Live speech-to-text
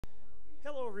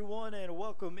Hello everyone and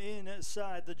welcome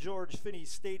inside the George Finnie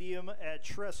Stadium at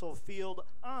Tressel Field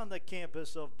on the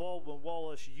campus of Baldwin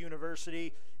Wallace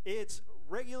University. It's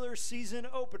regular season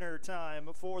opener time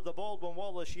for the Baldwin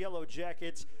Wallace Yellow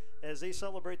Jackets as they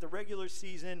celebrate the regular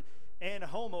season and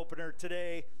home opener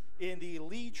today in the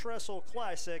Lee Tressel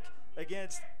Classic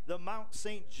against the Mount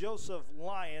St. Joseph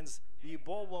Lions, the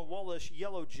Baldwin Wallace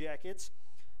Yellow Jackets.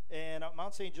 And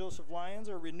Mount St. Joseph Lions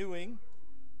are renewing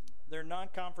their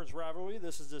non-conference rivalry.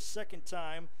 This is the second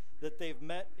time that they've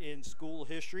met in school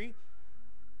history.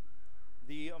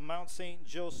 The Mount St.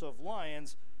 Joseph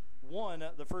Lions won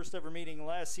the first ever meeting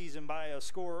last season by a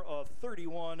score of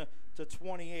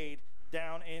 31-28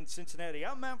 down in Cincinnati.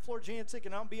 I'm Matt Florjancic,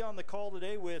 and I'll be on the call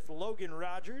today with Logan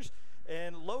Rogers.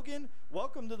 And Logan,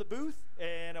 welcome to the booth,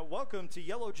 and welcome to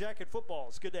Yellow Jacket Football.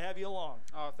 It's good to have you along.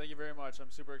 Oh, thank you very much.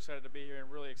 I'm super excited to be here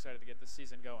and really excited to get this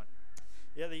season going.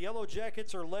 Yeah, the Yellow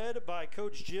Jackets are led by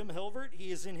Coach Jim Hilvert.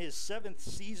 He is in his 7th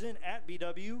season at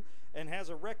BW and has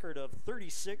a record of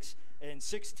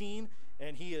 36-16,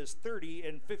 and he is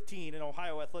 30-15 in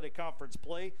Ohio Athletic Conference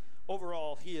play.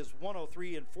 Overall, he is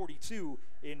 103-42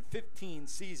 in 15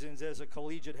 seasons as a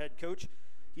collegiate head coach.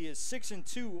 He is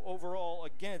 6-2 overall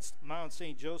against Mount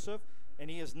St. Joseph, and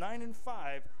he is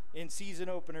 9-5 in season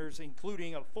openers,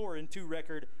 including a 4-2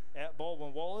 record at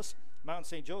Baldwin Wallace. Mount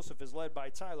St. Joseph is led by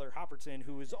Tyler Hopperton,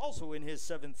 who is also in his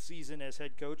 7th season as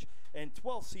head coach and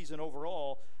 12th season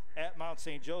overall at Mount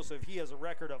St. Joseph. He has a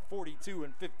record of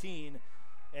 42-15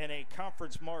 and a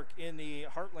conference mark in the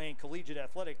Heartland Collegiate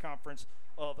Athletic Conference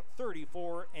of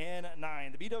 34-9.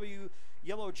 The BW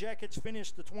Yellow Jackets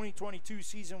finished the 2022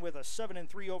 season with a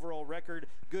 7-3 overall record,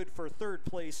 good for 3rd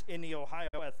place in the Ohio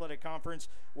Athletic Conference,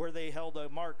 where they held a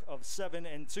mark of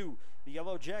 7-2. The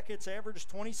Yellow Jackets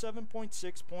averaged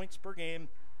 27.6 points per game,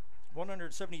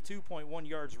 172.1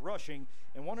 yards rushing,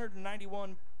 and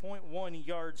 191.1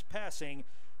 yards passing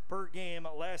per game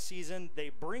last season. They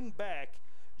bring back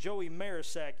Joey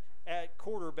Marisek at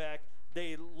quarterback.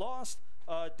 They lost,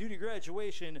 due to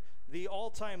graduation, the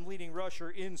all-time leading rusher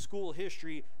in school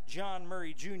history, John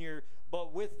Murray Jr.,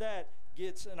 but with that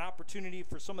gets an opportunity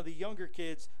for some of the younger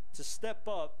kids to step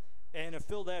up and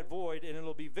fill that void, and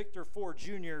it'll be Victor Ford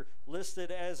Jr. listed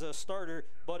as a starter,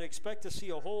 but expect to see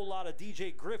a whole lot of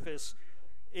DJ Griffiths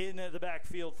in the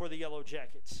backfield for the Yellow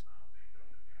Jackets.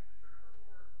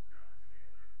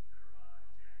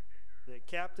 The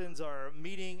captains are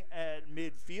meeting at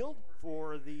midfield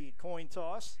for the coin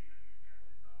toss.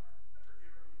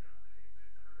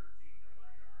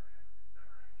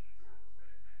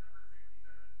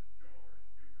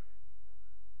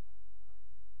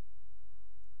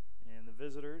 And the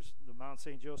visitors, the Mount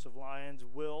St. Joseph Lions,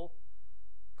 will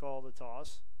call the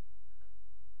toss.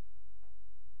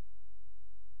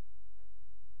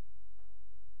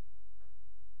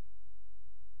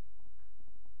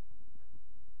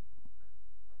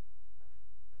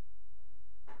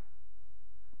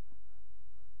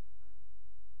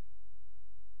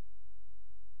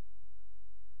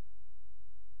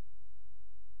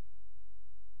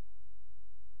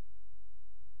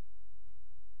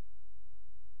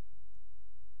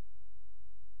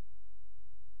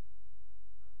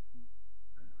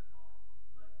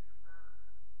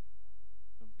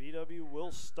 BW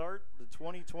will start the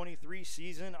 2023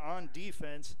 season on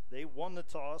defense. They won the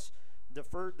toss,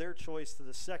 deferred their choice to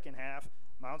the second half.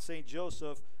 Mount St.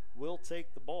 Joseph will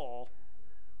take the ball.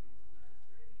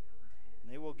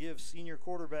 And they will give senior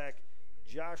quarterback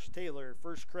Josh Taylor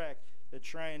first crack at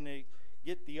trying to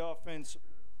get the offense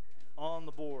on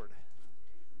the board.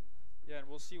 Yeah, and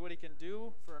we'll see what he can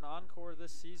do for an encore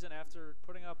this season after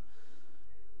putting up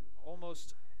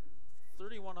almost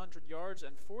 3,100 yards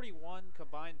and 41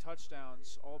 combined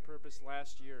touchdowns all-purpose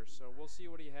last year. So we'll see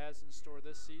what he has in store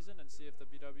this season and see if the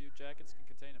BW Jackets can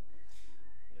contain him.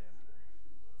 Yeah.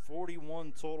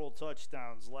 41 total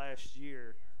touchdowns last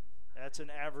year. That's an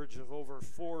average of over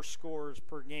 4 scores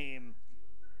per game.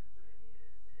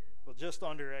 Well, just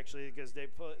under, actually, because they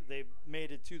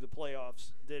made it to the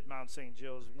playoffs, did Mount St.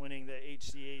 Joe's, winning the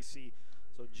HCAC.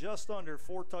 So just under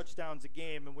 4 touchdowns a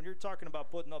game. And when you're talking about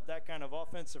putting up that kind of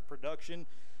offensive production,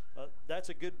 that's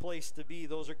a good place to be.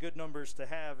 Those are good numbers to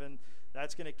have, and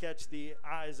that's going to catch the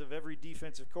eyes of every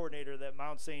defensive coordinator that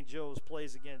Mount St. Joe's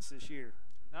plays against this year.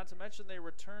 Not to mention they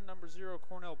returned number 0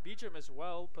 Cornell Beecham as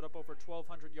well, put up over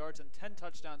 1,200 yards and 10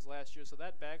 touchdowns last year. So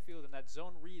that backfield and that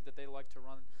zone read that they like to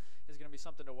run is going to be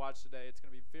something to watch today. It's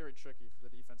going to be very tricky for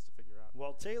the defense to figure out.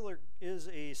 Well, Taylor is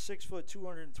a 6',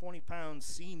 220-pound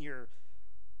senior.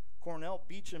 Cornell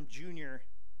Beecham Jr.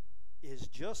 is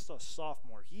just a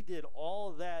sophomore. He did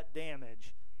all that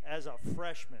damage as a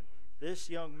freshman.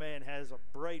 This young man has a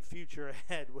bright future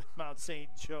ahead with Mount St.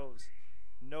 Joe's.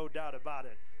 No doubt about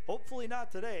it. Hopefully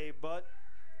not today, but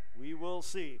we will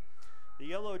see. The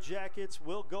Yellow Jackets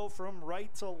will go from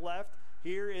right to left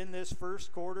here in this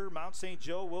first quarter. Mount St.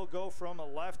 Joe will go from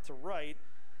left to right.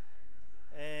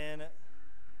 And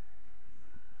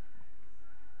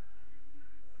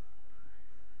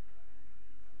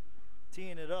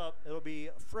teeing it up, it'll be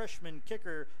freshman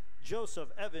kicker Joseph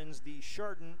Evans, the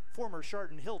former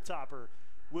Chardon Hilltopper,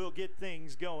 will get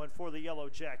things going for the Yellow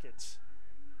Jackets.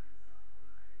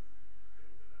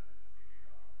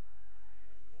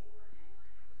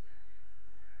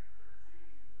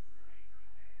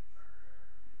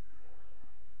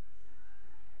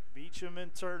 Beecham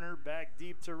and Turner back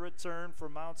deep to return for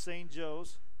Mount St.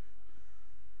 Joe's.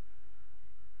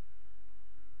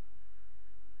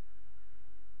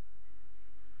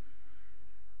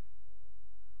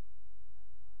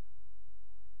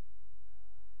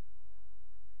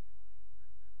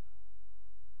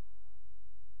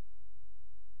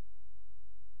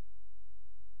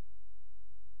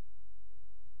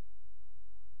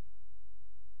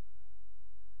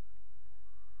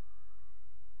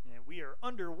 We are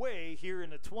underway here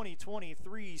in the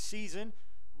 2023 season.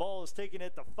 Ball is taken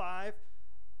at the 5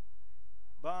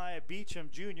 by Beecham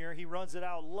Jr. He runs it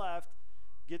out left,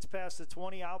 gets past the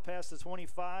 20, out past the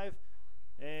 25,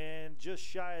 and just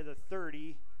shy of the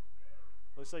 30.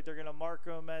 Looks like they're going to mark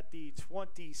him at the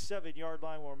 27-yard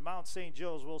line, where Mount St.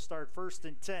 Joe's will start 1st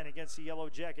and 10 against the Yellow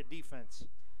Jacket defense.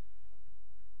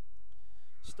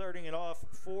 Starting it off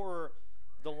for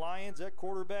the Lions at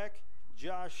quarterback,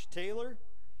 Josh Taylor.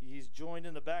 He's joined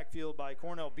in the backfield by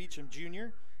Cornell Beecham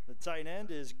Jr. The tight end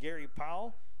is Gary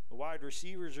Powell. The wide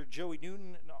receivers are Joey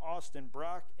Newton and Austin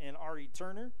Brock and Ari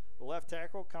Turner. The left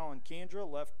tackle, Colin Kandra.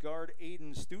 Left guard,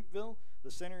 Aiden Stoutville.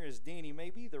 The center is Danny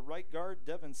Mabey. The right guard,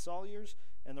 Devin Salyers.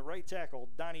 And the right tackle,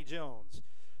 Donnie Jones.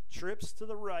 Trips to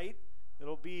the right.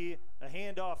 It'll be a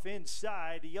handoff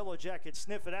inside. The Yellow Jackets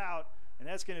sniff it out, and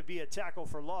that's going to be a tackle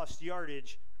for lost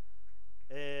yardage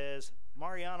as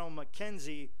Mariano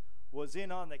McKenzie was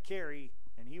in on the carry,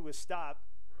 and he was stopped.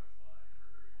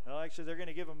 Well, actually, they're going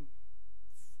to give him,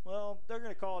 well, they're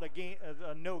going to call it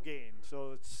a no gain.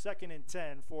 So it's 2nd and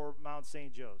 10 for Mount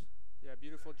St. Joe's. Yeah,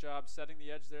 beautiful job setting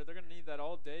the edge there. They're going to need that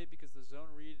all day because the zone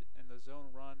read and the zone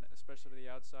run, especially to the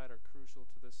outside, are crucial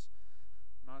to this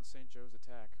Mount St. Joe's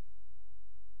attack.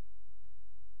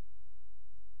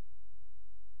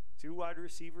 2 wide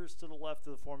receivers to the left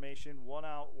of the formation, 1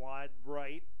 out wide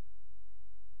right.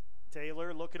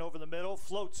 Taylor looking over the middle,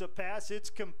 floats a pass. It's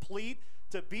complete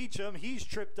to Beecham. He's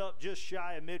tripped up just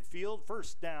shy of midfield.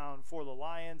 1st down for the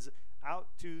Lions out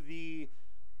to the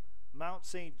Mount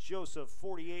St. Joseph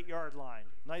 48-yard line.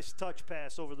 Nice touch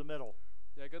pass over the middle.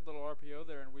 Yeah, good little RPO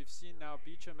there, and we've seen now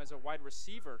Beecham as a wide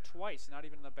receiver twice, not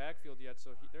even in the backfield yet,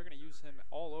 so they're going to use him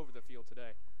all over the field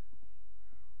today.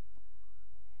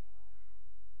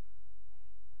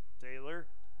 Taylor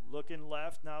looking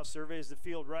left, now surveys the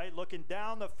field right, looking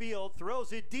down the field,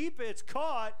 throws it deep, it's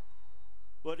caught,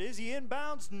 but is he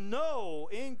inbounds? No,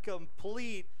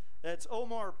 incomplete. That's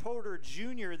Omar Porter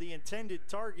Jr., the intended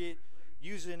target,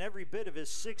 using every bit of his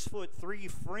 6'3"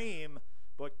 frame,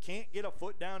 but can't get a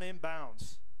foot down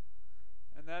inbounds.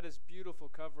 And that is beautiful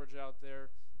coverage out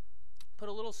there. Put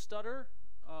a little stutter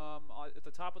at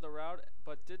the top of the route,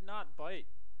 but did not bite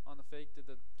on the fake to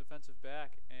the defensive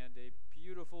back, and a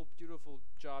beautiful, beautiful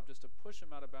job just to push him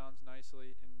out of bounds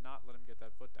nicely and not let him get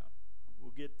that foot down.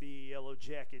 We'll get the Yellow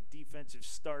Jacket defensive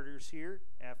starters here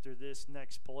after this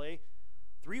next play.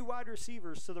 3 wide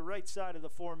receivers to the right side of the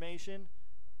formation,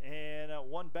 and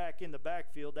 1 back in the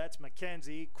backfield. That's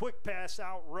McKenzie. Quick pass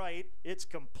out right. It's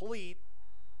complete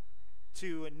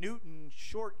to a Newton,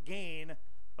 short gain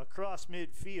across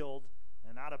midfield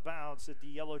and out of bounds at the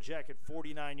Yellow Jacket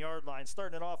 49-yard line.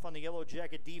 Starting it off on the Yellow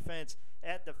Jacket defense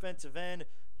at defensive end,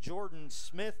 Jordan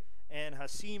Smith and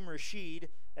Hasim Rashid.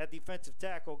 At defensive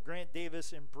tackle, Grant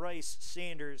Davis and Bryce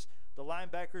Sanders. The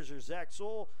linebackers are Zach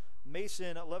Soul,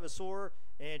 Mason Levasseur,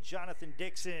 and Jonathan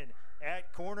Dixon.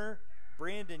 At corner,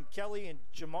 Brandon Kelly and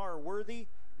Jamar Worthy.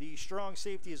 The strong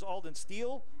safety is Alden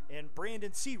Steele and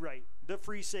Brandon Seawright, the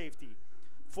free safety.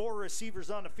 4 receivers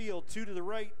on the field, 2 to the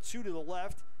right, 2 to the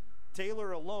left.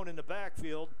 Taylor alone in the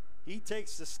backfield. He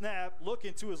takes the snap,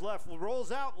 looking to his left,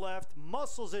 rolls out left,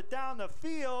 muscles it down the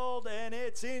field, and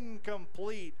it's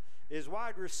incomplete. His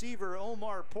wide receiver,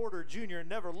 Omar Porter Jr.,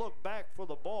 never looked back for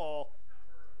the ball,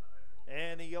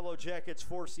 and the Yellow Jackets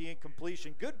force the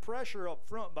incompletion. Good pressure up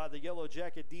front by the Yellow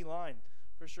Jacket D-line.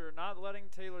 For sure, not letting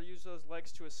Taylor use those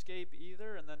legs to escape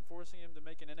either, and then forcing him to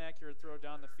make an inaccurate throw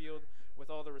down the field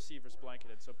with all the receivers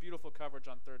blanketed. So beautiful coverage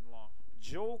on 3rd and long.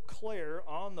 Joe Clare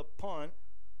on the punt.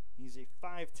 He's a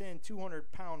 5'10",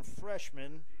 200-pound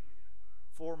freshman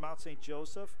for Mount St.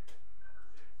 Joseph.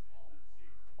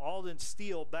 Alden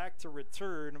Steele back to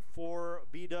return for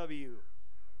BW.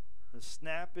 The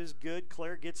snap is good.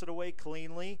 Clare gets it away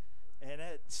cleanly. And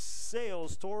it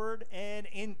sails toward and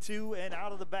into and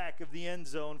out of the back of the end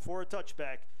zone for a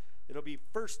touchback. It'll be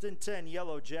 1st and 10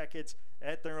 Yellow Jackets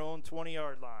at their own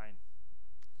 20-yard line.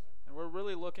 And we're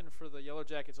really looking for the Yellow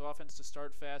Jackets offense to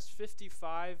start fast.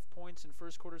 55 points in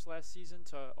first quarters last season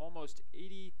to almost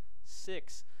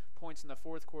 86 points in the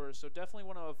fourth quarter. So definitely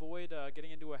want to avoid getting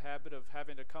into a habit of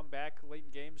having to come back late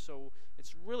in games. So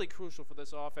it's really crucial for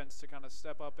this offense to kind of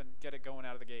step up and get it going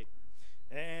out of the gate.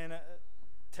 And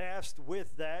tasked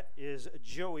with that is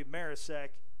Joey Marisak,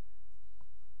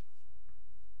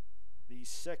 the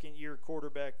second-year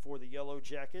quarterback for the Yellow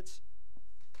Jackets.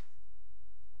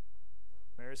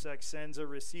 Marisak sends a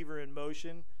receiver in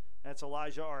motion. That's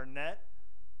Elijah Arnett.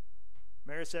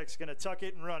 Marisak's going to tuck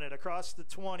it and run it across the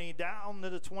 20, down to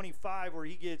the 25, where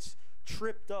he gets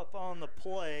tripped up on the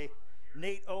play.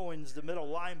 Nate Owens, the middle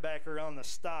linebacker, on the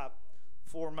stop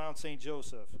for Mount St.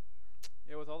 Joseph.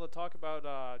 Yeah, with all the talk about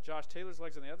Josh Taylor's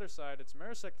legs on the other side, it's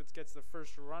Marisak that gets the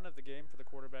first run of the game for the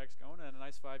quarterbacks going, and a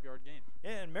nice 5-yard gain.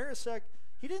 Yeah, and Marisak,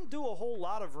 he didn't do a whole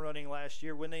lot of running last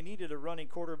year. When they needed a running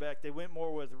quarterback, they went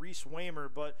more with Reese Waymer,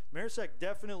 but Marisak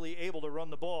definitely able to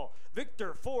run the ball.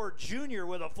 Victor Ford Jr.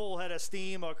 with a full head of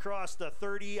steam across the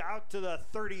 30, out to the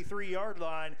 33-yard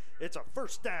line. It's a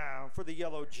 1st down for the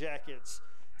Yellow Jackets.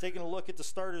 Taking a look at the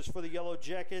starters for the Yellow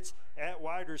Jackets at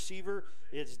wide receiver,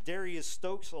 it's Darius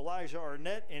Stokes, Elijah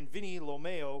Arnett, and Vinny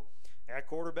Lomeo. At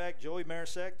quarterback, Joey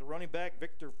Marisak. The running back,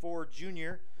 Victor Ford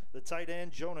Jr. The tight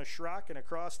end, Jonah Schrock. And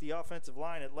across the offensive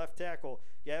line at left tackle,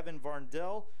 Gavin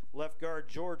Varndell. Left guard,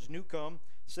 George Newcomb.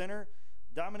 Center,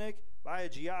 Dominic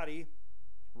Biagiotti.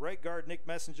 Right guard, Nick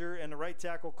Messenger. And the right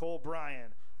tackle, Cole Bryan.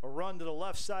 A run to the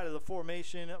left side of the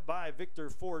formation by Victor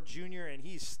Ford Jr., and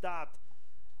he's stopped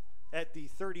at the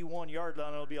 31-yard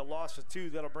line. It'll be a loss of 2.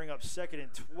 That'll bring up 2nd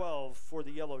and 12 for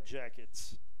the Yellow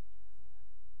Jackets.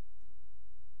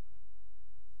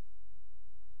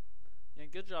 Yeah,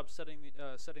 good job setting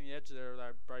the edge there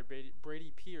by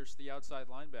Brady Pierce, the outside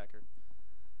linebacker.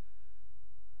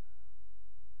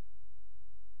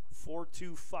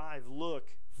 4-2-5 look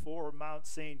for Mount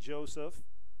St. Joseph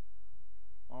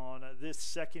on this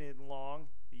 2nd and long.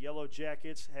 The Yellow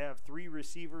Jackets have 3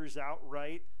 receivers out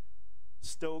right,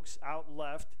 Stokes out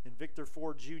left, and Victor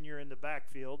Ford Jr. in the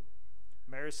backfield.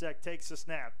 Marisak takes the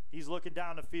snap. He's looking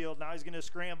down the field. Now he's going to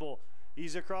scramble.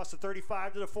 He's across the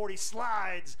 35 to the 40,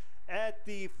 slides at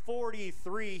the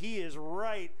 43. He is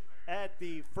right at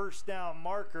the 1st down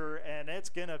marker, and it's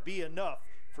going to be enough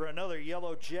for another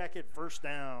Yellow Jacket 1st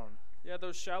down. Yeah,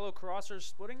 those shallow crossers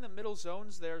splitting the middle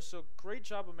zones there. So great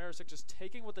job of Marisak just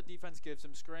taking what the defense gives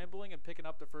him, scrambling and picking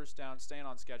up the 1st down, staying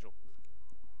on schedule.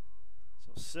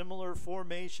 So similar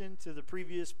formation to the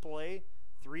previous play.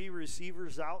 3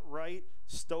 receivers out right.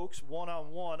 Stokes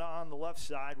one-on-one on the left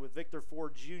side with Victor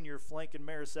Ford Jr. flanking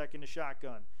Marisak in the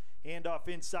shotgun. Handoff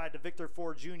inside to Victor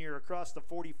Ford Jr. across the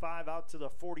 45 out to the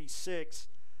 46.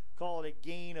 Call it a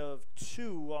gain of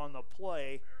 2 on the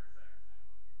play.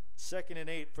 2nd and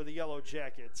 8 for the Yellow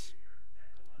Jackets.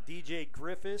 DJ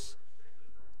Griffiths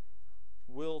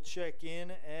will check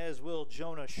in, as will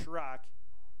Jonah Schrock.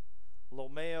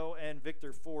 Lomeo and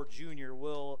Victor Ford Jr.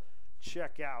 will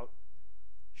check out.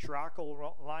 Schrock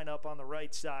will line up on the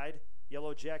right side.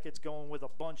 Yellow Jackets going with a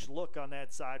bunch look on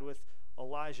that side with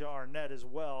Elijah Arnett as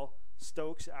well.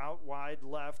 Stokes out wide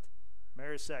left.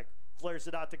 Marisak flares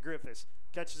it out to Griffiths.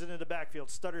 Catches it into the backfield.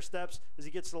 Stutter steps as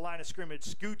he gets to the line of scrimmage.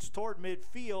 Scoots toward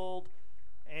midfield.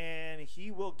 And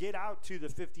he will get out to the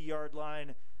 50-yard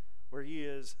line where he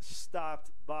is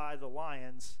stopped by the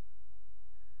Lions.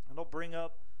 And they'll bring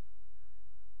up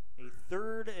a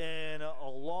 3rd and a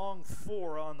long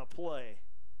 4 on the play.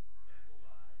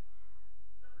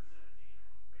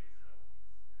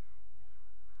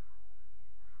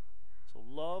 So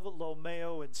Love,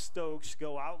 Lomeo, and Stokes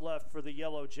go out left for the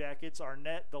Yellow Jackets.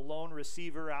 Arnett, the lone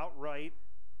receiver, out right.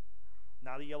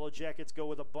 Now the Yellow Jackets go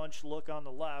with a bunch look on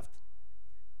the left.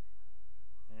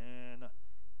 And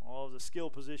all of the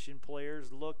skill position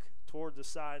players look toward the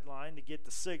sideline to get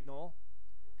the signal.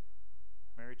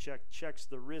 Marisak checks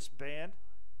the wristband,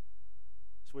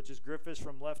 switches Griffiths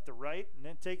from left to right, and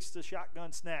then takes the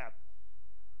shotgun snap.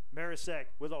 Marisak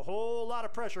with a whole lot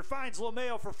of pressure finds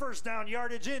Lomeo for 1st down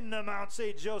yardage in the Mount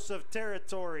St. Joseph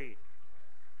territory.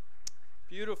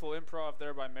 Beautiful improv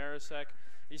there by Marisek.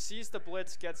 He sees the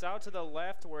blitz, gets out to the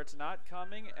left where it's not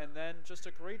coming, and then just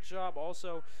a great job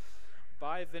also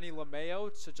by Vinny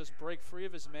LeMayo to just break free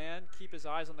of his man, keep his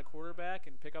eyes on the quarterback,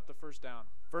 and pick up the first down.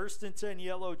 1st and 10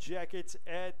 Yellow Jackets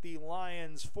at the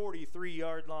Lions'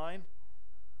 43-yard line.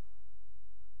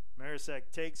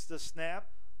 Marisek takes the snap,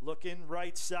 looking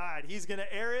right side. He's going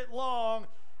to air it long.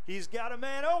 He's got a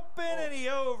man open, and he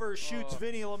overshoots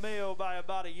Vinny LeMayo by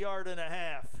about 1.5 yards.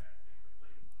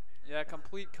 Yeah,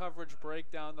 complete coverage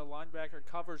breakdown. The linebacker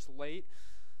covers late,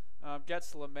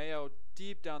 gets LeMayo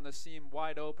deep down the seam,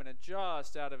 wide open, and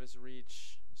just out of his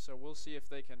reach. So we'll see if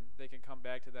they can come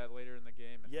back to that later in the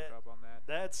game and pick up on that.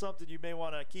 That's something you may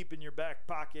want to keep in your back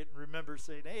pocket and remember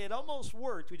saying, hey, it almost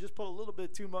worked. We just put a little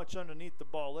bit too much underneath the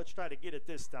ball. Let's try to get it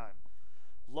this time.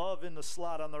 Love in the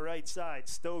slot on the right side.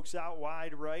 Stokes out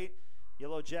wide right.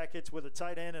 Yellow Jackets with a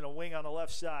tight end and a wing on the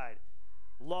left side.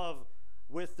 Love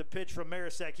with the pitch from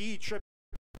Marisek. He tripped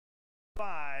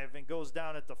 5 and goes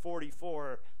down at the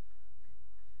 44.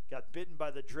 Got bitten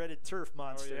by the dreaded turf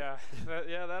monster. Oh,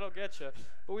 yeah. That'll get you.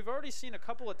 But we've already seen a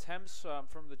couple attempts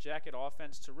from the Jacket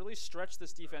offense to really stretch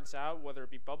this defense out, whether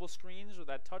it be bubble screens or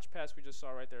that touch pass we just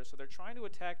saw right there. So they're trying to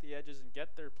attack the edges and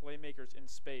get their playmakers in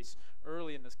space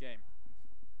early in this game.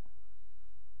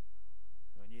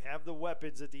 When you have the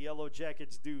weapons that the Yellow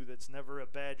Jackets do, that's never a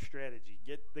bad strategy.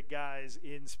 Get the guys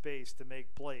in space to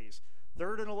make plays.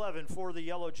 3rd and 11 for the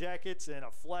Yellow Jackets and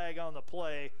a flag on the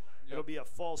play. Yep. It'll be a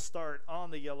false start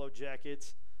on the Yellow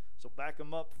Jackets. So back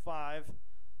them up 5,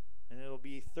 and it'll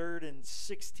be 3rd and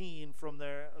 16 from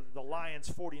the Lions'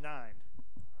 49.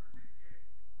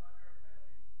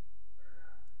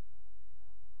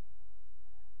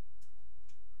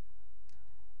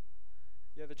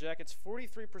 Yeah, the Jackets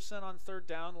 43% on 3rd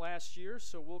down last year,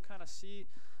 so we'll kind of see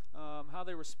how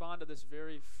they respond to this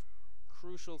very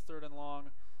crucial 3rd and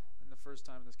long in the first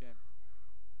time in this game.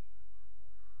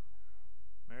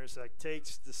 Marisek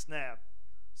takes the snap,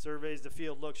 surveys the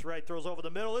field, looks right, throws over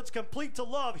the middle. It's complete to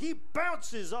Love. He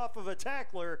bounces off of a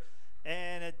tackler,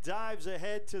 and it dives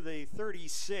ahead to the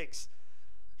 36.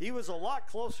 He was a lot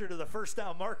closer to the first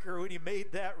down marker when he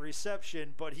made that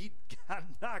reception, but he got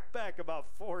knocked back about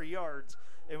 4 yards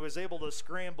and was able to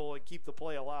scramble and keep the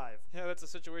play alive. Yeah, that's a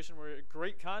situation where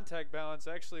great contact balance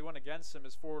actually went against him.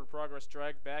 His forward progress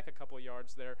dragged back a couple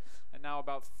yards there, and now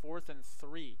about 4th and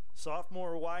 3.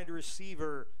 Sophomore wide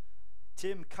receiver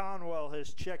Tim Conwell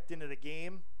has checked into the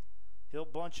game. He'll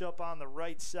bunch up on the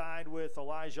right side with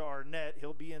Elijah Arnett.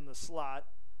 He'll be in the slot.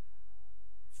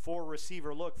 4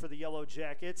 receiver look for the Yellow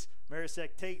Jackets.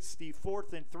 Marisek takes the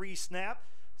 4th and 3 snap,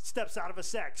 steps out of a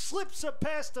sack, slips a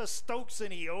pass to Stokes,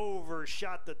 and he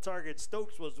overshot the target.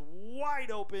 Stokes was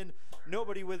wide open,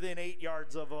 nobody within 8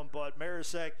 yards of him, but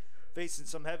Marisek, facing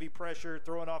some heavy pressure,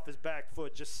 throwing off his back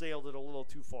foot, just sailed it a little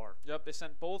too far. Yep, they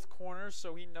sent both corners,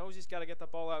 so he knows he's got to get the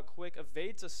ball out quick,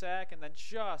 evades a sack, and then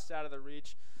just out of the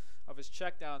reach of his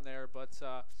check down there. But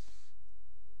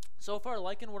so far,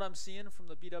 liking what I'm seeing from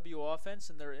the BW offense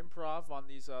and their improv on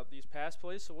these pass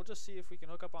plays. So we'll just see if we can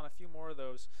hook up on a few more of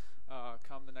those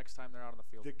come the next time they're out on the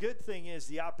field. The good thing is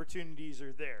the opportunities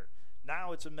are there.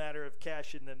 Now it's a matter of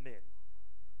cashing them in.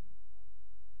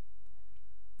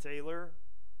 Taylor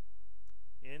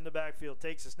in the backfield,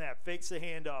 takes a snap, fakes the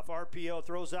handoff, RPO,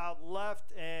 throws out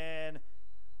left, and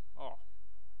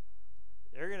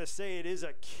they're going to say it is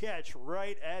a catch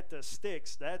right at the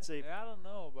sticks. That's a. Yeah, I don't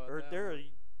know about that.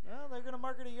 They're going to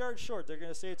mark it a yard short. They're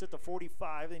going to say it's at the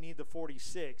 45. They need the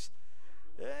 46.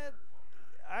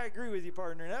 I agree with you,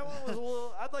 partner. That one was a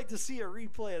little. I'd like to see a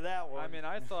replay of that one. I mean,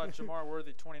 I thought Jamar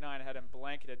Worthy, 29, had him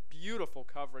blanketed. Beautiful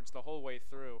coverage the whole way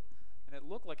through, and it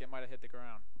looked like it might have hit the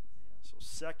ground. So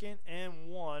 2nd and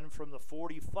 1 from the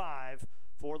 45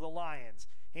 for the Lions.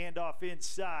 Handoff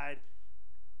inside,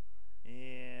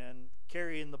 and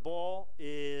carrying the ball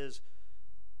is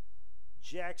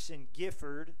Jackson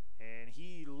Gifford, and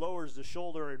he lowers the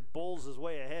shoulder and bowls his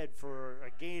way ahead for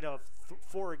a gain of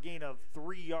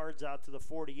 3 yards out to the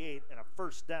 48 and a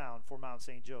first down for Mount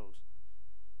St. Joe's.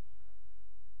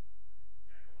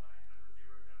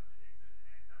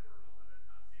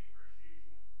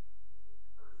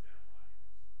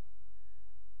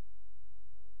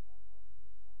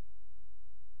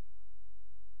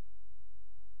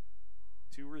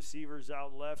 Two receivers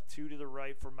out left, 2 to the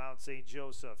right for Mount St.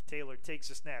 Joseph. Taylor takes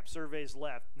a snap, surveys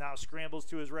left, now scrambles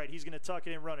to his right. He's going to tuck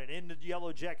it and run it into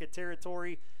Yellow Jacket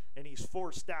territory, and he's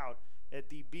forced out at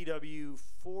the BW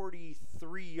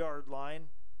 43-yard line.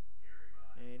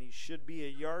 And he should be a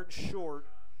yard short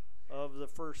of the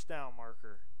first down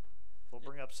marker. They'll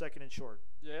bring up 2nd and short.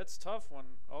 Yeah, it's tough when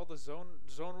all the zone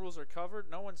rules are covered.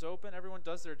 No one's open. Everyone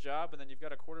does their job, and then you've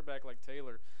got a quarterback like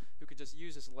Taylor who can just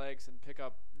use his legs and pick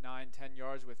up 9, 10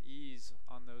 yards with ease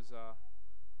on those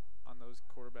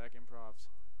quarterback improvs.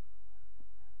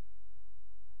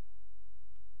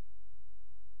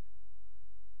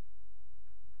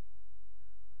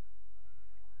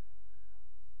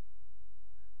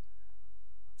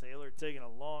 Taylor taking a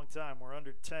long time. We're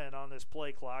under 10 on this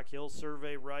play clock. He'll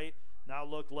survey right. Now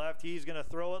look left. He's going to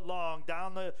throw it long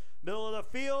down the middle of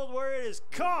the field where it is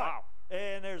caught. Wow.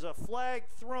 And there's a flag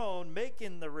thrown,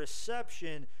 making the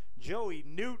reception Joey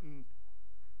Newton.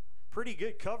 Pretty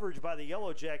good coverage by the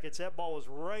Yellow Jackets. That ball was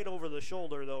right over the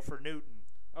shoulder, though, for Newton.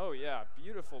 Oh, yeah.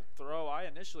 Beautiful throw. I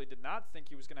initially did not think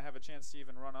he was going to have a chance to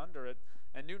even run under it.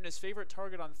 And Newton, his favorite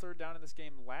target on third down in this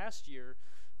game last year.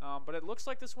 But it looks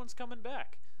like this one's coming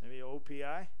back. Maybe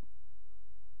OPI?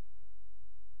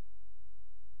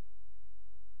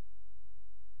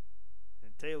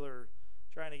 And Taylor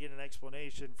trying to get an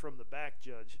explanation from the back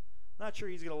judge. Not sure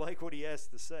he's going to like what he has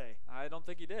to say. I don't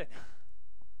think he did.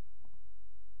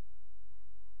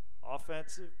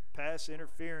 Offensive pass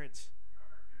interference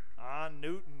on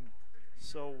Newton.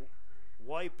 So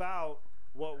wipe out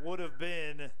what would have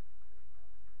been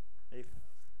a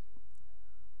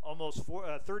almost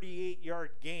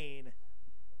 38-yard gain.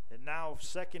 And now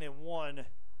 2nd and 1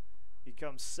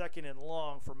 becomes 2nd and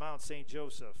long for Mount St.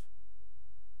 Joseph.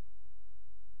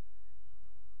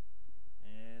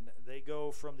 And they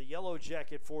go from the Yellow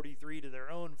Jacket 43 to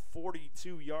their own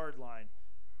 42-yard line.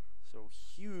 So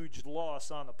huge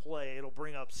loss on the play. It'll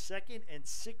bring up 2nd and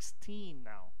 16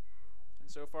 now.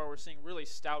 And so far we're seeing really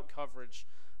stout coverage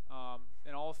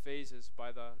in all phases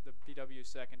by the BW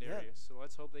secondary. Yeah. So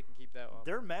let's hope they can keep that up.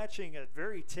 They're matching a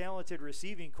very talented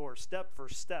receiving corps step for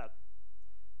step.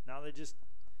 Now they just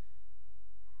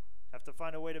have to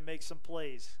find a way to make some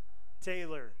plays.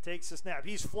 Taylor takes the snap.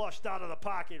 He's flushed out of the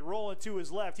pocket, rolling to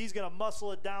his left. He's going to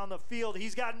muscle it down the field.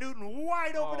 He's got Newton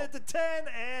wide open at the 10,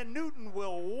 and Newton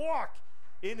will walk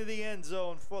into the end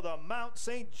zone for the Mount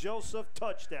St. Joseph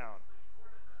touchdown.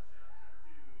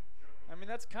 I mean,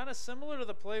 that's kind of similar to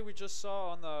the play we just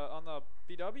saw on the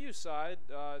BW side,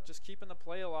 just keeping the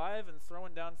play alive and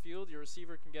throwing downfield. Your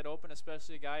receiver can get open,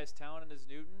 especially a guy as talented as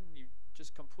Newton. He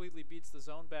just completely beats the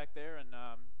zone back there, and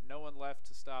no one left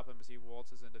to stop him as he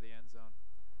waltzes into the end zone.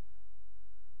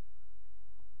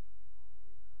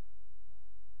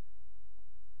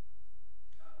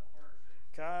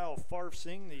 Kyle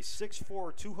Farfsing, the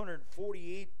 6'4",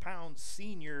 248-pound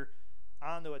senior,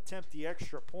 on to attempt the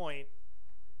extra point.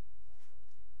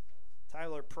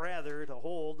 Tyler Prather to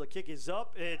hold. The kick is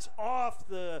up. It's off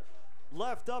the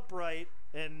left upright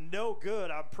and no good.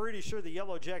 I'm pretty sure the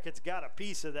Yellow Jackets got a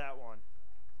piece of that one.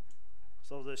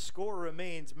 So the score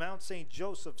remains Mount St.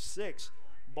 Joseph 6,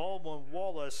 Baldwin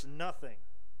Wallace nothing.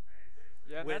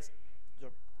 Yeah,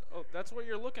 that's what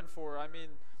you're looking for. I mean,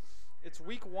 it's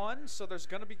week 1, so there's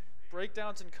going to be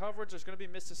breakdowns in coverage. There's going to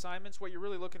be missed assignments. What you're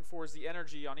really looking for is the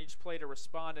energy on each play to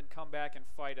respond and come back and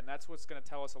fight, and that's what's going to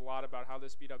tell us a lot about how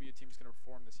this BW team is going to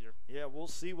perform this year. Yeah, we'll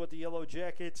see what the Yellow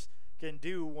Jackets can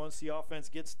do once the offense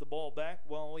gets the ball back.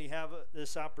 While we have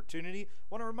this opportunity, I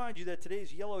want to remind you that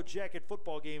today's Yellow Jacket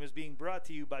football game is being brought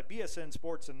to you by BSN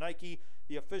Sports and Nike,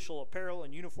 the official apparel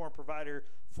and uniform provider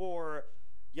for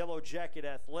Yellow Jacket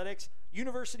Athletics.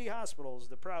 University Hospitals,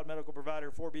 the proud medical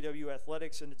provider for BW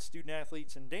Athletics and its student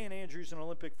athletes, and Dan Andrews and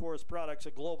Olympic Forest Products,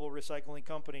 a global recycling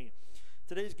company.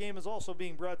 Today's game is also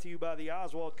being brought to you by the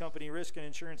Oswald Company, risk and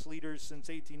insurance leaders since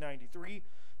 1893.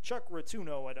 Chuck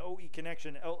Rotuno at OE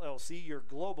Connection LLC, your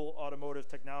global automotive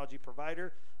technology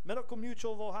provider. Medical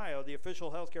Mutual of Ohio, the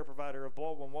official healthcare provider of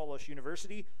Baldwin Wallace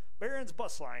University. Barron's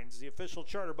Bus Lines, the official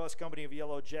charter bus company of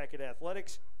Yellow Jacket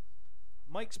Athletics.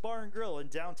 Mike's Bar and Grill in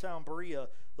downtown Berea,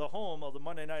 the home of the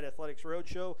Monday Night Athletics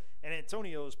Roadshow, and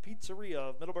Antonio's Pizzeria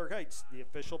of Middleburg Heights, the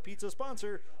official pizza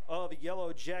sponsor of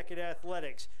Yellow Jacket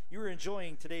Athletics. You're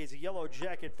enjoying today's Yellow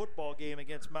Jacket football game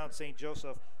against Mount St.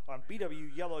 Joseph on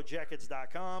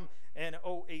BWYellowJackets.com and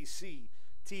OAC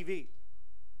TV.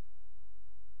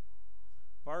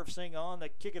 Farfsing on the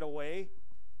kick it away,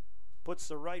 puts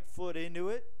the right foot into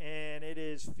it, and it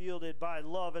is fielded by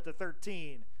Love at the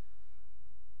 13.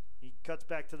 He cuts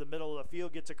back to the middle of the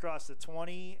field, gets across the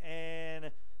 20,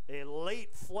 and a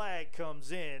late flag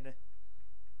comes in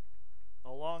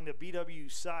along the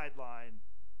BW sideline.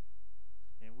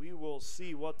 And we will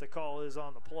see what the call is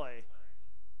on the play.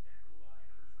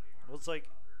 Looks like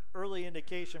early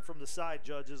indication from the side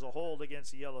judge is a hold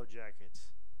against the Yellow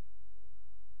Jackets.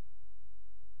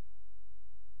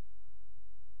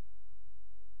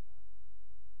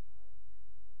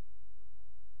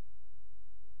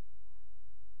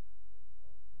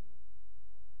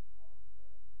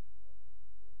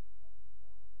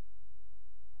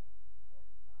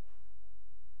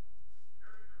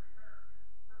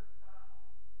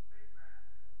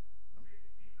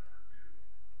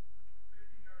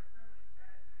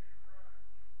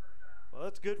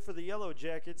 that's good for the Yellow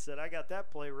Jackets that I got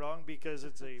that play wrong, because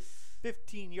it's a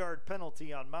 15-yard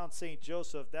penalty on Mount St.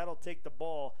 Joseph. That'll take the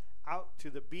ball out to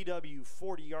the BW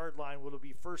 40-yard line. It'll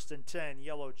be 1st and 10,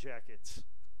 Yellow Jackets.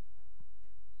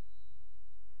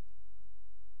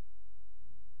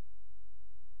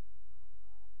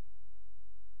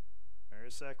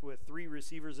 Marisak with 3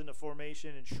 receivers in the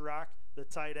formation, and Schrock, the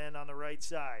tight end, on the right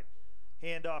side.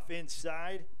 Handoff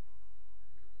inside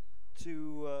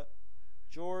to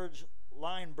George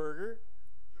Lineberger,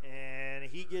 and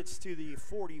he gets to the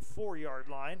 44-yard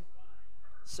line.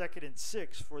 2nd and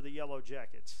 6 for the Yellow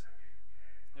Jackets.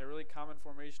 Yeah, really common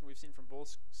formation we've seen from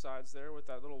both sides there, with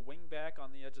that little wing back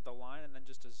on the edge of the line and then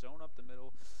just a zone up the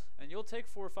middle. And you'll take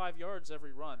 4 or 5 yards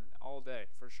every run all day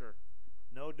for sure.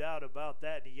 No doubt about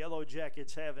that. The Yellow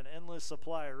Jackets have an endless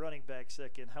supply of running backs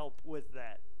that can help with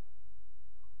that.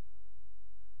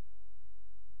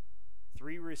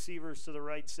 3 receivers to the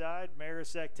right side.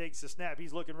 Marisak takes the snap.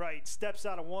 He's looking right, steps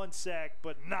out of one sack,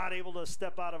 but not able to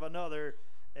step out of another,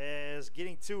 as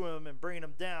getting to him and bringing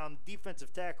him down,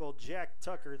 defensive tackle Jack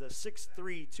Tucker, the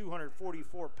 6'3",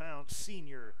 244-pound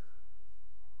senior.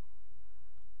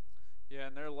 Yeah,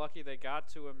 and they're lucky they got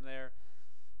to him there.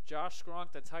 Josh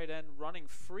Skronk, the tight end, running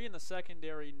free in the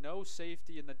secondary, no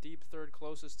safety in the deep third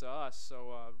closest to us.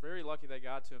 So very lucky they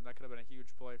got to him. That could have been a huge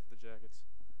play for the Jackets.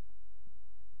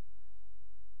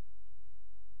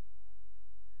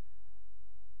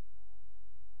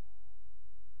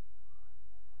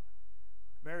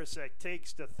 Marisak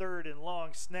takes the 3rd and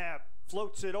long snap,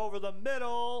 floats it over the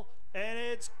middle, and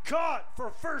it's caught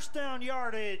for 1st down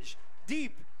yardage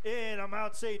deep in a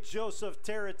Mount St. Joseph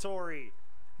territory.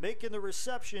 Making the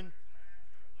reception,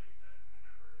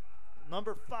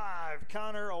 number 5,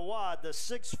 Connor Awad, the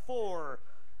 6'4",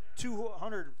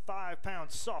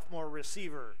 205-pound sophomore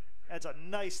receiver. That's a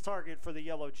nice target for the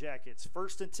Yellow Jackets.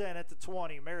 1st and 10 at the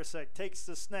 20. Marisak takes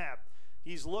the snap.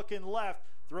 He's looking left,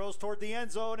 throws toward the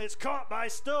end zone. It's caught by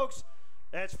Stokes.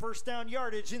 That's 1st down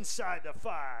yardage inside the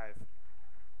 5.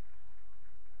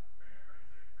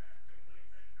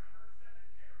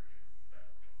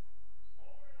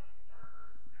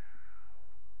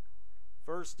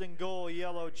 1st and goal,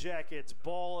 Yellow Jackets.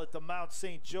 Ball at the Mount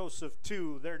St. Joseph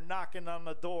 2. They're knocking on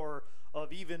the door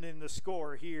of even in the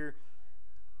score here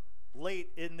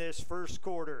late in this 1st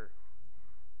quarter.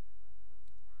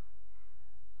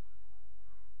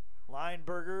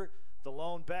 Lineberger, the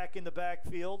lone back in the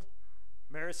backfield.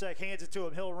 Marisak hands it to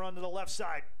him. He'll run to the left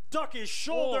side. Duck his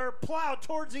shoulder, plow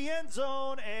towards the end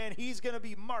zone, and he's going to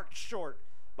be marked short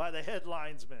by the head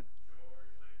linesman.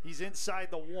 He's inside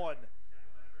the 1.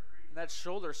 And that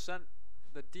shoulder sent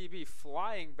the DB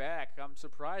flying back. I'm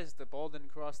surprised the ball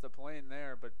didn't cross the plane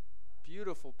there, but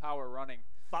beautiful power running.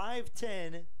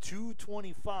 5'10",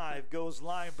 225 goes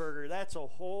Lineberger. That's a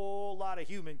whole lot of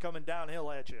human coming downhill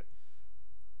at you.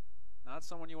 Not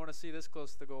someone you want to see this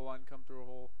close to the goal line come through a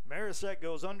hole. Marisak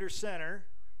goes under center,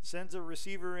 sends a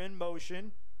receiver in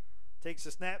motion, takes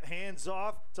a snap, hands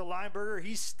off to Lineberger.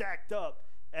 He's stacked up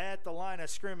at the line of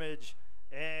scrimmage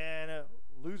and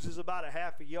loses about a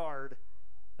half a yard.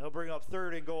 They'll bring up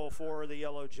 3rd and goal for the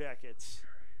Yellow Jackets.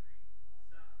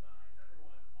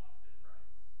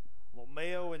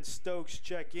 Lomeo and Stokes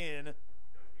check in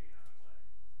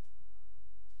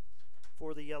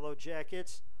for the Yellow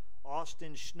Jackets.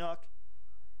 Austin Schnuck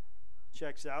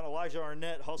checks out. Elijah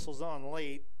Arnett hustles on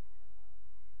late.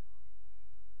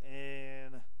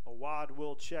 And Awad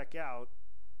will check out.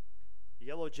 The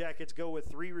Yellow Jackets go with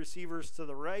 3 receivers to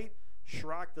the right.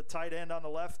 Schrock, the tight end, on the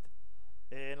left.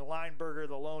 And Lineberger,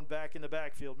 the lone back in the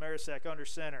backfield. Marisak under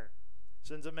center.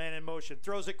 Sends a man in motion.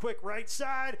 Throws it quick right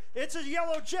side. It's a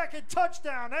Yellow Jacket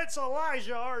touchdown. That's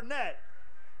Elijah Arnett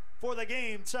for the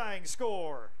game-tying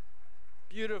score.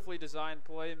 Beautifully designed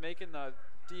play, making the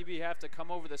DB have to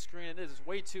come over the screen. And it is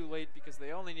way too late because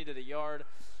they only needed a yard.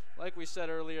 Like we said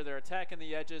earlier, they're attacking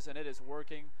the edges, and it is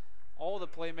working. All the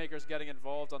playmakers getting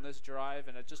involved on this drive,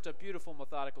 and it's just a beautiful,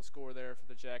 methodical score there for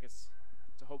the Jackets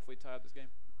to hopefully tie up this game.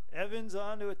 Evans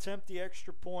on to attempt the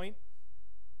extra point.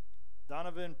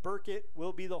 Donovan Burkett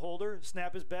will be the holder.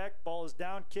 Snap is back, ball is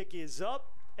down, kick is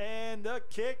up, and the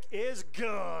kick is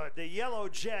good. The Yellow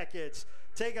Jackets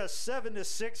take a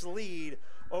 7-6 lead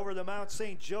over the Mount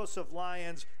St. Joseph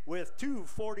Lions with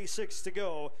 2:46 to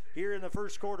go here in the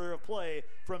 1st quarter of play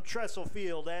from Tressel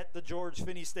Field at the George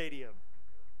Finnie Stadium.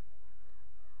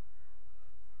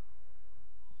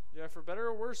 Yeah, for better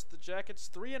or worse, the Jackets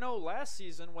 3-0 last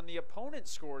season when the opponent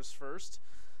scores first.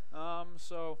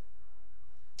 So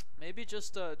maybe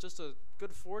just a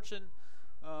good fortune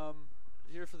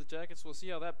here for the Jackets. We'll see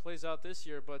how that plays out this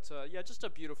year. But yeah, just a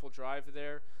beautiful drive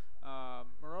there.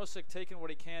 Morosic taking what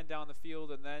he can down the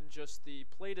field, and then just the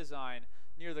play design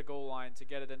near the goal line to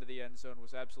get it into the end zone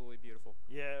was absolutely beautiful.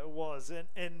 Yeah, it was.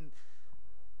 And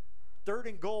third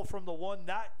and goal from the one,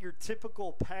 not your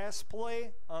typical pass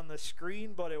play on the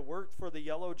screen, but it worked for the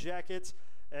Yellow Jackets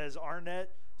as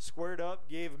Arnett squared up,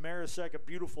 gave Marasek a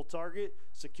beautiful target,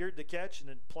 secured the catch, and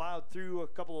then plowed through a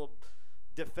couple of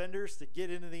defenders to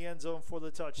get into the end zone for the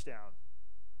touchdown.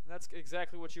 And that's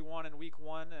exactly what you want in week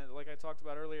one. And like I talked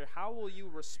about earlier, how will you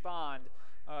respond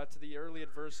to the early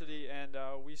adversity? And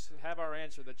we have our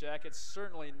answer. The Jackets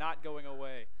certainly not going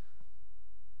away.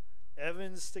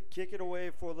 Evans to kick it away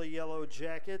for the Yellow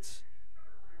Jackets.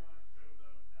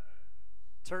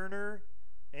 Turner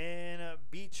and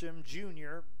Beecham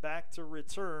Jr. back to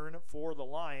return for the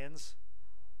Lions.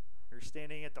 They're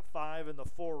standing at the 5 and the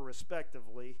 4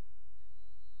 respectively.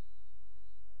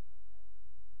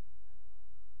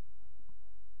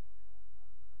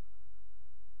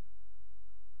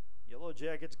 Yellow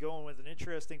Jackets going with an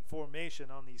interesting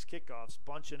formation on these kickoffs,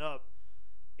 bunching up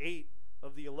 8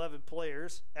 of the 11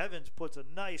 players. Evans puts a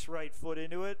nice right foot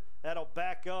into it. That'll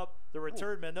back up the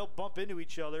return men. They'll bump into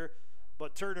each other,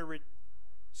 but Turner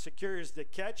secures the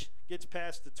catch, gets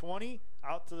past the 20,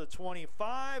 out to the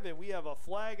 25, and we have a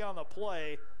flag on the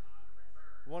play.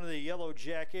 One of the Yellow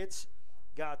Jackets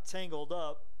got tangled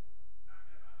up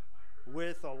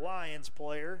with a Lions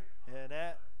player, and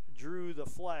that drew the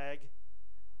flag.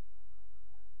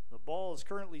 The ball is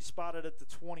currently spotted at the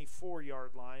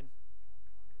 24-yard line.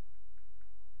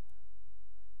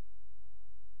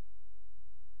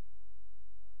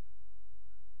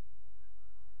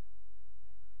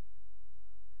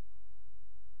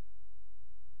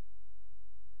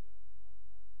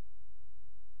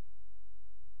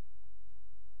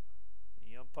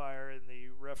 The umpire and the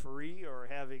referee are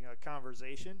having a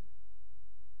conversation.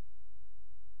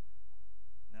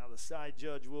 Now the side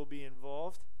judge will be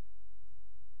involved.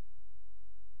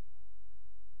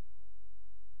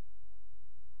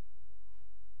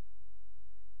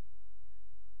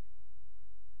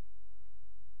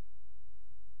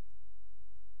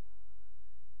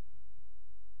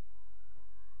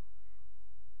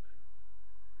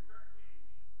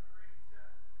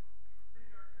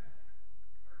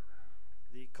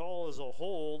 The call is a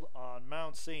hold on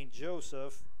Mount St.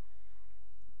 Joseph.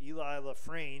 Eli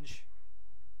Lafrange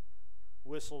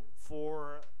whistled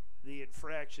for the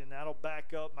infraction. That'll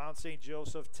back up Mount St.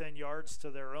 Joseph 10 yards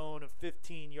to their own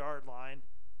 15-yard line.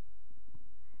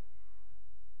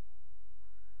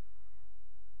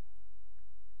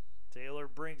 Taylor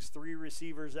brings 3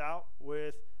 receivers out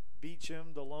with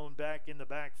Beecham, the lone back, in the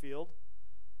backfield.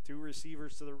 2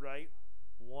 receivers to the right,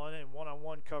 1 and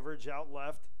one-on-one coverage out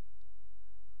left.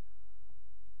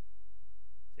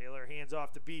 Taylor hands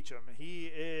off to Beecham. He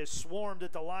is swarmed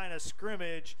at the line of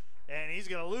scrimmage, and he's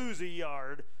going to lose a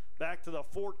yard back to the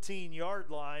 14-yard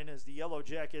line as the Yellow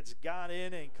Jackets got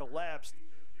in and collapsed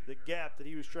the gap that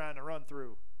he was trying to run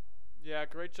through. Yeah,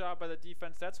 great job by the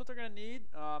defense. That's what they're going to need.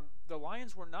 The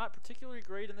Lions were not particularly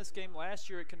great in this game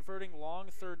last year at converting long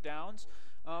third downs.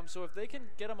 So if they can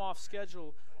get them off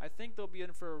schedule, I think they'll be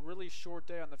in for a really short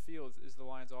day on the field is the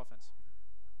Lions offense.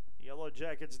 Yellow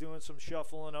Jackets doing some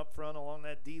shuffling up front along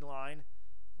that D-line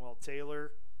while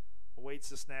Taylor awaits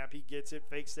the snap. He gets it,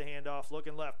 fakes the handoff,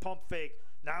 looking left, pump fake.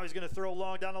 Now he's going to throw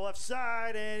long down the left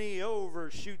side, and he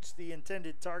overshoots the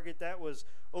intended target. That was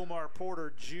Omar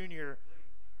Porter Jr.,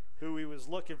 who he was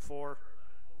looking for.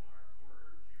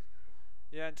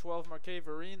 Yeah, and 12, Marquet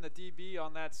Vereen, the DB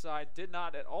on that side, did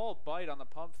not at all bite on the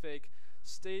pump fake.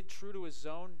 Stayed true to his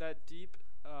zone, that deep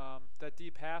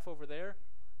half over there.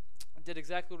 Did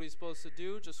exactly what he's supposed to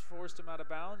do, just forced him out of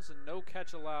bounds, and no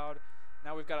catch allowed.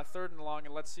 Now we've got a 3rd and long,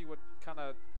 and let's see what kind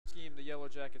of scheme the Yellow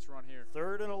Jackets run here.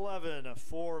 3rd and 11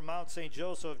 for Mount St.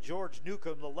 Joseph. George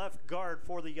Newcomb, the left guard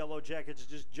for the Yellow Jackets,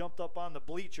 just jumped up on the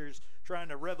bleachers, trying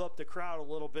to rev up the crowd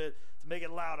a little bit to make it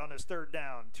loud on his 3rd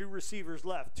down. 2 receivers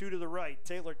left, 2 to the right.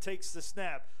 Taylor takes the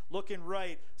snap, looking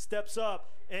right, steps up,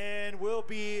 and will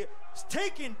be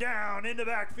taken down in the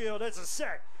backfield. It's a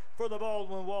sack for the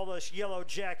Baldwin Wallace Yellow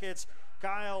Jackets.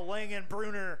 Kyle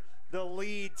Langenbrunner, the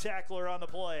lead tackler on the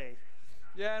play.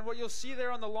 Yeah, and what you'll see there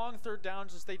on the long third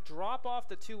downs is they drop off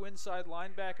the 2 inside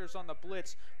linebackers on the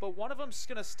blitz, but one of them's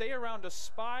going to stay around to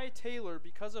spy Taylor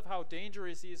because of how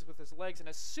dangerous he is with his legs, and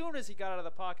as soon as he got out of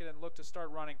the pocket and looked to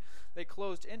start running, they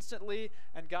closed instantly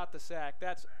and got the sack.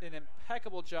 That's an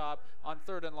impeccable job on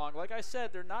 3rd and long. Like I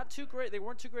said, they're not too great. They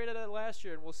weren't too great at it last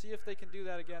year, and we'll see if they can do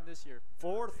that again this year.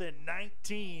 4th and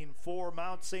 19 for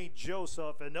Mount St.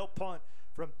 Joseph, and they'll punt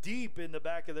from deep in the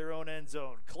back of their own end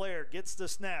zone. Claire gets the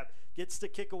snap, gets the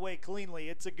kick away cleanly.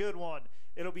 It's a good one.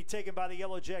 It'll be taken by the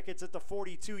Yellow Jackets at the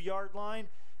 42-yard line,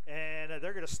 and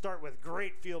they're going to start with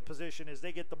great field position as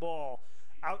they get the ball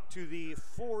out to the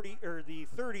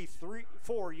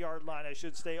 34-yard line, I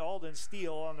should say. Alden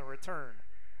Steele on the return.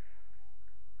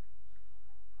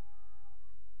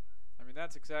 I mean,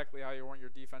 that's exactly how you want your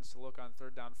defense to look on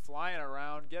third down. Flying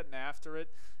around, getting after it,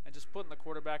 and just putting the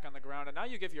quarterback on the ground. And now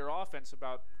you give your offense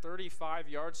about 35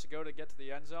 yards to go to get to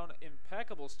the end zone.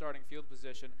 Impeccable starting field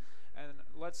position. And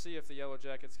let's see if the Yellow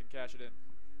Jackets can cash it in.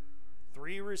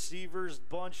 3 receivers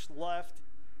bunched left.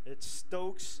 It's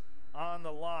Stokes on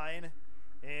the line.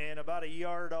 And about a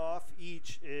yard off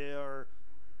each are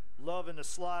Love in the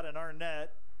slot and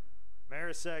Arnett.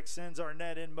 Marisek sends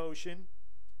Arnett in motion.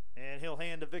 And he'll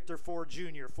hand to Victor Ford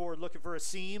Jr. Ford looking for a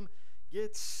seam.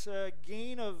 Gets a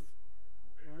gain of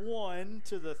 1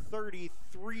 to the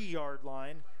 33-yard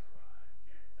line.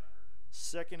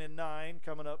 2nd and 9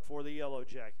 coming up for the Yellow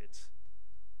Jackets.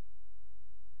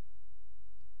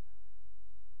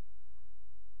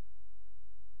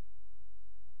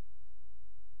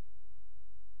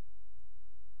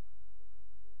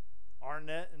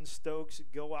 Arnett and Stokes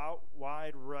go out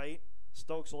wide right.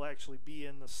 Stokes will actually be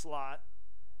in the slot.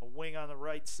 A wing on the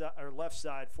right side or left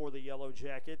side for the Yellow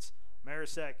Jackets.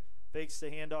 Marisek fakes the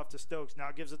handoff to Stokes. Now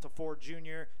gives it to Ford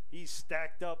Jr. He's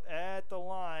stacked up at the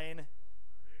line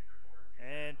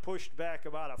and pushed back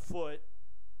about a foot.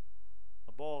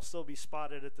 The ball will still be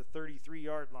spotted at the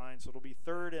 33-yard line, so it'll be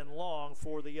 3rd and long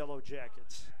for the Yellow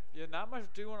Jackets. Yeah, not much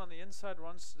doing on the inside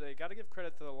runs today. Got to give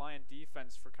credit to the Lion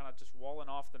defense for kind of just walling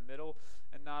off the middle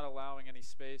and not allowing any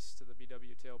space to the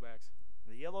BW tailbacks.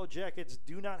 The Yellow Jackets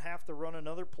do not have to run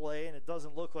another play, and it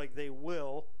doesn't look like they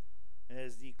will,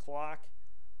 as the clock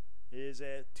is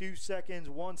at 2 seconds,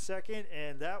 1 second,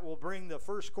 and that will bring the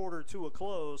first quarter to a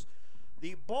close.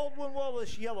 The Baldwin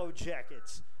Wallace Yellow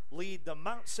Jackets lead the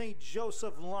Mount St.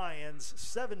 Joseph Lions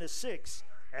 7-6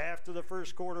 after the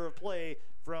first quarter of play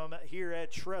from here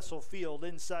at Tressel Field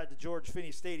inside the George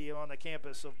Finnie Stadium on the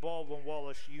campus of Baldwin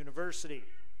Wallace University.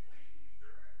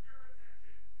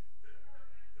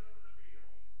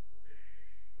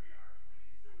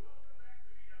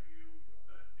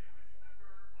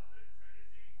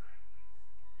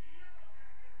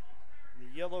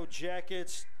 The Yellow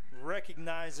Jackets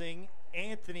recognizing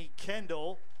Anthony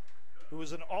Kendall, who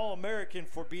was an All-American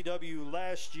for BW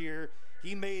last year.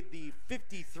 He made the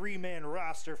 53-man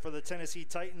roster for the Tennessee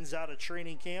Titans out of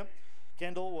training camp.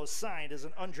 Kendall was signed as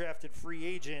an undrafted free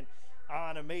agent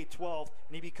on May 12th,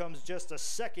 and he becomes just a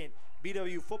second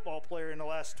BW football player in the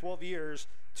last 12 years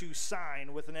to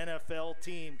sign with an NFL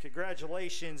team.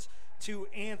 Congratulations to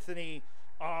Anthony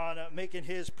on making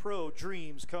his pro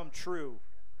dreams come true.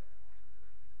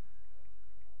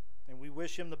 And we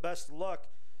wish him the best of luck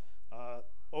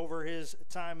over his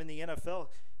time in the NFL.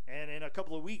 And in a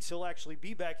couple of weeks, he'll actually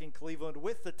be back in Cleveland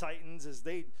with the Titans as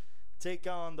they take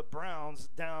on the Browns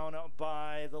down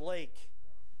by the lake.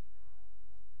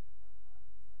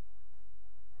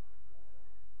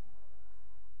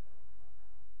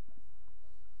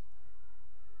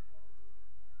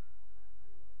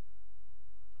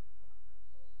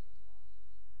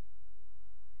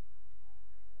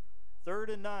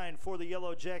 Third and 9 for the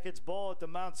Yellow Jackets. Ball at the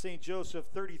Mount St.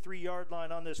 Joseph 33-yard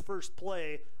line on this first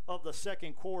play of the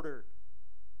second quarter.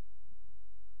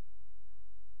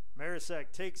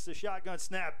 Marisek takes the shotgun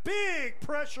snap. Big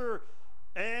pressure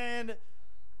and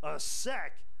a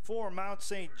sack for Mount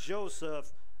St.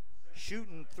 Joseph.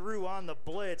 Shooting through on the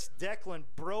blitz, Declan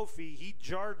Brophy. He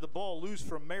jarred the ball loose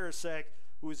from Marisek,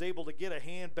 who was able to get a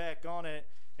hand back on it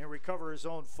and recover his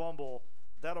own fumble.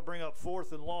 That'll bring up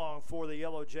 4th and long for the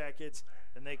Yellow Jackets,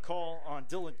 and they call on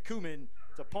Dylan Kuman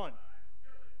to punt.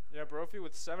 Yeah, Brophy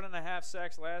with 7.5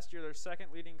 sacks last year, their second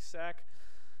leading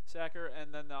sacker,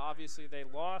 and then obviously they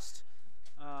lost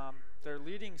their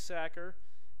leading sacker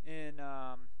in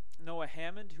Noah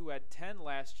Hammond, who had 10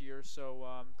 last year. So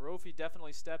Brophy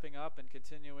definitely stepping up and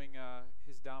continuing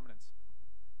his dominance.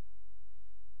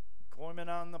 Koyman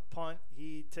on the punt.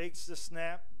 He takes the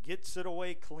snap, gets it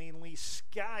away cleanly,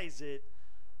 skies it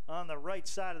on the right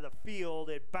side of the field.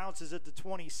 It bounces at the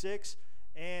 26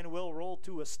 and will roll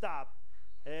to a stop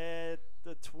at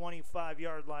the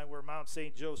 25-yard line, where Mount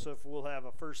St. Joseph will have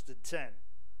a 1st and 10.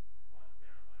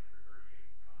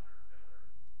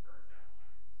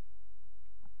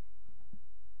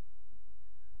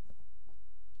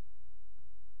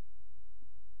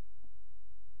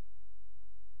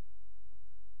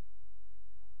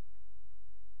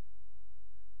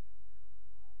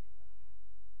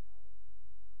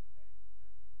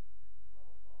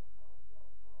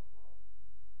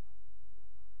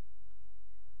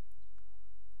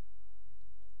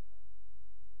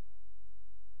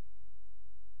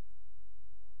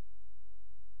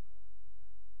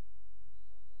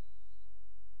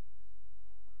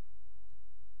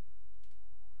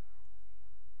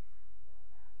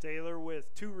 Taylor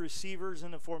with 2 receivers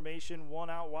in the formation, 1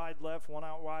 out wide left, 1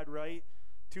 out wide right,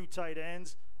 2 tight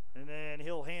ends, and then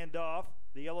he'll hand off.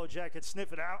 The Yellow Jackets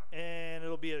sniff it out, and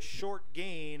it'll be a short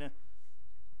gain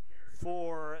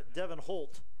for Devin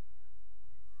Holt.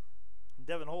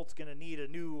 Devin Holt's going to need a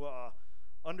new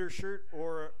undershirt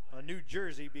or a new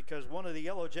jersey because one of the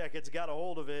Yellow Jackets got a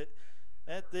hold of it.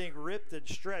 That thing ripped and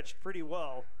stretched pretty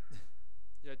well.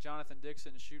 Yeah, Jonathan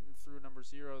Dixon shooting through number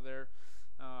 0 there.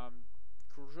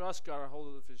 Just got a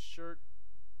hold of his shirt.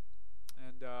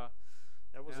 And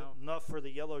that was enough for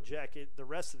the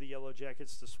rest of the Yellow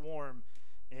Jackets to swarm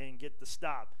and get the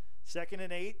stop. 2nd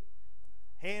and 8.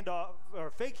 Handoff or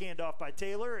fake handoff by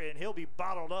Taylor, and he'll be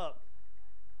bottled up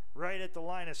right at the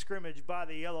line of scrimmage by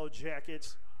the Yellow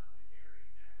Jackets.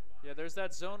 Yeah, there's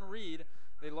that zone read.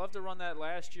 They loved to run that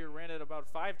last year, ran it about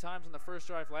 5 times in the first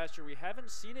drive last year. We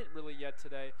haven't seen it really yet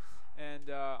today,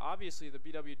 and obviously the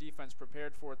BW defense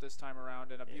prepared for it this time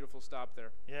around, and a beautiful stop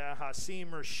there. Yeah,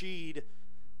 Hasim Rashid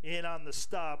in on the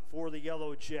stop for the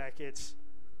Yellow Jackets.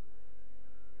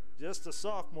 Just a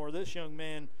sophomore, this young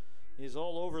man is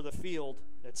all over the field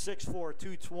at 6'4",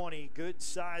 220, good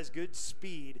size, good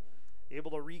speed,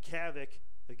 able to wreak havoc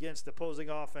against opposing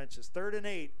offenses. 3rd and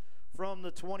 8 from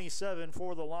the 27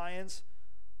 for the Lions.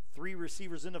 3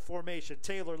 receivers in the formation.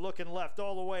 Taylor looking left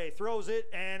all the way, throws it,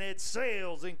 and it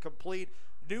sails incomplete.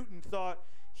 Newton thought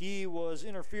he was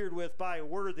interfered with by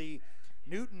Worthy.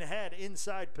 Newton had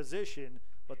inside position,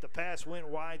 but the pass went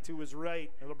wide to his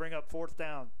right. It'll bring up 4th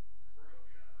down.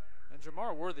 And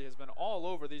Jamar Worthy has been all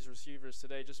over these receivers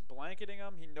today, just blanketing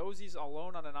them. He knows he's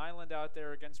alone on an island out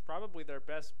there against probably their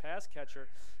best pass catcher,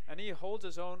 and he holds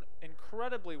his own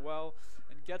incredibly well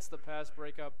and gets the pass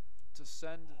breakup to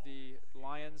send the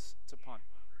Lions to punt.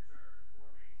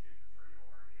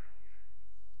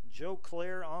 Joe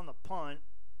Clare on the punt.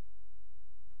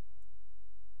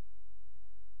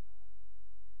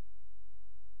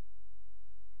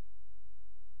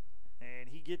 And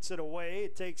he gets it away.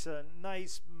 It takes a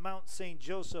nice Mount St.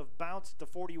 Joseph bounce at the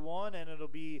 41, and it'll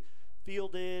be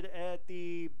fielded at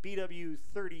the BW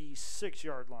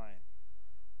 36-yard line.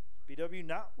 BW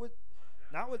not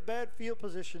with bad field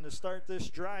position to start this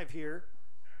drive here.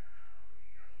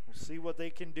 We'll see what they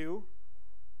can do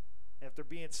after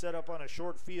being set up on a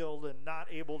short field and not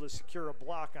able to secure a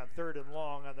block on 3rd and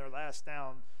long on their last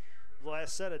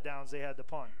set of downs they had to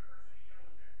punt.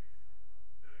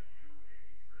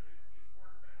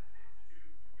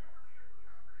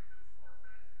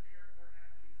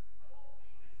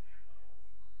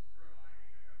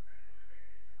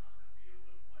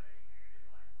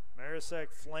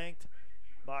 Marisek flanked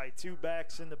by 2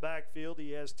 backs in the backfield.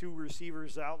 He has 2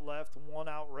 receivers out left, 1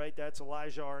 out right. That's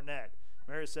Elijah Arnett.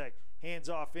 Marisek hands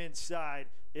off inside.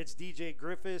 It's DJ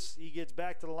Griffiths. He gets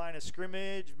back to the line of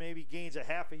scrimmage, maybe gains a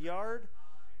half a yard,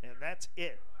 and that's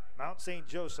it. Mount St.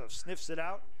 Joseph sniffs it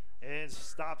out and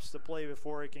stops the play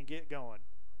before it can get going.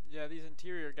 Yeah, these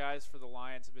interior guys for the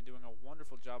Lions have been doing a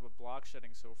wonderful job of block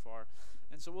shedding so far.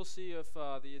 And so we'll see if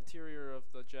the interior of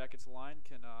the Jackets line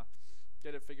can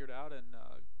get it figured out and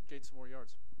gain some more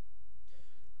yards.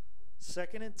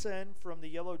 2nd and 10 from the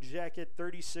Yellow Jacket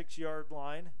 36-yard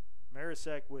line.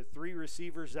 Marisek with 3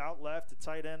 receivers out left, a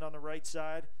tight end on the right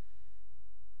side.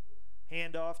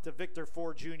 Handoff to Victor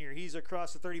Ford Jr. He's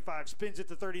across the 35, spins it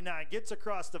to 39, gets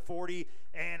across the 40,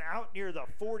 and out near the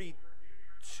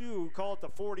 42, call it the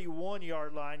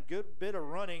 41-yard line. Good bit of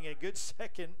running, a good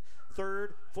 2nd, 3rd,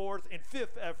 4th, and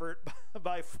 5th effort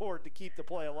by Ford to keep the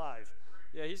play alive.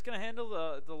 Yeah, he's going to handle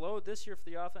the load this year for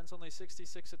the offense, only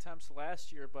 66 attempts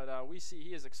last year, but we see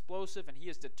he is explosive and he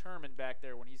is determined back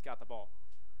there when he's got the ball.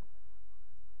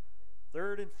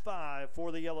 3rd and 5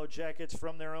 for the Yellow Jackets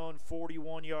from their own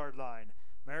 41-yard line.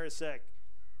 Marisek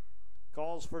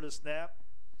calls for the snap.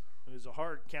 It was a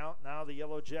hard count. Now the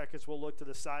Yellow Jackets will look to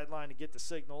the sideline to get the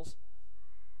signals.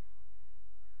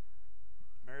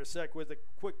 Marisek with a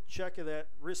quick check of that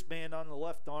wristband on the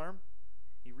left arm.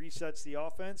 He resets the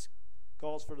offense,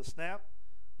 calls for the snap,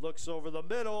 looks over the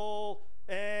middle,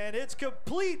 and it's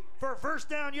complete for 1st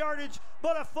down yardage,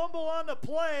 but a fumble on the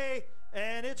play,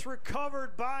 and it's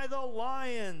recovered by the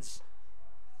Lions.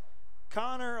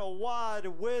 Connor Awad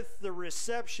with the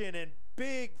reception and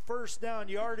big 1st down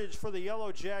yardage for the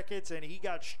Yellow Jackets, and he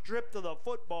got stripped of the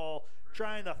football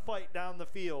trying to fight down the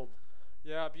field.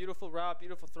 Yeah, beautiful route,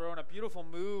 beautiful throw, and a beautiful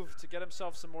move to get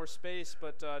himself some more space,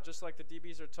 but just like the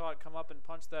DBs are taught, come up and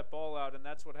punch that ball out, and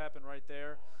that's what happened right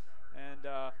there.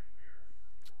 And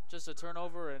just a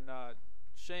turnover, and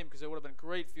shame because it would have been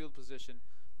great field position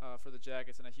for the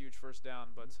Jackets and a huge first down.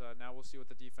 But now we'll see what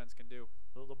the defense can do.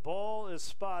 So the ball is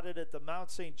spotted at the Mount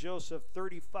St. Joseph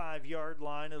 35-yard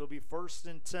line. It'll be 1st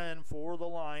and 10 for the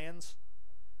Lions.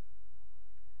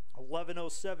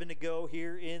 11:07 to go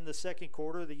here in the second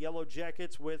quarter. The Yellow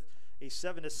Jackets with a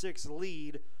 7-6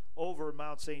 lead over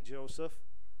Mount St. Joseph.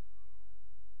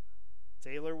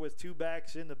 Taylor with 2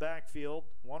 backs in the backfield.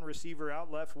 1 receiver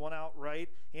out left, 1 out right.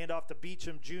 Hand off to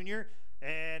Beecham Jr.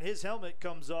 And his helmet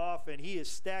comes off, and he is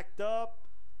stacked up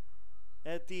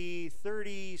at the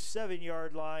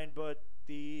 37-yard line. But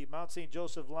the Mount St.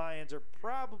 Joseph Lions are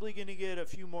probably going to get a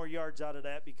few more yards out of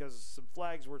that because some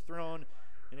flags were thrown,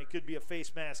 and it could be a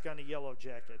face mask on the Yellow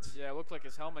Jackets. Yeah, it looked like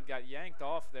his helmet got yanked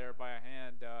off there by a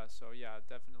hand. So, yeah,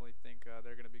 definitely think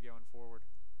they're going to be going forward.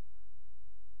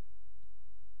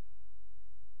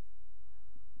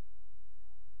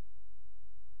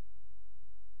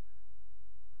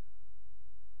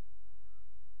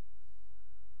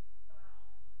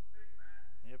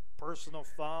 Personal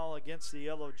foul against the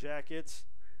Yellow Jackets.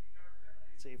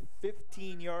 It's a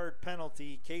 15-yard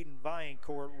penalty. Caden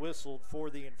Viancourt whistled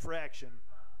for the infraction.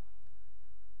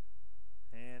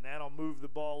 And that'll move the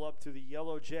ball up to the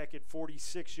Yellow Jacket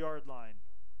 46-yard line.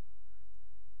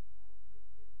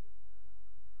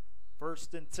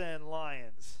 1st and 10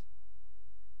 Lions.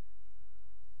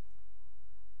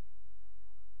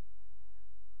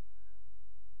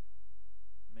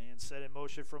 Man set in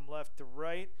motion from left to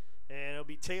right. And it'll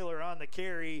be Taylor on the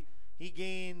carry. He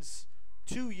gains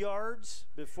 2 yards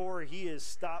before he is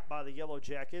stopped by the Yellow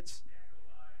Jackets.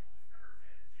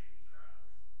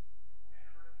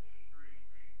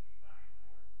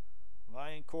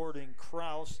 Viancourt and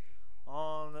Kraus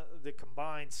on the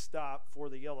combined stop for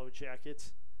the Yellow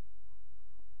Jackets.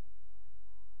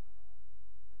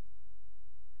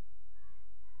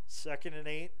 Second and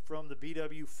 8 from the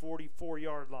BW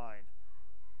 44-yard line.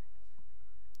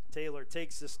 Taylor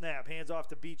takes the snap, hands off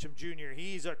to Beecham Jr.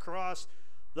 He's across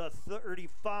the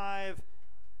 35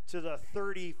 to the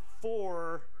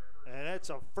 34, and it's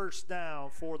a first down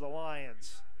for the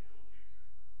Lions.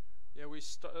 Yeah,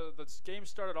 the game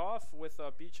started off with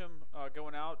Beecham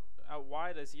going out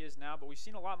wide as he is now, but we've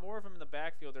seen a lot more of him in the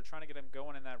backfield. They're trying to get him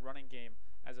going in that running game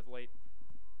as of late.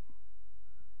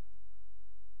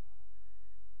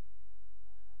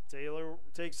 Taylor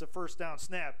takes the first down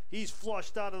snap. He's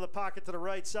flushed out of the pocket to the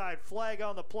right side. Flag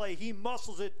on the play. He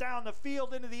muscles it down the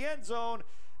field into the end zone,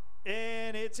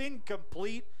 and it's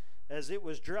incomplete as it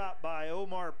was dropped by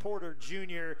Omar Porter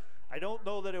Jr. I don't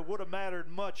know that it would have mattered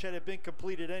much had it been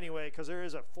completed anyway because there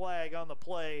is a flag on the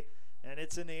play, and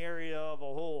it's in the area of a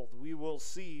hold. We will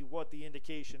see what the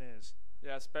indication is.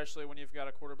 Yeah, especially when you've got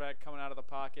a quarterback coming out of the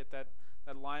pocket. That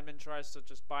lineman tries to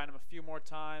just bind him a few more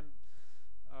times.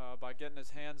 By getting his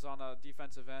hands on a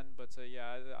defensive end. But,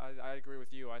 yeah, I agree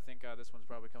with you. I think this one's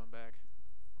probably coming back.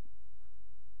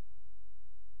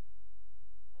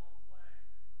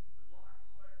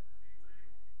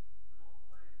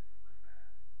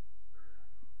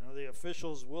 Now the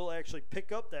officials will actually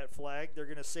pick up that flag. They're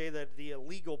going to say that the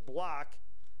illegal block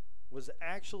was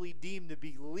actually deemed to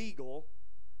be legal.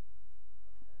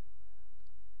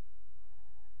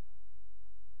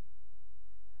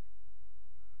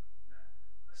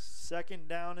 Second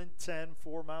down and 10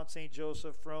 for Mount St.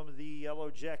 Joseph from the Yellow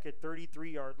Jacket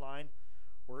 33-yard line.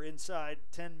 We're inside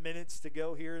 10 minutes to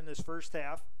go here in this first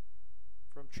half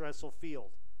from Tressel Field.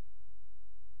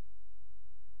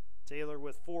 Taylor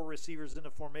with 4 receivers in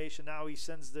the formation. Now he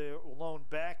sends the lone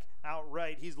back out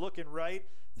right. He's looking right,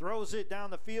 throws it down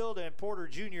the field, and Porter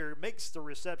Jr. makes the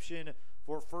reception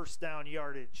for first down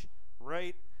yardage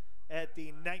right at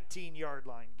the 19-yard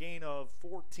line. Gain of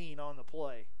 14 on the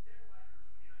play.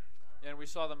 And we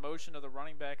saw the motion of the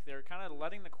running back there, kind of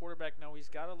letting the quarterback know he's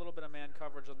got a little bit of man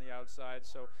coverage on the outside.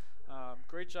 So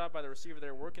great job by the receiver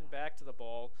there, working back to the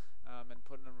ball and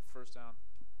putting him first down.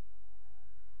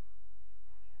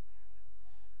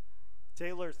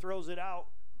 Taylor throws it out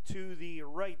to the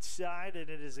right side, and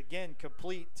it is again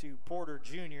complete to Porter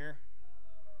Jr.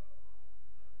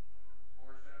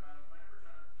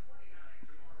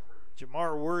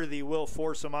 Jamar Worthy will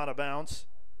force him out of bounds.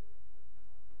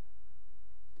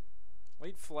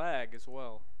 Late flag as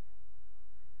well.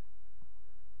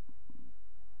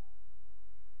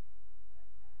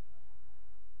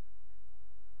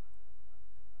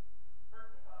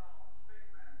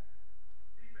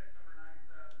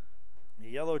 The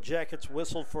Yellow Jackets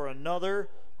whistled for another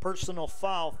personal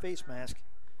foul, face mask.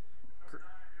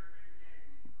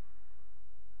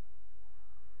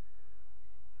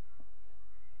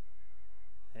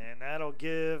 And that'll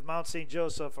give Mount St.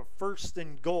 Joseph a first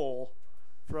and goal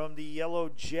from the Yellow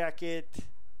Jacket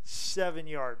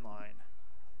 7-yard line.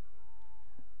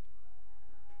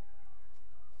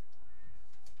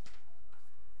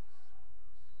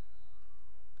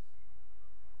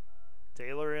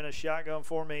 Taylor in a shotgun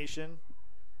formation.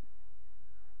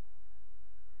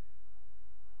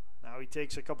 Now he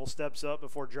takes a couple steps up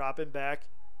before dropping back.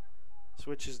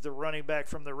 Switches the running back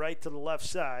from the right to the left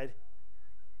side.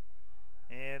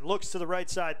 And looks to the right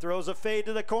side, throws a fade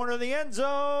to the corner of the end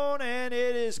zone, and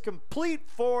it is complete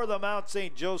for the Mount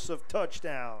St. Joseph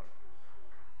touchdown.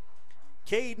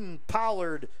 Caden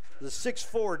Pollard, the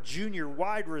 6'4" junior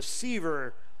wide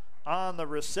receiver, on the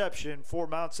reception for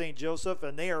Mount St. Joseph,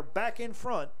 and they are back in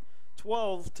front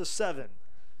 12-7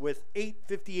 with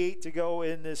 8:58 to go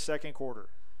in this second quarter.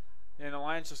 And the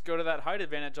Lions just go to that height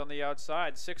advantage on the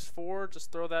outside. 6'4",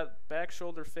 just throw that back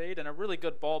shoulder fade, and a really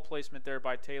good ball placement there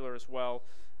by Taylor as well.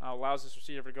 Allows this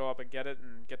receiver to go up and get it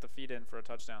and get the feet in for a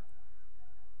touchdown.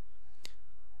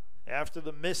 After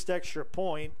the missed extra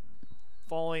point,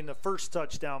 following the first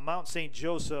touchdown, Mount St.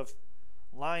 Joseph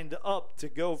lined up to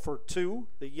go for 2.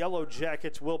 The Yellow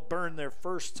Jackets will burn their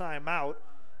first time out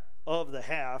of the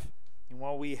half. And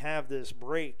while we have this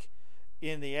break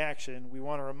in the action, we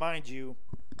want to remind you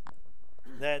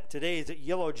that today's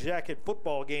Yellow Jacket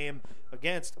football game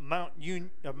against Mount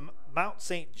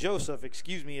St. Joseph,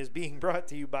 is being brought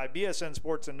to you by BSN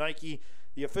Sports and Nike,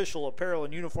 the official apparel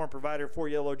and uniform provider for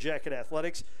Yellow Jacket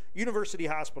Athletics, University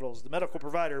Hospitals, the medical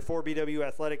provider for BW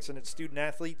Athletics and its student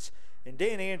athletes, and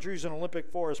Dan Andrews and Olympic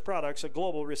Forest Products, a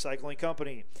global recycling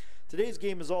company. Today's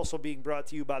game is also being brought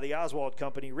to you by the Oswald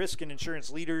Company, risk and insurance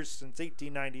leaders since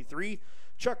 1893,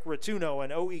 Chuck Rotuno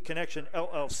and OE Connection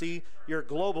LLC, your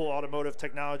global automotive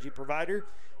technology provider,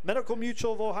 Medical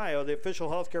Mutual of Ohio, the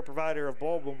official healthcare provider of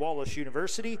Baldwin Wallace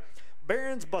University,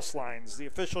 Barron's Bus Lines, the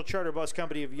official charter bus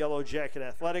company of Yellow Jacket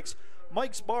Athletics,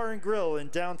 Mike's Bar and Grill in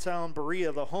downtown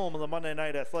Berea, the home of the Monday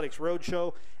Night Athletics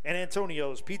Roadshow, and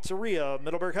Antonio's Pizzeria of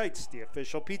Middleburg Heights, the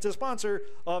official pizza sponsor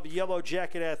of Yellow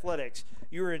Jacket Athletics.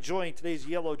 You are enjoying today's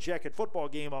Yellow Jacket football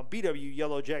game on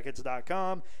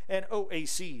BWYellowJackets.com and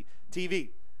OAC TV.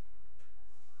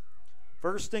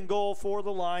 First and goal for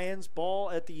the Lions.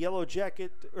 Ball at the Yellow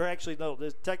Jacket, or actually no,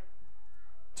 the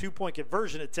two-point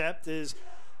conversion attempt is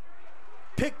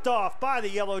picked off by the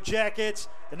Yellow Jackets,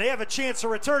 and they have a chance to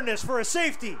return this for a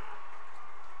safety.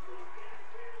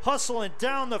 Hustling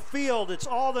down the field, it's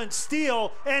Alden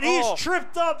Steele, and he's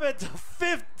tripped up at the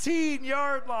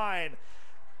 15-yard line.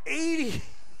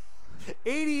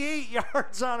 88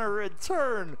 yards on a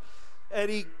return,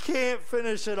 and he can't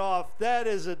finish it off. That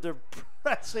is a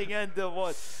depressing end of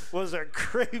what was a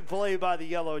great play by the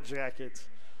Yellow Jackets.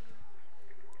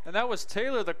 And that was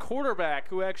Taylor, the quarterback,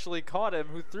 who actually caught him,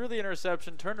 who threw the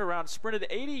interception, turned around, sprinted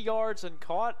 80 yards, and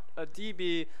caught a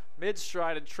DB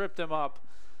mid-stride and tripped him up.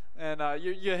 And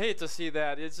you hate to see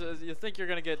that. You think you're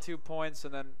going to get 2 points,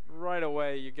 and then right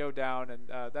away you go down, and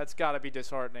that's got to be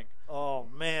disheartening. Oh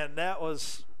man, that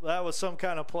was some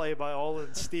kind of play by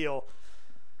Alden Steele.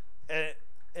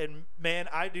 And man,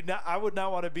 I would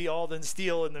not want to be Alden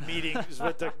Steele in the meetings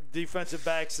with the defensive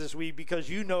backs this week, because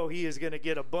you know he is going to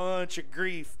get a bunch of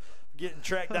grief getting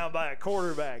tracked down by a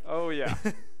quarterback. Oh yeah.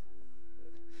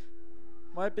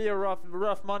 Might be a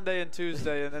rough Monday and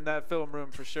Tuesday in that film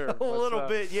room for sure. A little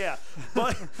bit, yeah.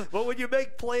 But when you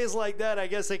make plays like that, I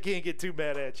guess they can't get too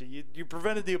mad at you. You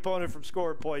prevented the opponent from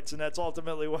scoring points, and that's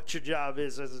ultimately what your job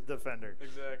is as a defender.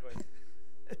 Exactly.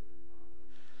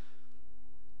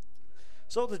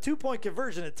 So the two-point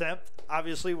conversion attempt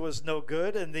obviously was no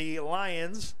good, and the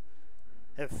Lions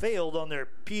have failed on their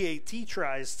PAT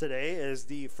tries today, as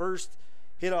the first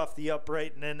hit off the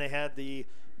upright, and then they had the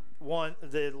one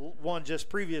just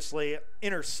previously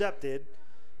intercepted.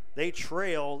 They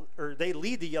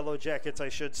lead the Yellow Jackets, I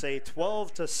should say,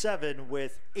 12-7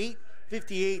 with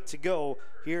 8:58 to go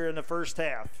here in the first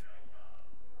half.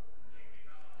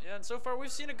 Yeah, and so far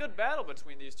we've seen a good battle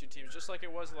between these two teams, just like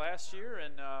it was last year,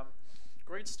 and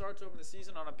great start to open the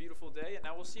season on a beautiful day, and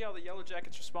now we'll see how the Yellow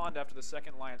Jackets respond after the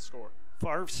second Lions score.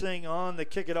 Farfsing on to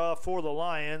kick it off for the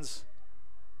Lions.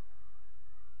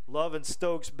 Love and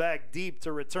Stokes back deep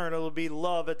to return. It'll be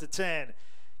Love at the 10.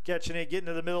 Catching it, getting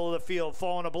to the middle of the field,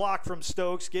 following a block from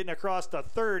Stokes, getting across the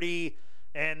 30,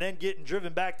 and then getting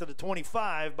driven back to the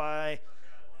 25 by,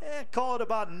 call it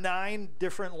about 9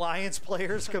 different Lions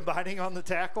players combining on the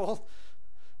tackle.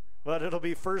 But it'll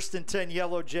be 1st and 10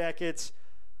 Yellow Jackets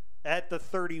at the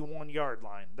 31-yard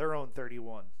line, their own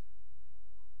 31.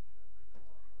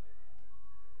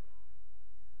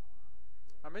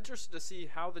 I'm interested to see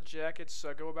how the Jackets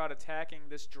go about attacking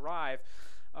this drive.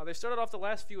 They started off the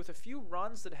last few with a few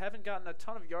runs that haven't gotten a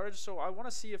ton of yardage, so I want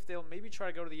to see if they'll maybe try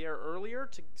to go to the air earlier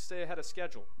to stay ahead of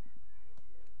schedule.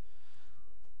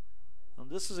 Well,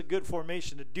 this is a good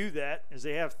formation to do that, as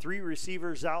they have 3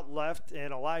 receivers out left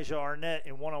and Elijah Arnett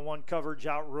in one-on-one coverage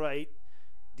out right,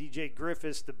 DJ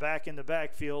Griffiths to back in the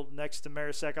backfield next to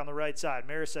Marisek on the right side.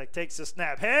 Marisek takes the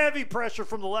snap. Heavy pressure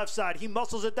from the left side. He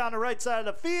muscles it down the right side of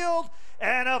the field,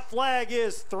 and a flag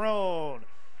is thrown.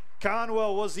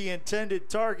 Conwell was the intended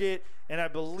target, and I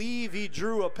believe he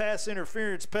drew a pass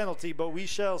interference penalty, but we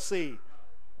shall see.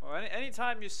 Well,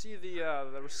 anytime you see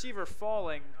the receiver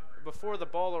falling before the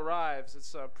ball arrives,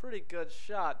 it's a pretty good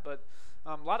shot, but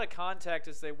a lot of contact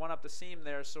as they went up the seam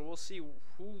there, so we'll see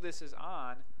who this is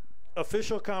on.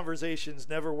 Official conversations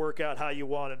never work out how you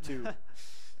want them to.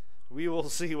 We will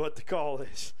see what the call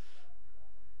is.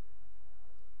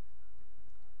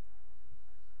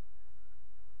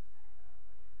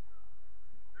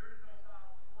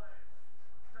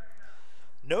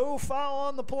 No foul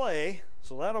on the play,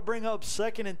 so that'll bring up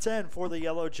 2nd and 10 for the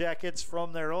Yellow Jackets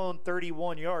from their own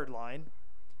 31-yard line.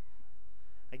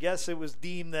 I guess it was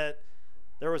deemed that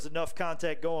there was enough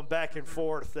contact going back and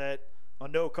forth that a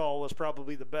no call was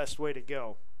probably the best way to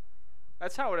go.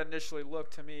 That's how it initially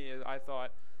looked to me, I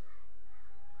thought.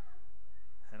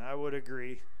 And I would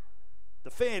agree.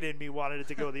 The fan in me wanted it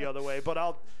to go the other way,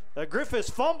 but Griffiths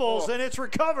fumbles, and it's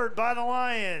recovered by the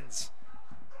Lions.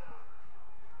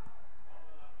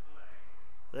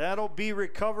 That'll be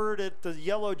recovered at the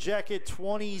Yellow Jacket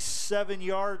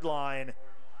 27-yard line.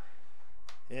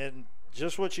 And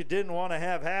just what you didn't want to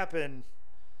have happen,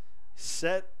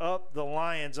 set up the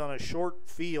Lions on a short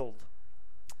field.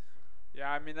 Yeah,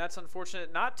 I mean, that's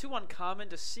unfortunate. Not too uncommon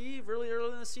to see really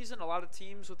early in the season. A lot of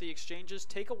teams with the exchanges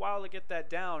take a while to get that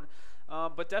down.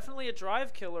 But definitely a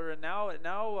drive killer, and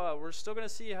now we're still going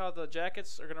to see how the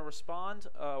Jackets are going to respond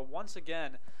once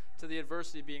again to the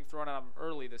adversity being thrown at them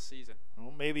early this season.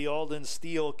 Well, maybe Alden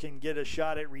Steele can get a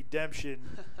shot at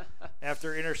redemption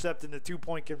after intercepting the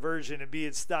 2-point conversion and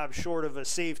being stopped short of a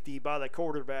safety by the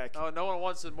quarterback. Oh, no one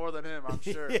wants it more than him, I'm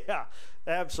sure. Yeah,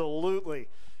 absolutely.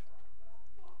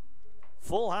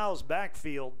 Full house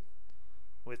backfield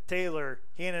with Taylor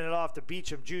handing it off to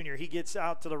Beecham Jr. He gets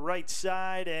out to the right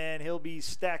side, and he'll be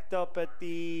stacked up at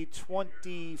the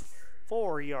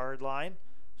 24-yard line.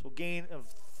 So gain of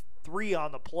 3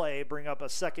 on the play, bring up a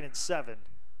 2nd and 7.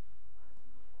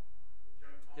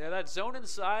 Yeah, that zone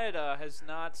inside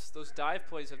those dive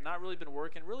plays have not really been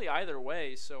working really either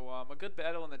way. So a good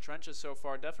battle in the trenches so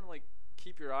far. Definitely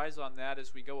keep your eyes on that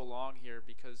as we go along here,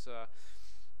 because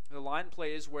the line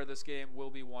play is where this game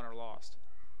will be won or lost.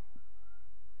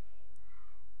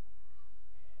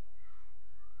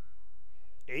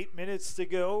 Eight minutes to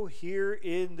go here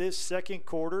in this second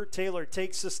quarter. Taylor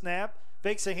takes the snap,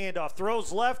 fakes a handoff,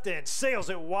 throws left and sails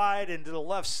it wide into the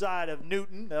left side of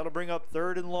Newton. That'll bring up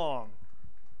 3rd and long.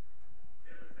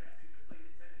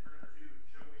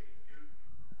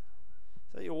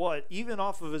 Tell you what, even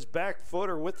off of his back foot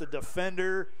or with the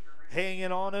defender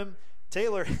hanging on him,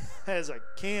 Taylor has a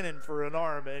cannon for an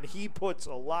arm, and he puts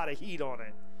a lot of heat on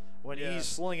it when he's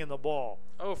slinging the ball.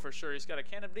 Oh, for sure. He's got a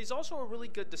cannon, but he's also a really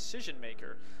good decision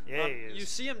maker. Yeah, he is. You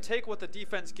see him take what the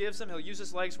defense gives him. He'll use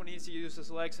his legs when he needs to use his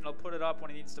legs, and he'll put it up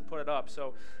when he needs to put it up.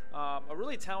 So a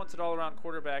really talented all-around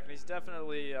quarterback, and he's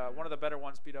definitely one of the better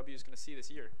ones BW is going to see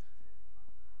this year.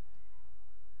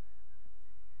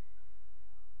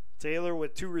 Taylor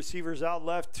with 2 receivers out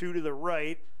left, 2 to the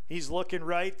right. He's looking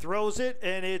right, throws it,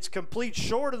 and it's complete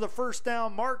short of the first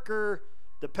down marker,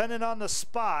 depending on the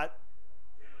spot.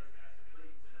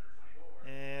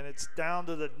 And it's down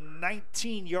to the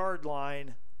 19-yard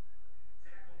line.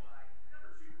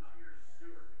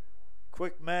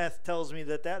 Quick math tells me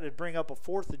that would bring up a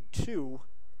 4th and 2.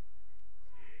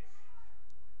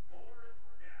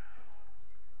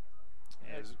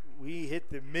 As we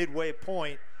hit the midway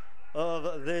point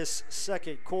of this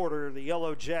second quarter, the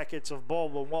Yellow Jackets of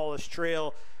Baldwin Wallace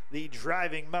trail the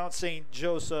driving Mount St.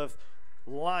 Joseph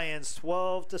Lions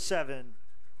 12-7.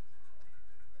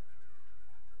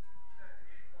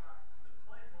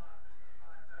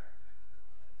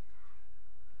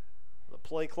 The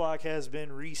play clock has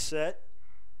been reset.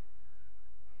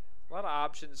 A lot of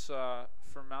options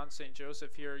for Mount St.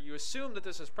 Joseph here. You assume that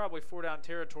this is probably 4-down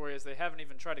territory, as they haven't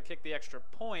even tried to kick the extra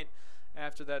point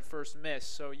after that first miss.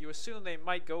 So you assume they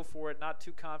might go for it, not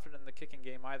too confident in the kicking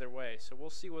game either way. So we'll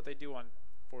see what they do on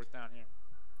 4th down here.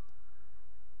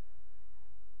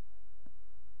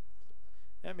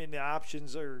 I mean, the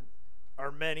options are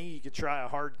many. You could try a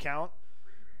hard count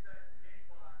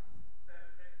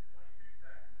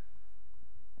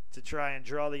to try and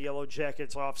draw the Yellow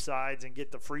Jackets off sides and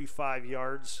get the free 5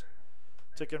 yards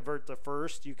to convert the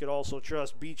first. You could also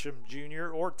trust Beecham Jr.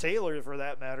 or Taylor, for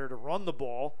that matter, to run the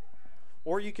ball.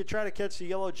 Or you could try to catch the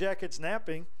Yellow Jackets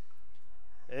napping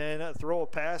and throw a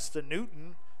pass to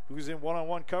Newton, who's in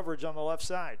one-on-one coverage on the left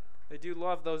side. They do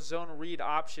love those zone read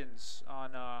options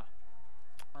on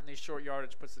on these short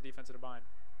yardage, puts the defense in a bind.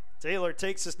 Taylor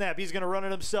takes the snap. He's going to run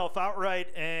it himself outright,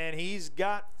 and he's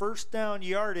got first down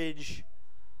yardage.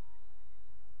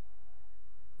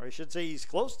 Or I should say he's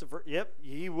close to first. Yep,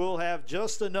 he will have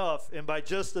just enough, and by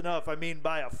just enough, I mean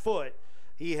by a foot.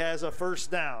 He has a first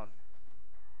down.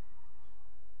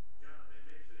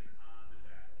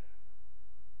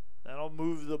 That'll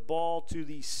move the ball to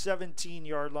the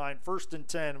 17-yard line, 1st and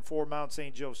 10 for Mount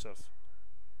St. Joseph.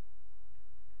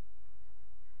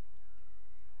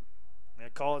 I'm going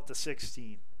to call it the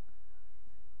 16.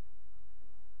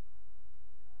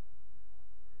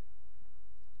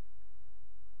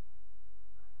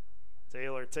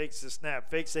 Taylor takes the snap,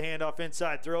 fakes the handoff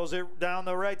inside, throws it down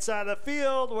the right side of the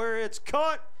field where it's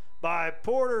caught by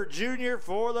Porter Jr.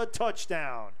 for the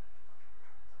touchdown.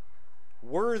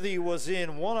 Worthy was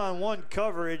in one-on-one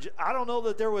coverage. I don't know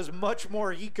that there was much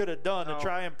more he could have done to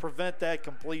try and prevent that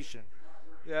completion.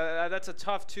 Yeah, that's a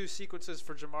tough 2 sequences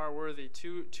for Jamar Worthy.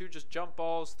 Two just jump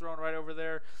balls thrown right over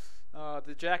there.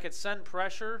 The Jackets send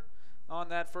pressure on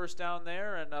that first down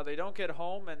there, and they don't get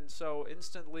home, and so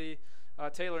instantly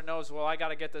Taylor knows, well, I got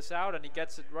to get this out, and he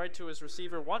gets it right to his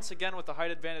receiver once again with the height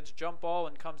advantage jump ball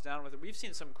and comes down with it. We've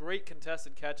seen some great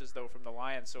contested catches, though, from the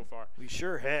Lions so far. We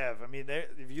sure have. I mean,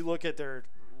 if you look at their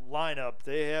lineup,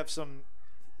 they have some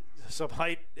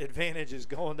height advantages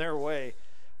going their way.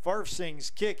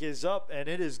 Farfsing's kick is up, and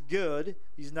it is good.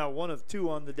 He's now 1 of 2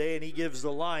 on the day, and he gives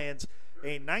the Lions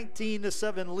a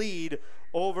 19-7 lead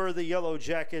over the Yellow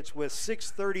Jackets with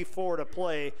 6:34 to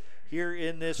play here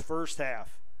in this first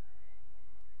half.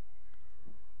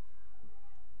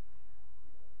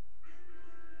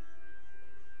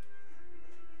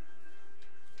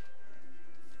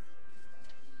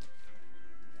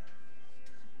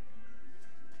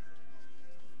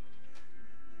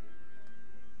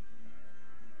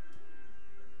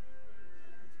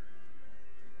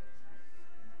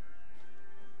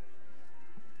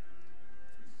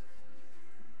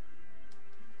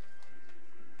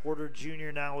 Porter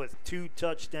Jr. now with 2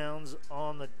 touchdowns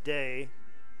on the day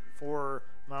for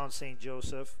Mount St.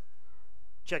 Joseph.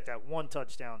 Check that, 1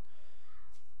 touchdown.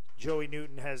 Joey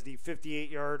Newton has the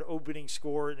 58-yard opening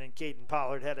score, and then Caden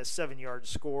Pollard had a 7-yard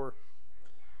score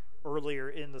earlier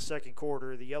in the second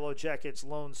quarter. The Yellow Jackets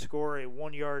lone score, a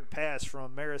 1-yard pass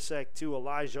from Marisek to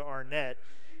Elijah Arnett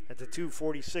at the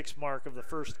 2:46 mark of the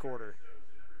first quarter.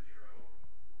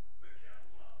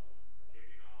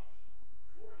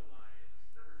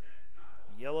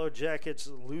 Yellow Jackets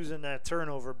losing that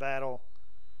turnover battle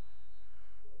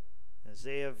as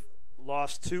they have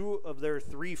lost 2 of their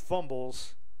 3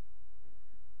 fumbles.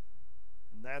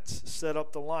 And that's set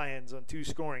up the Lions on 2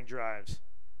 scoring drives.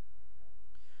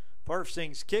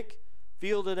 Farfsing's kick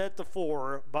fielded at the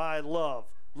 4 by Love.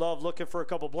 Love looking for a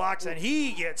couple blocks, and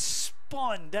he gets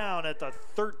spun down at the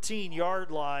 13-yard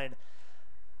line.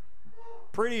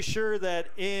 Pretty sure that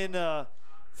in a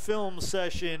film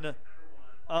session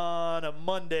on a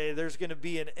Monday, there's going to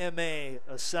be an MA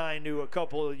assigned to a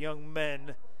couple of young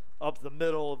men up the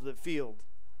middle of the field.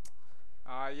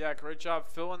 Yeah, great job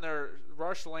filling their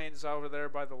rush lanes over there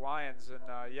by the Lions.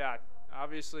 And, yeah,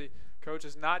 obviously coach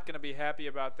is not going to be happy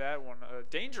about that one. A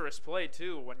dangerous play,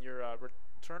 too, when your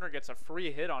returner gets a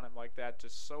free hit on him like that,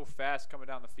 just so fast coming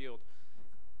down the field.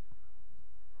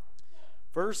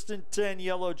 1st and 10,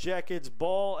 Yellow Jackets,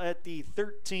 ball at the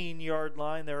 13-yard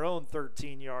line, their own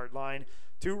 13-yard line.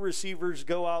 2 receivers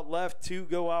go out left, 2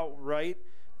 go out right.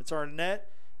 It's Arnett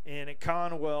and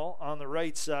Conwell on the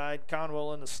right side.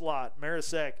 Conwell in the slot.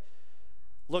 Marisek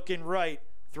looking right,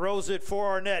 throws it for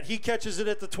Arnett. He catches it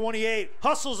at the 28,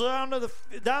 hustles down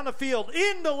the field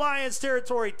into Lions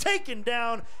territory, taken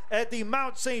down at the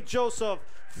Mount St. Joseph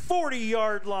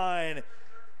 40-yard line.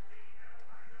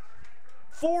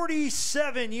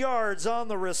 47 yards on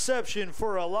the reception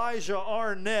for Elijah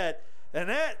Arnett. And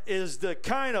that is the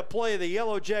kind of play the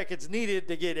Yellow Jackets needed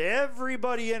to get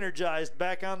everybody energized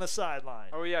back on the sideline.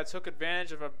 Oh, yeah, took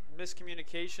advantage of a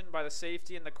miscommunication by the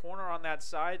safety in the corner on that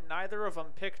side. Neither of them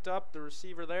picked up the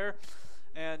receiver there.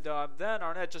 And then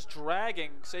Arnett just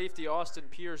dragging safety Austin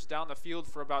Pierce down the field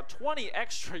for about 20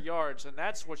 extra yards, and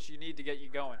that's what you need to get you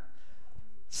going.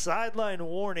 Sideline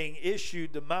warning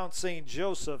issued to Mount St.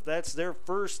 Joseph. That's their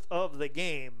first of the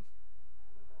game.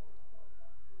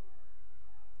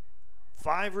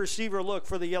 5 receiver look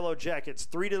for the Yellow Jackets.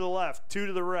 3 to the left, 2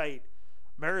 to the right.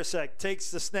 Marisek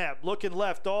takes the snap, looking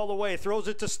left all the way, throws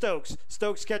it to Stokes.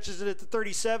 Stokes catches it at the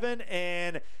 37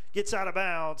 and gets out of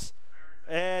bounds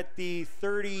at the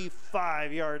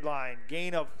 35-yard line.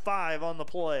 Gain of 5 on the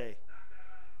play.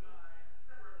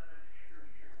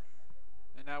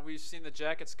 And now we've seen the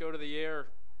Jackets go to the air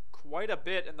quite a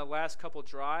bit in the last couple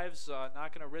drives.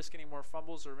 Not going to risk any more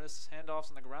fumbles or miss handoffs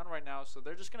on the ground right now, so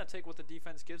they're just going to take what the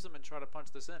defense gives them and try to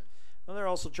punch this in. Well, they're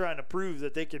also trying to prove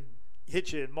that they can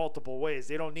hit you in multiple ways.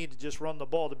 They don't need to just run the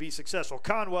ball to be successful.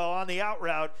 Conwell on the out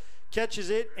route catches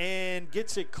it and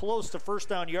gets it close to first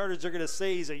down yardage. They're going to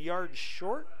say he's a yard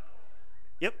short.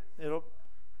 Yep, it'll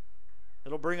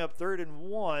bring up 3rd and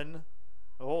 1.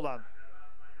 Oh, hold on.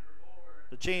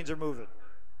 The chains are moving,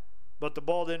 but the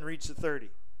ball didn't reach the 30.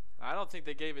 I don't think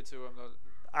they gave it to him, though.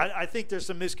 I think there's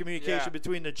some miscommunication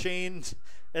between the chains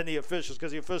and the officials,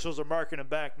 because the officials are marking him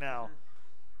back now.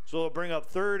 So it'll bring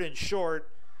up 3rd and short.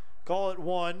 Call it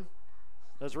 1.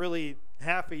 That's really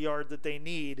half a yard that they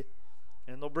need.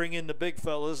 And they'll bring in the big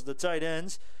fellas, the tight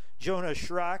ends, Jonah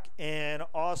Schrock and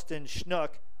Austin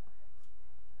Schnuck.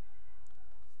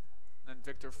 And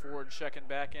Victor Ford checking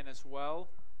back in as well.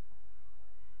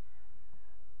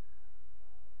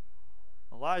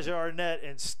 Elijah Arnett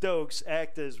and Stokes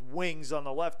act as wings on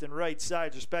the left and right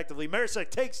sides, respectively. Marisek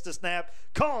takes the snap,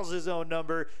 calls his own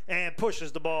number, and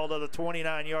pushes the ball to the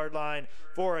 29-yard line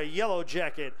for a Yellow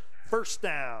Jacket first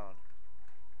down.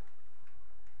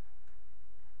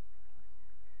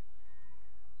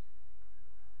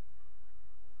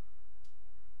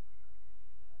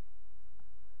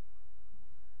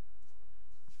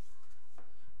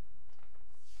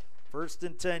 First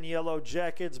and 10 Yellow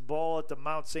Jackets, ball at the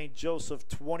Mount St. Joseph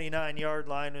 29-yard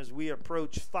line as we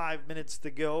approach 5 minutes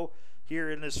to go here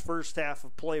in this first half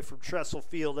of play from Tressel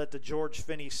Field at the George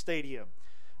Finnie Stadium.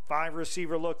 5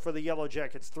 receiver look for the Yellow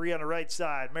Jackets, 3 on the right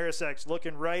side. Marisek's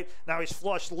looking right, now he's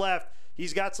flushed left.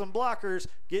 He's got some blockers,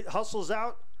 hustles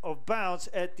out of bounds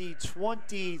at the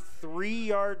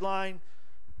 23-yard line.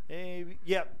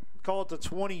 Call it the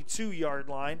 22-yard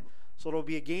line. So it'll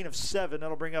be a gain of 7.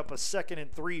 That'll bring up a 2nd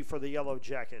and 3 for the Yellow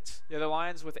Jackets. Yeah, the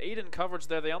Lions with 8 in coverage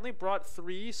there. They only brought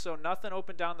 3, so nothing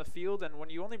open down the field. And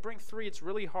when you only bring 3, it's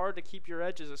really hard to keep your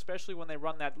edges, especially when they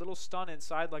run that little stun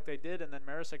inside like they did, and then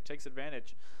Marisek takes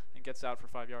advantage and gets out for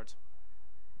 5 yards.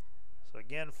 So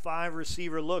again, 5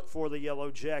 receiver look for the Yellow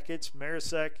Jackets.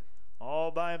 Marisek all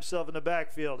by himself in the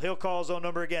backfield. He'll call his own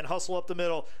number again, hustle up the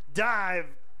middle, dive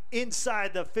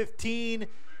inside the 15,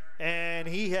 and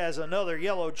he has another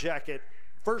Yellow Jacket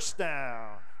first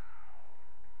down.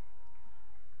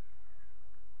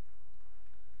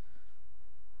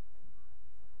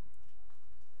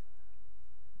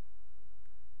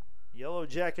 Yellow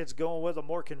Jackets going with a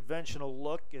more conventional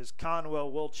look as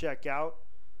Conwell will check out.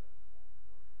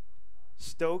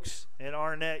 Stokes and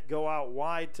Arnett go out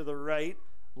wide to the right.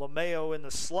 LeMayo in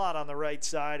the slot on the right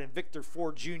side, and Victor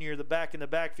Ford Jr. the back in the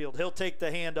backfield. He'll take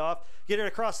the handoff, get it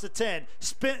across the 10,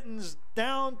 spins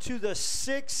down to the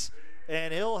 6,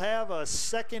 and he'll have a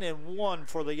 2nd and 1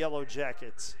 for the Yellow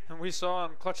Jackets. And we saw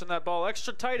him clutching that ball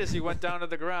extra tight as he went down to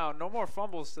the ground. No more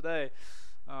fumbles today,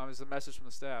 is the message from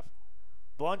the staff.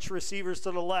 Bunch receivers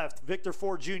to the left. Victor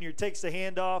Ford Jr. takes the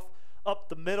handoff up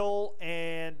the middle,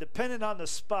 and depending on the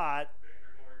spot,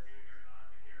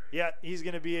 yeah, he's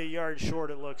going to be a yard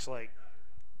short, it looks like.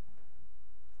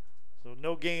 So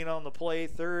no gain on the play.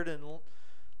 Third and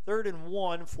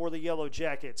 1 for the Yellow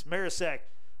Jackets. Marisek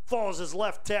falls his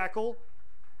left tackle,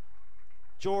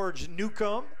 George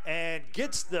Newcomb, and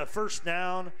gets the first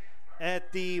down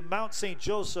at the Mount St.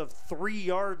 Joseph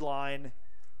 3-yard line.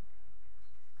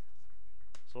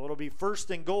 So it'll be 1st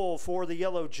and goal for the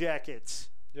Yellow Jackets.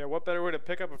 Yeah, what better way to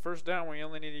pick up a first down when you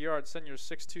only need a yard? Send your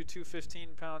 6'2",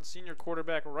 215-pound senior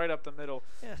quarterback right up the middle.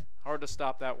 Yeah. Hard to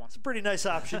stop that one. It's a pretty nice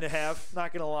option to have,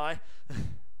 not going to lie.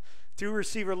 2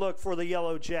 receiver look for the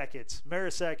Yellow Jackets.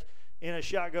 Marisek in a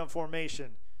shotgun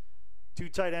formation. 2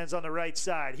 tight ends on the right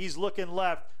side. He's looking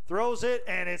left, throws it,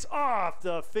 and it's off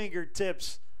the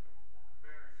fingertips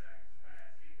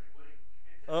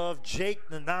of Jake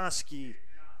Nanoski.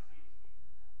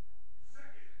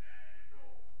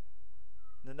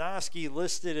 Nanoski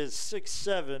listed as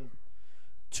 6'7",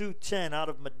 210 out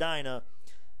of Medina.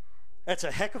 That's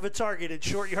a heck of a target in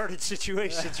short yardage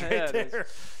situations right there.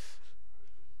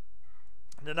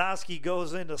 Nanoski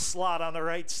goes into slot on the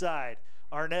right side.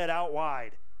 Arnett out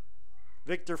wide.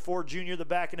 Victor Ford Jr. the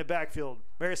back in the backfield.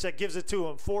 Marisek gives it to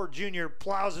him. Ford Jr.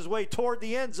 plows his way toward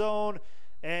the end zone,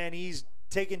 and he's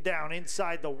taken down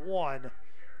inside the 1.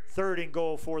 3rd and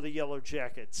goal for the Yellow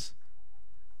Jackets.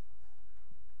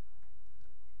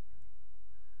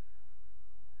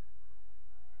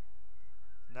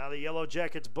 Now the Yellow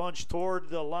Jackets bunch toward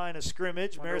the line of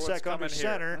scrimmage. Marisek under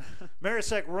center.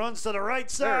 Marisek runs to the right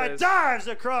side, dives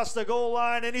across the goal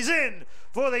line, and he's in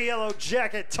for the Yellow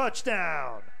Jacket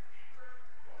touchdown.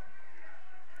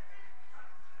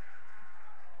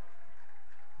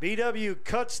 BW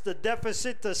cuts the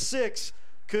deficit to 6.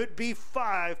 Could be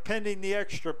 5 pending the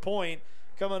extra point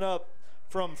coming up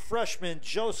from freshman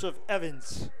Joseph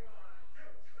Evans.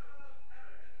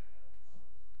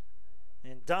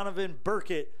 And Donovan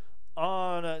Burkett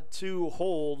on to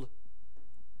hold.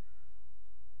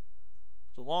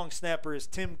 The long snapper is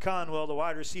Tim Conwell, the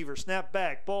wide receiver. Snap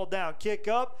back, ball down, kick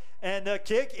up, and the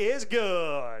kick is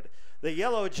good. The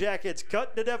Yellow Jackets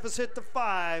cut the deficit to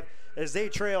 5 as they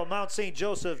trail Mount St.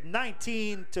 Joseph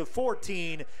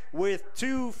 19-14 with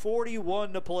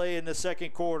 2:41 to play in the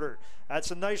second quarter. That's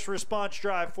a nice response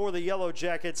drive for the Yellow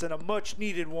Jackets and a much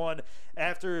needed one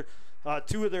after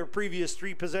 2 of their previous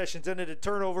 3 possessions ended in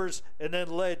turnovers and then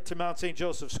led to Mount St.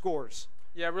 Joseph scores.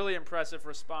 Yeah, really impressive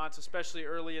response, especially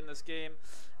early in this game,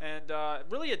 and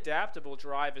really adaptable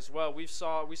drive as well. We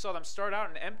saw them start out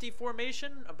in empty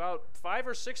formation, about 5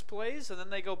 or 6 plays, and then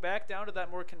they go back down to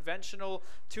that more conventional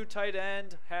 2 tight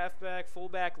end, halfback,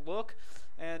 fullback look,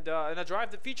 and in a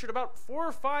drive that featured about 4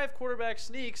 or 5 quarterback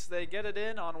sneaks, they get it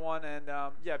in on one, and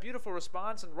yeah, beautiful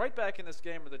response, and right back in this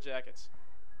game with the Jackets.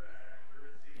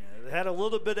 Yeah, they had a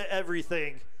little bit of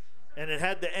everything. And it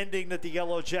had the ending that the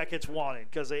Yellow Jackets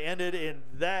wanted because they ended in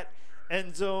that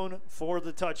end zone for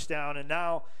the touchdown. And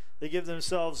now they give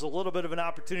themselves a little bit of an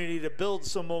opportunity to build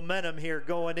some momentum here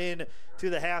going in to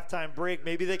the halftime break.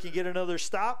 Maybe they can get another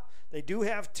stop. They do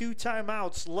have 2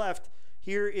 timeouts left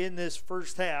here in this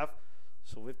first half.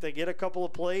 So if they get a couple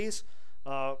of plays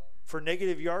for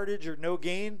negative yardage or no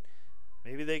gain,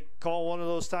 maybe they call one of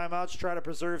those timeouts, try to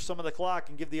preserve some of the clock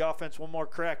and give the offense one more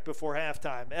crack before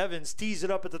halftime. Evans tees it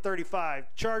up at the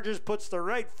 35. Charges, puts the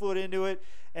right foot into it,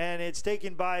 and it's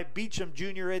taken by Beecham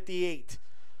Jr. at the 8.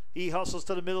 He hustles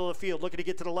to the middle of the field, looking to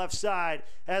get to the left side.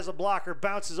 Has a blocker,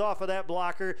 bounces off of that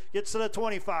blocker, gets to the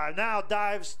 25. Now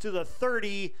dives to the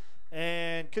 30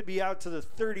 and could be out to the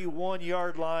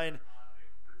 31-yard line,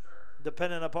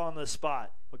 depending upon the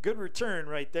spot. A good return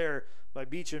right there by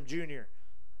Beecham Jr.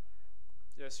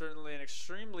 Yeah, certainly an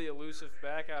extremely elusive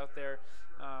back out there.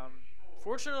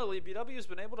 Fortunately, BW has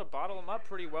been able to bottle him up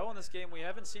pretty well in this game. We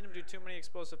haven't seen him do too many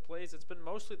explosive plays. It's been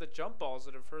mostly the jump balls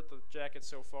that have hurt the Jackets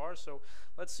so far. So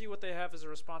let's see what they have as a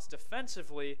response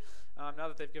defensively now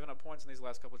that they've given up points in these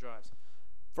last couple drives.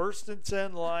 1st and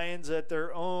 10 Lions at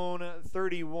their own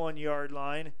 31-yard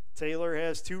line. Taylor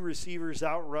has 2 receivers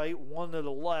outright, 1 to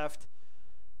the left,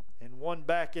 and 1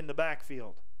 back in the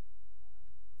backfield.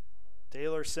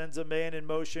 Taylor sends a man in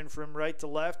motion from right to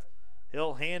left.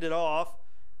 He'll hand it off,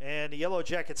 and the Yellow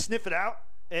Jackets sniff it out,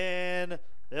 and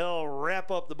they'll wrap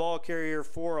up the ball carrier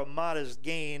for a modest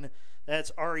gain.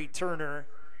 That's Ari Turner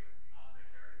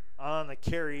on the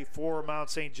carry for Mount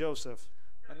St. Joseph.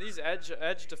 And these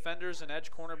edge defenders and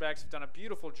edge cornerbacks have done a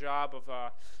beautiful job of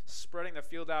spreading the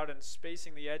field out and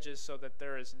spacing the edges so that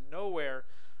there is nowhere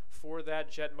for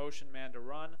that jet motion man to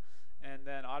run. And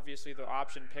then obviously the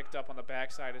option picked up on the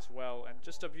backside as well. And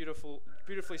just a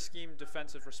beautifully schemed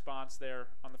defensive response there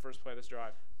on the first play of this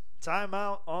drive.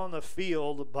 Timeout on the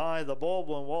field by the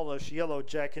Baldwin Wallace Yellow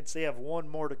Jackets. They have 1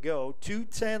 more to go.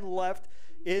 2:10 left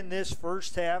in this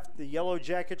first half. The Yellow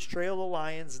Jackets trail the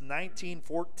Lions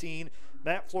 19-14.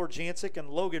 Matt Florjancic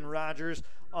and Logan Rogers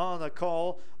on the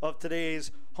call of today's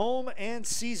home and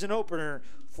season opener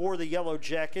for the Yellow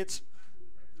Jackets.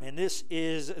 And this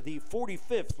is the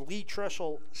 45th Lee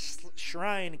Tressel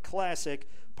Shrine Classic.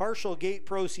 Partial gate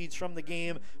proceeds from the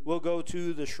game will go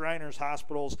to the Shriners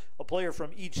Hospitals. A player from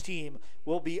each team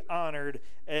will be honored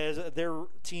as their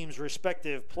team's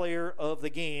respective player of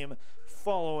the game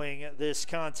following this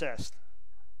contest.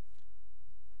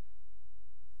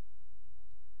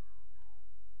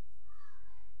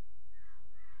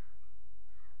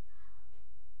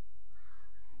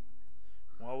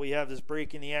 While we have this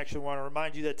break in the action, I want to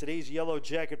remind you that today's Yellow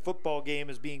Jacket football game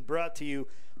is being brought to you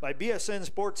by BSN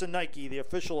Sports and Nike, the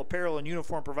official apparel and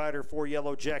uniform provider for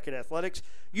Yellow Jacket Athletics.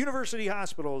 University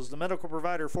Hospital is the medical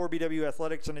provider for BW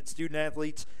Athletics and its student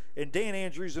athletes. And Dan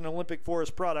Andrews and Olympic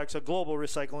Forest Products, a global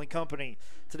recycling company.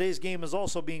 Today's game is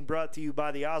also being brought to you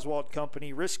by the Oswald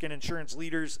Company, risk and insurance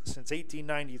leaders since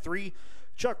 1893.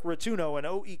 Chuck Rotuno and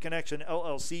OE Connection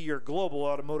LLC, your global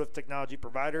automotive technology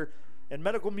provider. And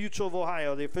Medical Mutual of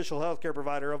Ohio, the official healthcare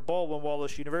provider of Baldwin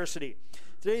Wallace University.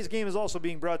 Today's game is also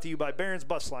being brought to you by Barron's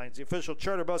Bus Lines, the official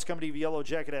charter bus company of Yellow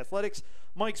Jacket Athletics,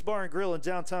 Mike's Bar and Grill in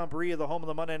downtown Berea, the home of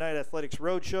the Monday Night Athletics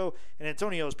Roadshow, and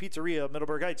Antonio's Pizzeria of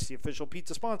Middleburg Heights, the official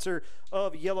pizza sponsor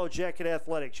of Yellow Jacket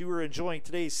Athletics. You are enjoying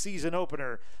today's season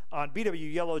opener on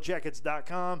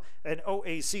BWYellowJackets.com and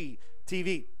OAC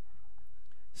TV.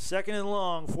 2nd and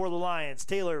long for the Lions.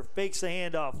 Taylor fakes the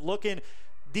handoff, looking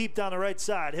deep down the right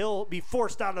side. He'll be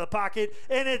forced out of the pocket,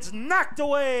 and it's knocked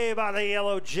away by the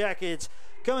Yellow Jackets.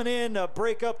 Coming in to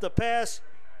break up the pass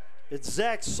It's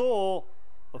Zach Soul.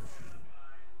 A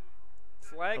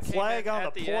flag on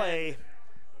the play. End,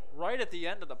 right at the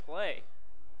end of the play.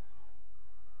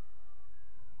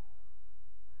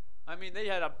 I mean, they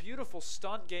had a beautiful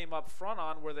stunt game up front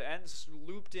on where the ends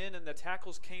looped in and the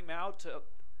tackles came out to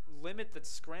limit the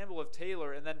scramble of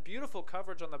Taylor, and then beautiful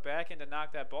coverage on the back end to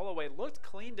knock that ball away. Looked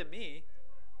clean to me.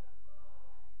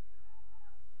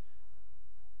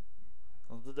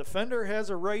 Well, the defender has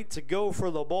a right to go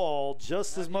for the ball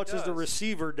just as much as the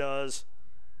receiver does.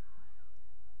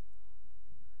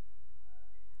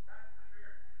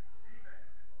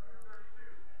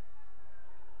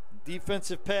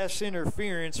 Defensive pass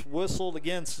interference whistled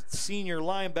against senior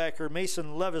linebacker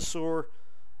Mason Levasseur.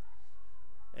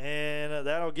 And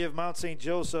that'll give Mount St.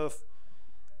 Joseph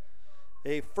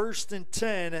a 1st and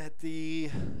 10 at the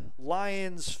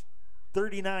Lions'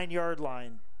 39-yard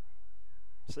line.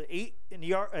 It's an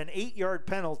 8-yard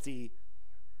penalty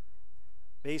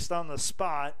based on the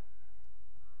spot.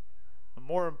 And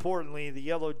more importantly, the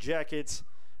Yellow Jackets,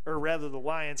 or rather the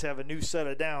Lions, have a new set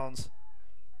of downs.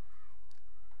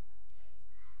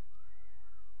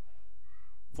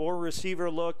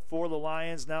 4-receiver look for the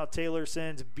Lions. Now Taylor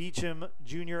sends Beecham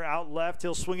Jr. out left.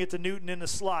 He'll swing it to Newton in the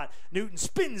slot. Newton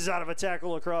spins out of a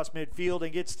tackle across midfield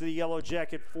and gets to the Yellow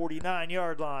Jacket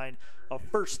 49-yard line. A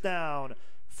 1st down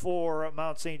for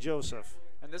Mount St. Joseph.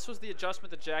 And this was the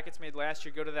adjustment the Jackets made last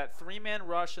year. Go to that 3-man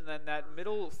rush and then that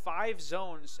middle 5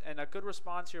 zones, and a good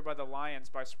response here by the Lions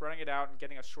by spreading it out and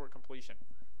getting a short completion.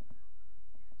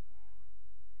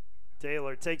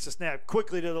 Taylor takes a snap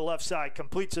quickly to the left side,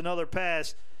 completes another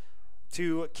pass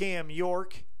to Cam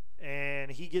York,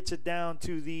 and he gets it down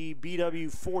to the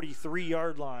BW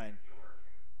 43-yard line.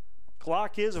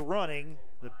 Clock is running.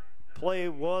 The play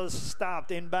was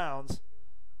stopped in bounds.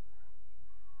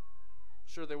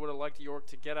 Sure, they would have liked York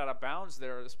to get out of bounds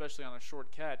there, especially on a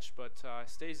short catch, but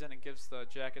stays in and gives the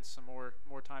Jackets some more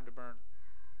time to burn.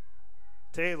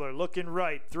 Taylor looking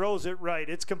right, throws it right.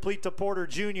 It's complete to Porter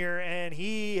Jr., and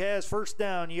he has 1st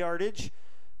down yardage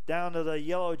down to the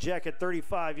Yellow Jacket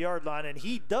 35-yard line, and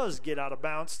he does get out of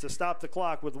bounds to stop the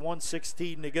clock with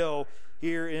 1:16 to go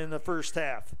here in the 1st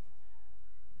half.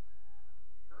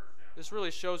 This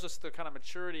really shows us the kind of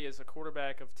maturity as a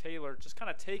quarterback of Taylor, just kind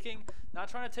of not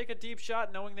trying to take a deep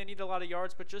shot knowing they need a lot of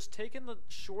yards, but just taking the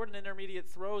short and intermediate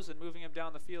throws and moving them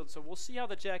down the field. So we'll see how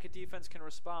the Jacket defense can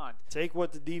respond. Take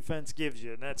what the defense gives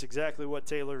you, and that's exactly what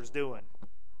Taylor's doing.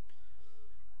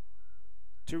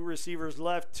 2 receivers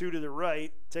left, 2 to the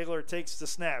right. Taylor takes the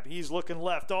snap. He's looking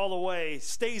left all the way,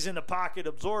 stays in the pocket,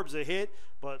 absorbs a hit,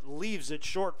 but leaves it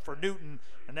short for Newton,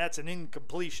 and that's an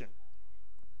incompletion.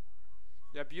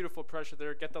 Yeah, beautiful pressure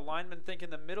there. Get the lineman thinking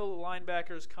the middle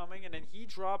linebacker's coming, and then he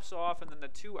drops off, and then the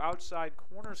 2 outside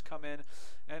corners come in,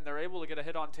 and they're able to get a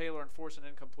hit on Taylor and force an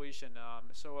incompletion.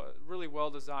 So a really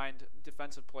well-designed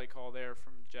defensive play call there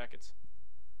from Jackets.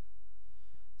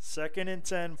 2nd and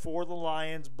 10 for the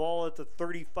Lions. Ball at the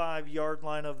 35-yard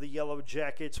line of the Yellow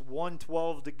Jackets.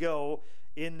 1:12 to go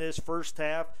in this 1st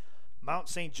half. Mount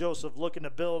St. Joseph looking to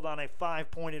build on a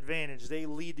 5-point advantage. They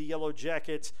lead the Yellow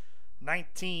Jackets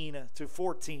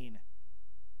 19-14.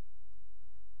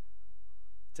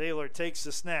 Taylor takes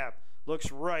the snap,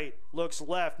 looks right, looks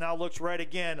left, now looks right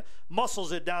again,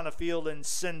 muscles it down the field and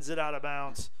sends it out of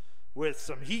bounds with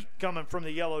some heat coming from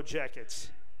the Yellow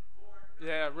Jackets.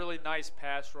 Yeah, really nice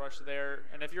pass rush there.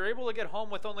 And if you're able to get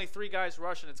home with only 3 guys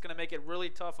rushing, it's going to make it really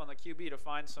tough on the QB to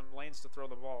find some lanes to throw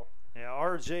the ball. Yeah,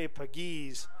 RJ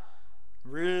Pegues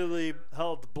really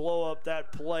helped blow up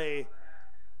that play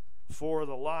for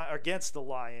against the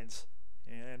Lions,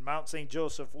 and Mount St.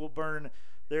 Joseph will burn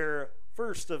their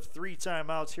first of 3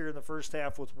 timeouts here in the 1st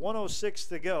half with 1:06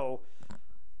 to go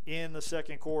in the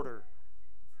 2nd quarter.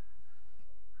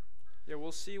 Yeah,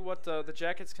 we'll see what the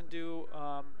Jackets can do.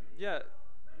 Yeah,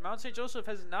 Mount St. Joseph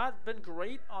has not been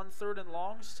great on 3rd and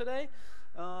longs today,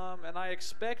 and I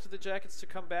expect the Jackets to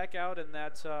come back out in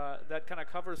that kind of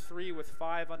cover 3 with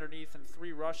 5 underneath and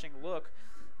 3 rushing look.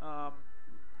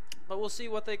 But we'll see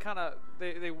what they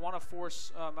want to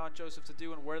force Mount Joseph to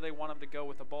do and where they want them to go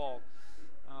with the ball.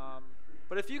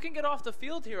 But if you can get off the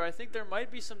field here, I think there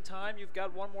might be some time. You've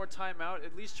got 1 more timeout.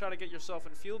 At least try to get yourself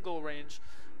in field goal range.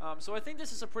 So I think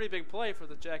this is a pretty big play for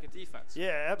the Jacket defense.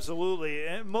 Yeah, absolutely.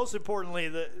 And most importantly,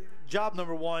 the job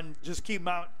number 1, just keep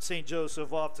Mount St.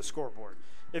 Joseph off the scoreboard.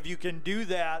 If you can do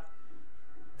that,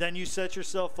 then you set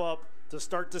yourself up to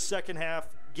start the 2nd half,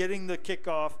 getting the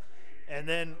kickoff, and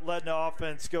then letting the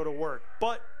offense go to work.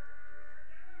 But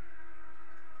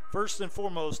first and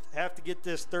foremost, have to get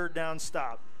this 3rd down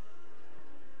stop.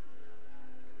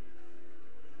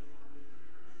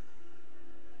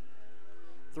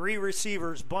 Three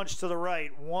receivers bunched to the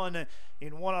right, one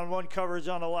in one-on-one coverage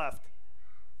on the left,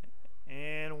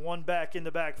 and one back in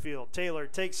the backfield. Taylor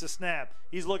takes the snap.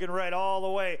 He's looking right all the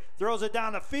way, throws it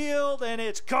down the field, and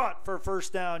it's caught for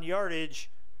first down yardage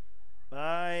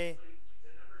by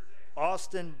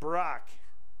Austin Brock.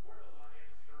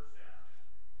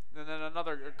 And then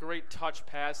another great touch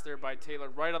pass there by Taylor,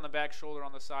 right on the back shoulder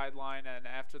on the sideline, and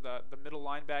after the middle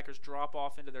linebackers drop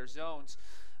off into their zones,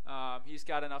 he's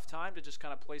got enough time to just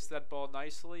kind of place that ball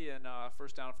nicely, and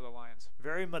first down for the Lions.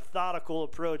 Very methodical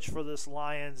approach for this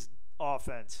Lions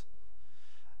offense.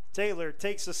 Taylor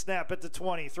takes a snap at the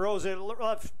 20, throws it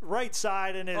left, right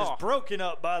side, and is broken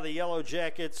up by the Yellow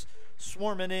Jackets,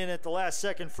 swarming in at the last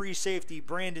second. Free safety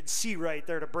Brandon Seawright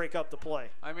there to break up the play.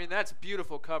 I mean, that's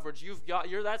beautiful coverage.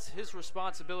 That's his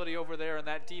responsibility over there in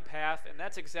that deep half, and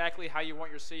that's exactly how you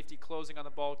want your safety closing on the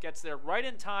ball. Gets there right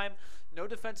in time, no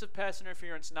defensive pass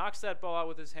interference, knocks that ball out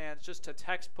with his hands. Just a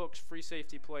textbook free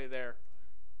safety play there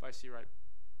by Seawright.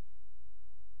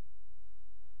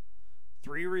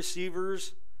 Three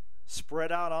receivers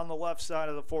spread out on the left side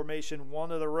of the formation, one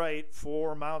to the right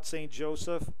for Mount St.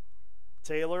 Joseph.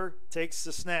 Taylor takes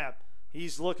the snap.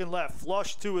 He's looking left,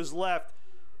 flush to his left,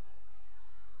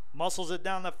 muscles it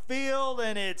down the field,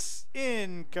 and it's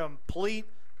incomplete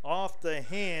off the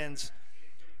hands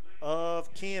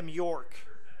of Cam York.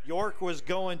 York was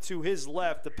going to his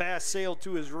left. The pass sailed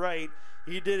to his right.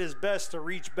 He did his best to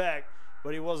reach back,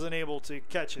 but he wasn't able to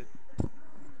catch it.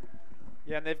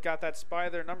 Yeah, and they've got that spy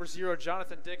there, number 0,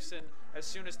 Jonathan Dixon. As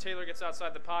soon as Taylor gets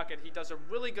outside the pocket, he does a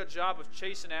really good job of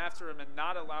chasing after him and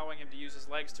not allowing him to use his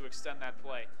legs to extend that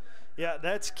play. Yeah,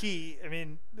 that's key. I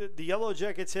mean, the Yellow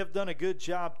Jackets have done a good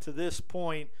job to this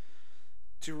point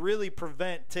to really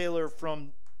prevent Taylor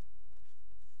from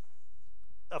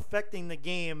affecting the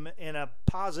game in a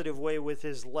positive way with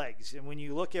his legs. And when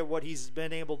you look at what he's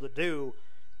been able to do,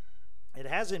 it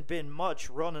hasn't been much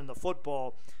running the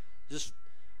football, just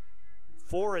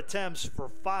 4 attempts for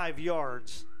 5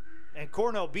 yards. And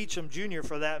Cornell Beecham Jr.,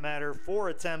 for that matter, 4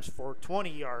 attempts for 20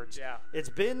 yards. Yeah. It's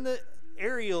been the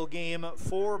aerial game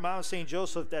for Mount St.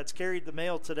 Joseph that's carried the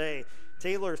mail today.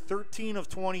 Taylor, 13 of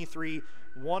 23,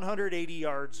 180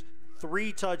 yards,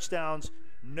 3 touchdowns,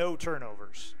 no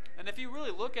turnovers. And if you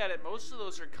really look at it, most of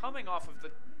those are coming off of the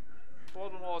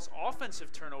Baldwin Wallace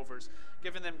offensive turnovers,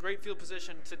 giving them great field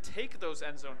position to take those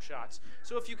end zone shots.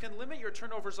 So if you can limit your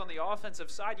turnovers on the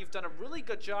offensive side, you've done a really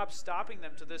good job stopping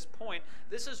them to this point.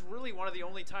 This is really one of the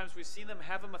only times we've seen them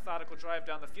have a methodical drive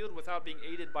down the field without being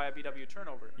aided by a BW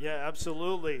turnover. Yeah,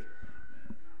 absolutely.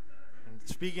 And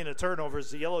speaking of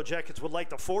turnovers, the Yellow Jackets would like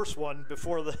to force one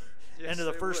before the end of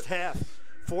the first half.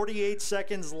 48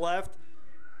 seconds left.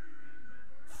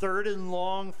 3rd and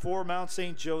long for Mount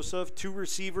St. Joseph. 2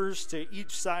 receivers to each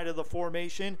side of the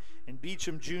formation, and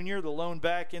Beecham Jr., the lone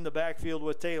back in the backfield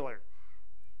with Taylor.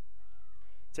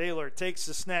 Taylor takes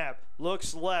the snap,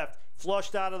 looks left,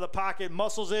 flushed out of the pocket,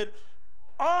 muscles it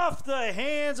off the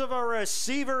hands of a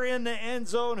receiver in the end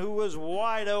zone who was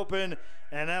wide open,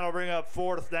 and that'll bring up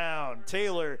 4th down.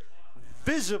 Taylor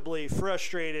visibly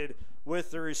frustrated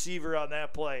with the receiver on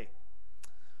that play.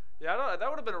 Yeah, that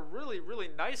would have been a really, really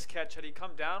nice catch had he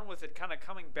come down with it, kind of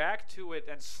coming back to it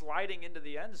and sliding into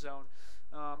the end zone.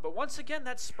 But once again,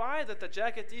 that spy that the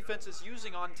Jacket defense is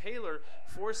using on Taylor,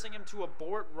 forcing him to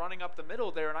abort running up the middle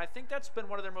there, and I think that's been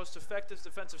one of their most effective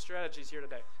defensive strategies here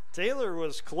today. Taylor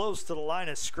was close to the line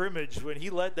of scrimmage when he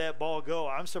let that ball go.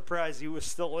 I'm surprised he was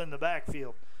still in the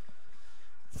backfield.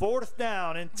 4th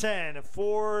down and 10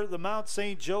 for the Mount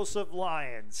St. Joseph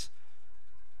Lions.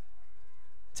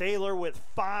 Taylor with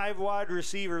 5 wide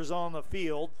receivers on the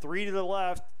field, 3 to the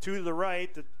left, 2 to the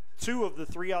right. The 2 of the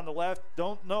 3 on the left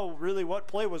don't know really what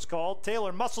play was called.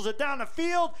 Taylor muscles it down the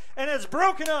field, and it's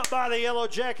broken up by the Yellow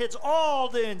Jackets.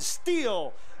 Alden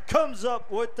Steele comes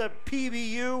up with the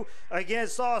PBU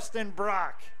against Austin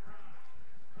Brock.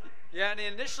 Yeah, and he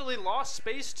initially lost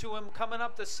space to him coming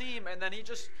up the seam, and then he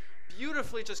just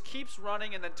beautifully just keeps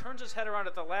running and then turns his head around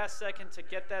at the last second to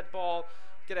get that ball,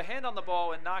 get a hand on the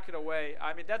ball and knock it away.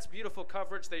 I mean, that's beautiful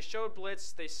coverage. They showed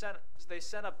blitz. They sent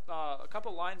a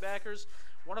couple linebackers.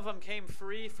 One of them came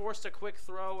free, forced a quick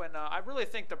throw, and I really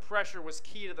think the pressure was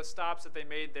key to the stops that they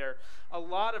made there. A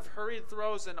lot of hurried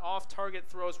throws and off-target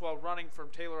throws while running from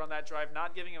Taylor on that drive,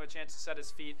 not giving him a chance to set his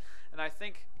feet, and I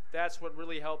think that's what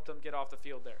really helped them get off the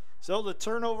field there. So the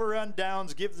turnover on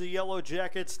downs gives the Yellow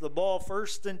Jackets the ball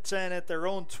 1st and 10 at their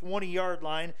own 20-yard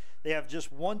line. They have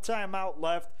just 1 timeout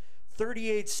left.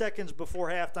 38 seconds before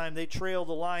halftime, they trail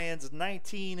the Lions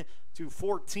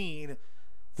 19-14.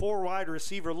 4 wide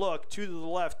receiver look, 2 to the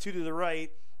left, 2 to the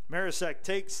right. Marisek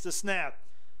takes the snap,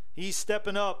 He's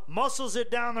stepping up, muscles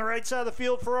it down the right side of the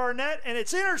field for Arnett, and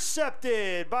it's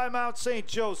intercepted by Mount St.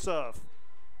 Joseph.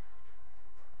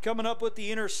 Coming up with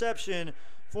the interception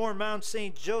for Mount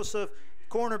St. Joseph,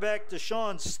 cornerback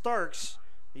Deshaun Starks,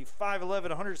 the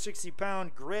 5'11",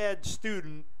 160-pound grad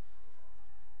student,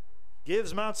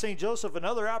 gives Mount St. Joseph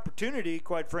another opportunity,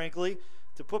 quite frankly,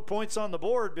 to put points on the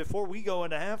board before we go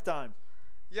into halftime.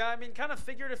 Yeah, I mean, kind of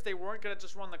figured if they weren't going to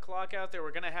just run the clock out, they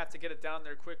were going to have to get it down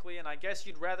there quickly. And I guess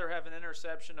you'd rather have an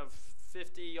interception of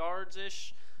 50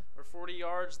 yards-ish or 40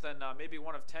 yards than maybe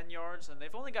one of 10 yards. And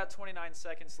they've only got 29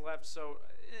 seconds left. So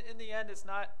in the end, it's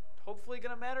not hopefully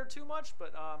going to matter too much,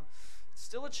 but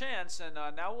still a chance. And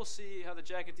now we'll see how the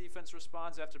Jacket defense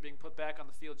responds after being put back on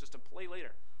the field just a play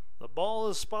later. The ball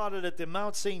is spotted at the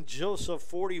Mount St. Joseph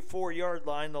 44-yard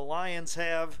line. The Lions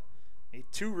have a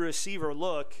two-receiver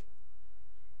look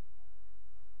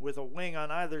with a wing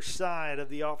on either side of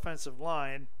the offensive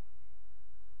line.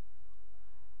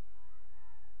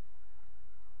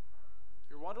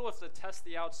 You wonder if they test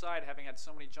the outside, having had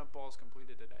so many jump balls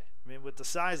completed today. I mean, with the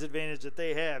size advantage that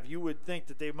they have, you would think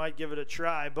that they might give it a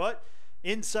try. But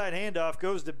inside handoff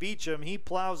goes to Beecham. He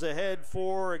plows ahead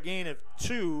for a gain of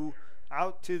 2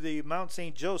 out to the Mount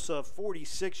St. Joseph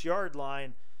 46-yard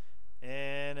line.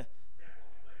 And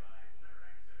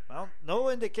well, no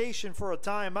indication for a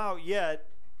timeout yet.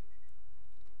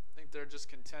 I think they're just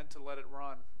content to let it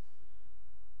run.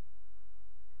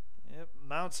 Yep,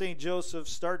 Mount St. Joseph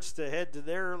starts to head to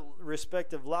their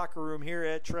respective locker room here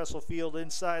at Tressel Field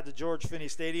inside the George Finnie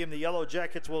Stadium. The Yellow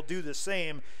Jackets will do the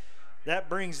same. That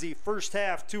brings the first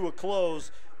half to a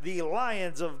close. The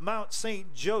Lions of Mount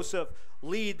St. Joseph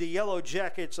lead the Yellow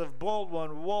Jackets of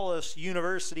Baldwin Wallace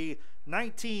University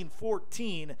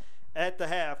 19-14 at the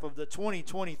half of the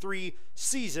 2023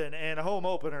 season and home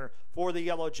opener for the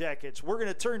Yellow Jackets. We're going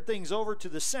to turn things over to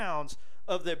the sounds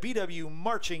of the BW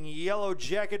Marching Yellow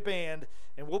Jacket Band,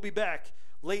 and we'll be back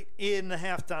late in the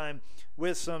halftime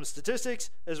with some statistics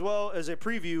as well as a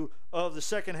preview of the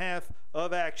second half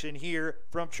of action here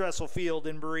from Tressel Field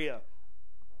in Berea.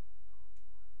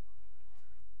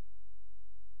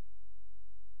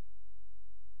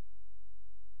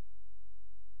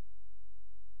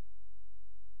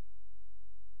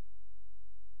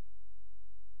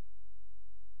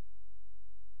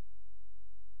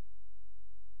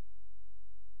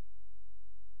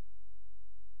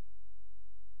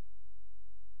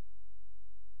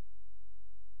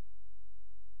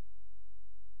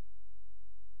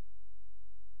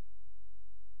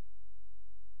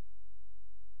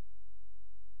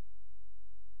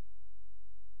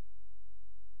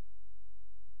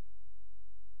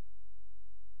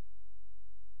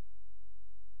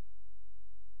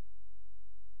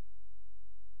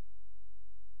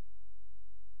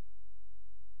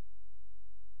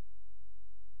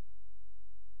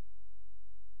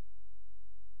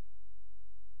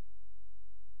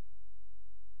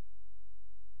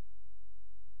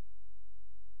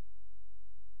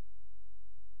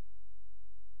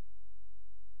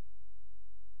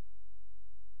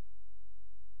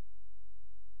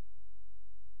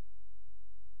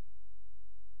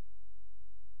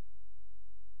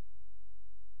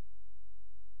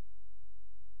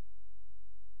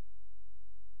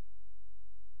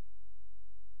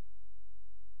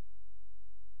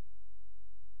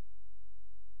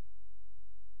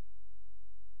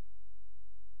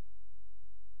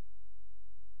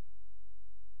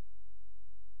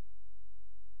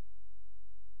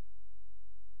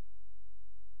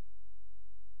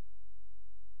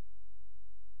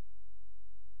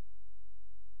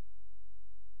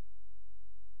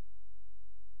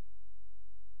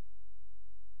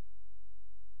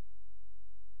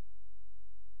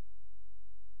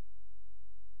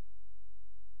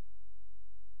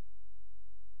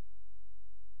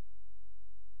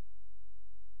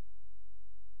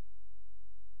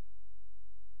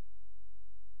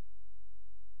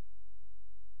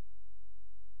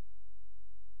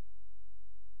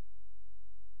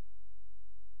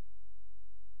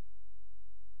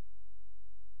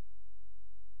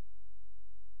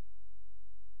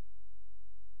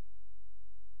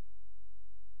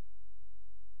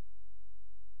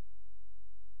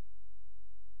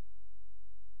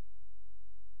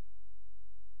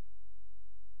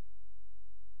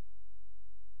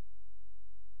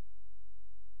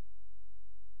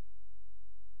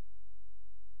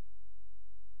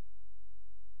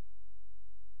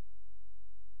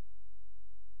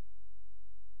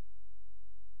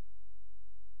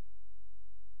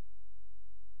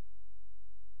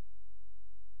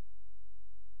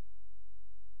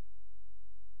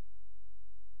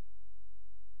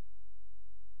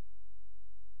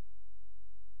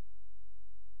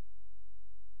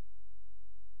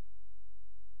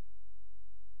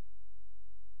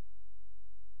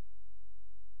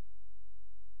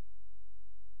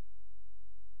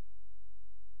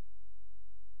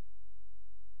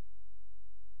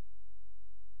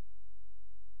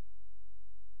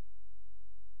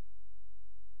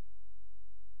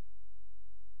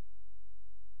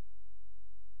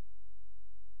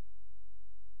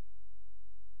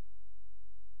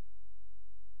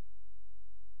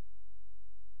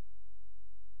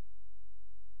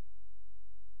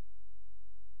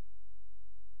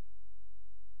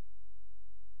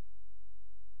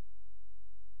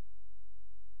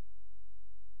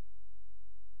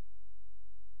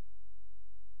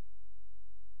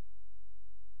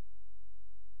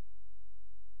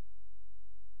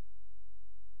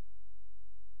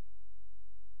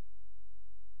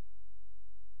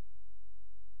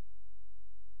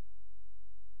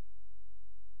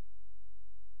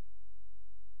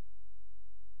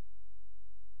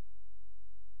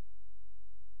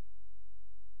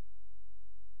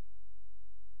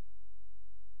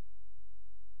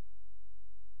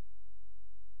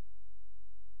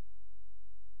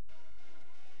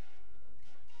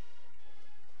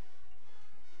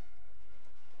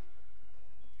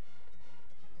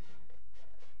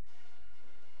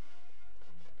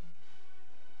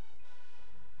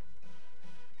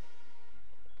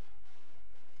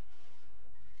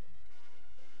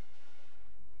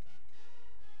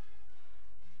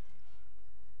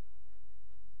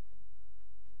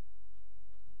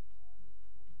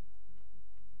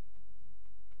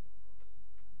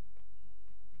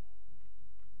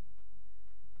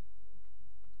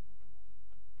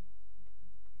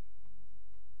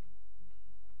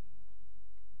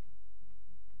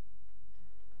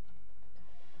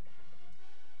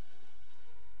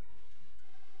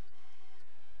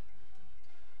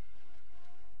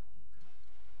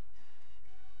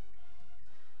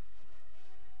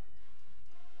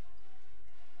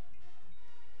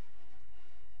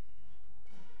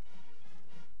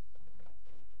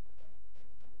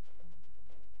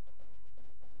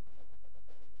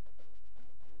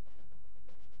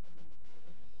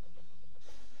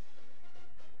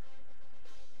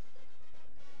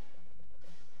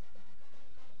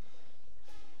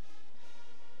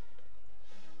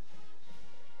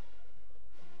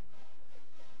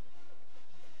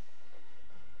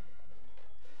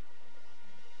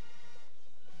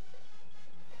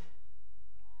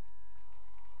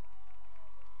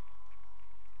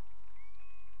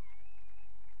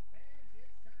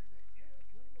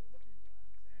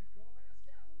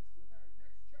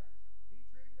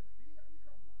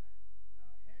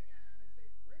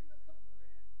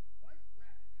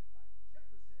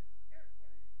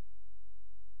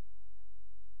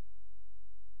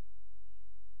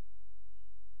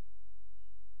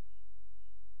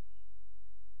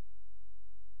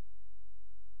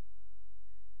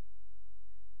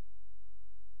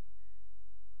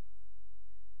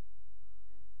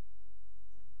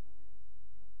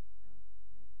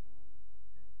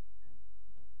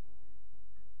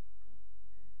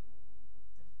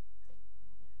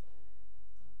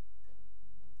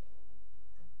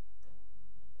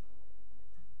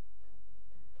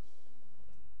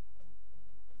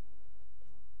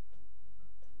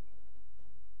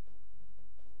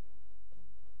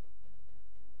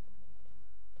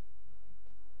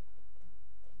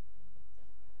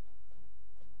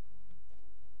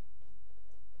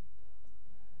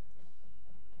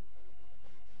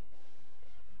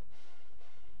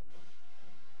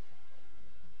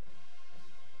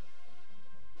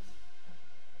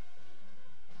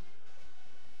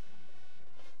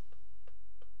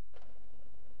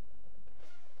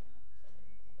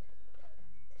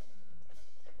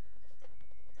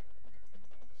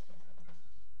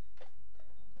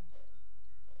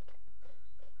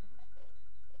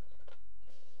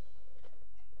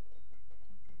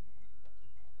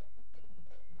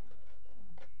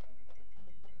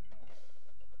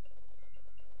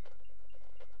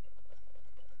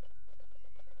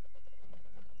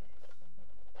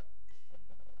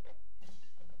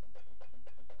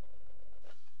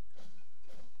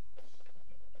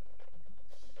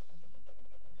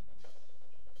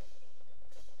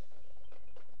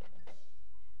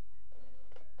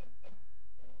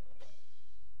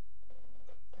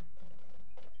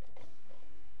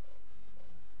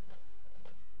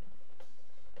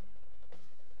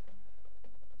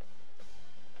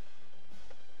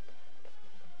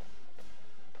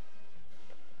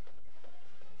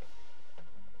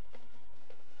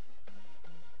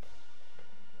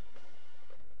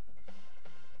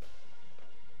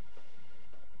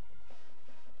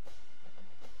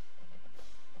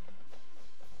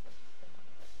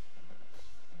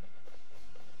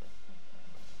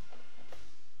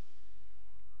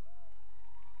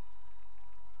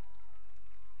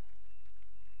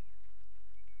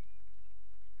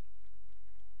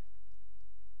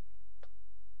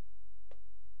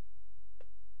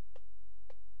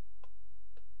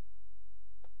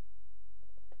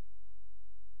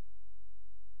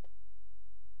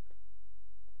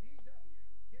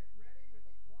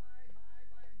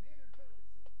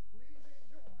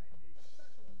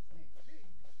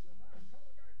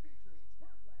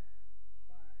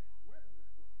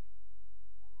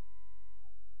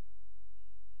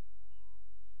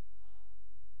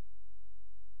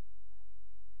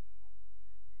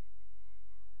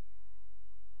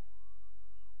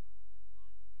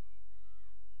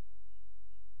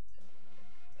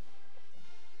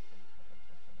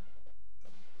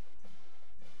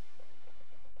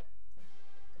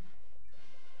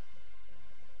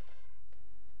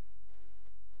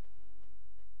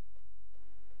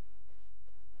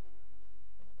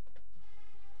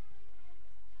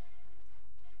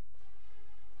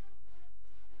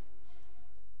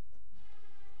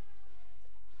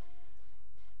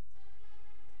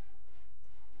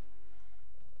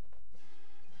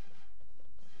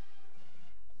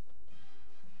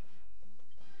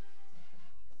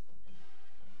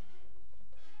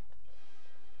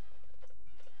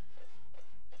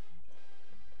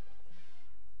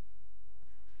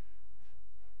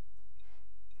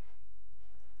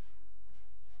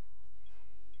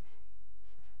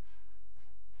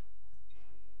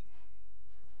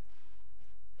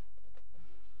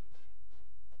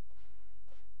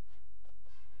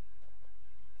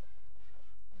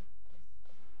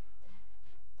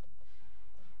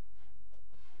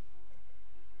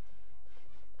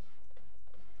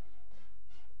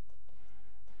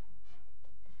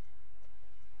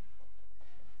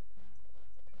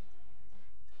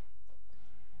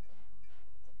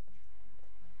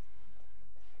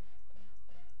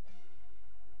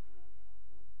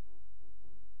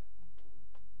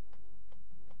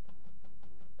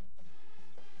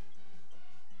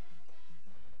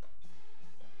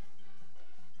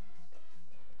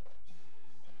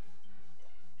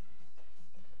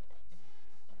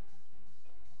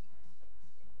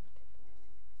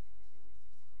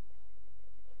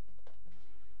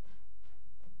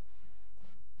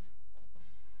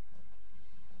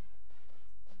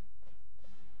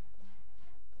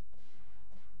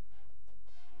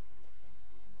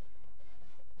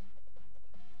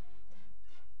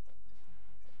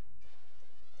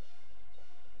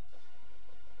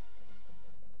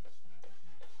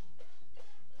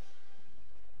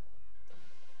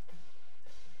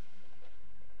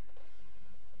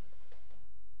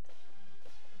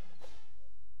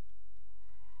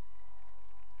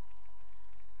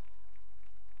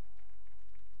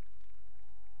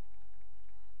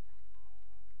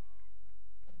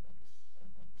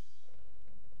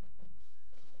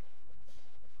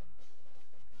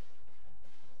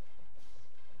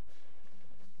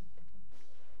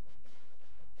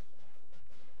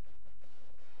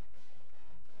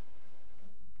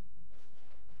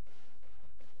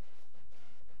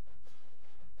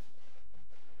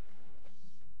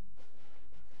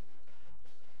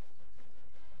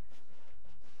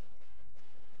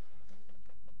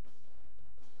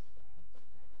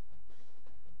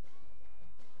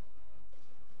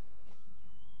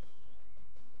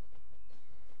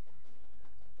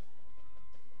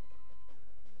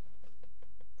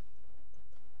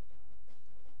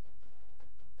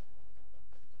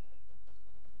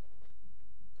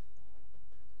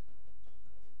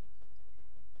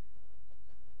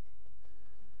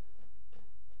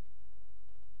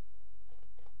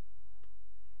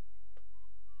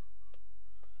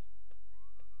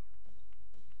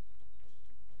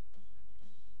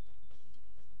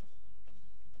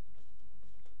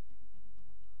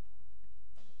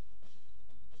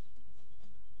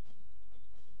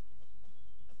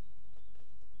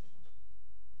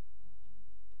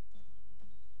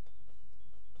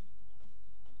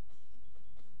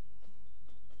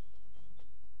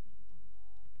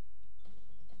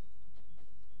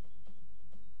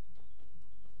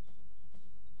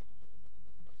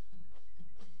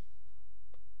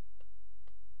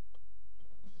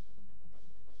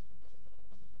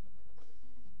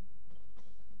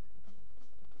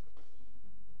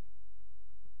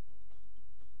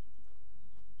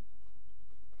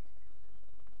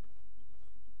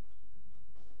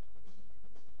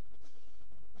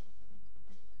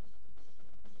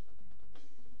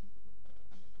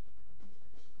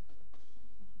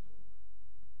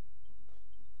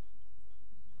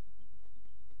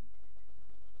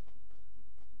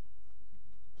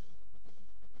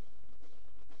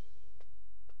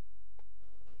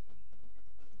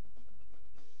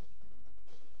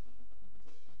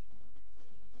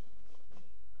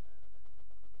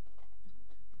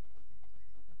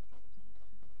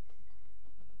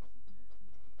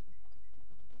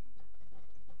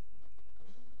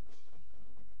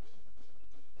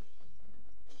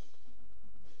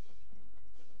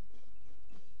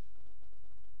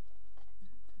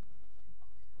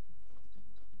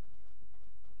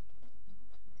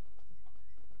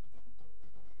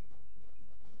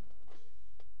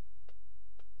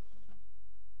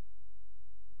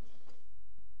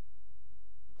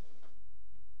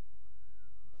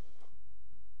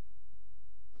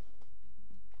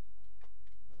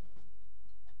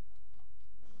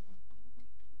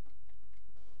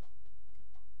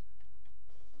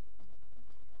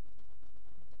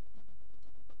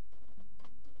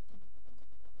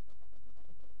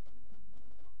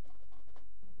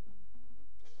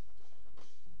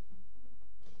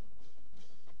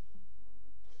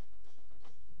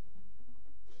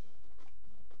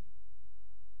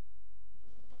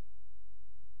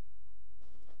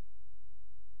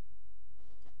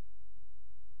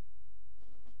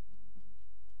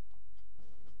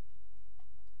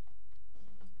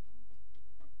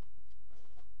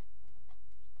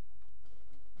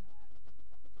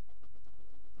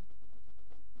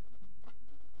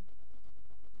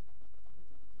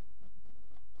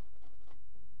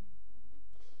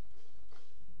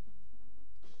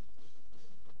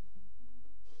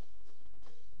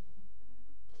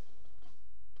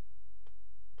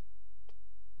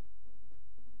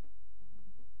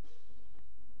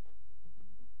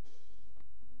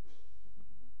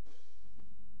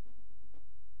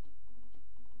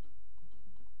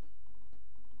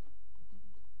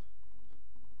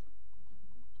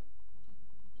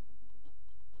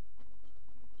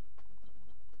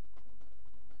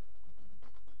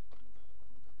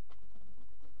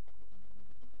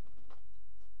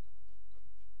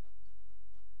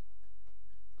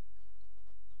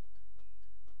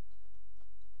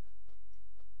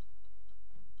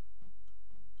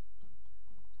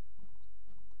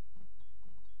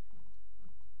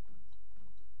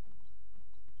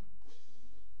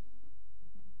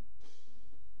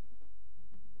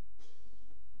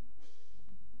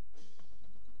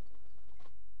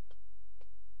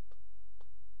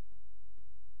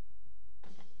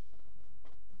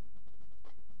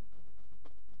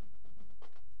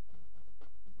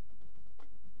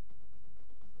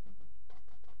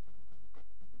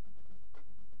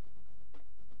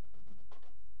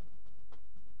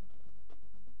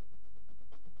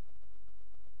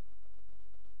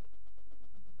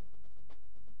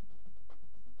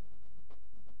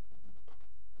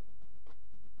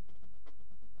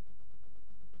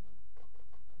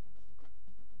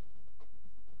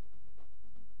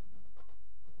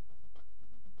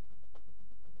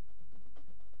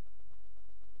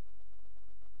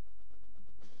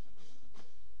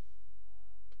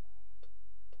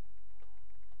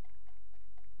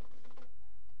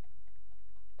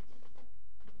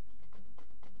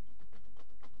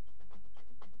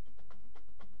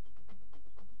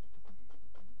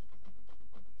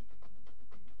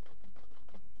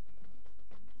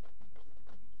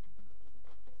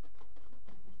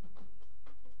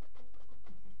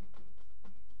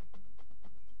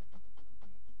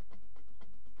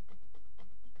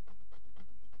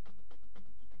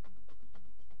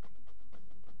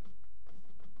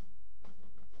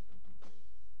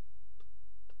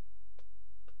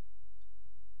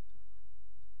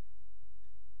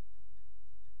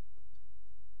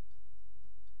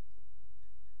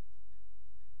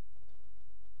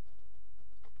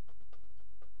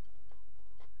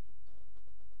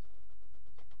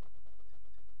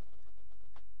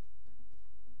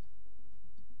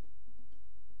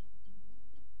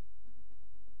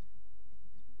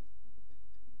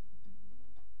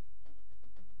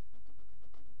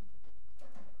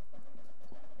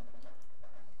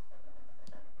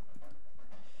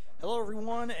 Hello,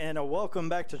 everyone, and welcome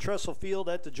back to Tressel Field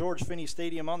at the George Finnie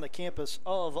Stadium on the campus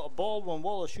of Baldwin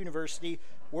Wallace University.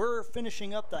 We're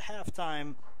finishing up the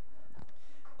halftime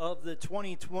of the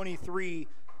 2023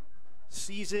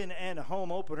 season and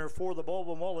home opener for the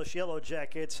Baldwin Wallace Yellow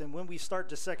Jackets. And when we start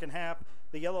the second half,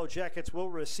 the Yellow Jackets will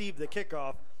receive the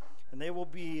kickoff, and they will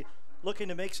be looking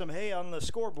to make some hay on the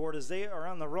scoreboard as they are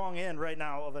on the wrong end right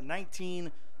now of a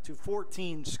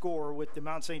 19-14 score with the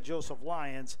Mount St. Joseph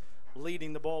Lions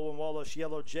leading the Baldwin Wallace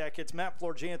Yellow Jackets. Matt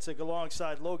Florjancic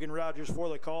alongside Logan Rogers for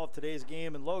the call of today's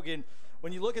game. And Logan,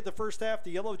 when you look at the first half,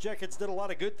 the Yellow Jackets did a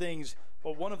lot of good things,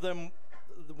 but one of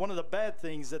the bad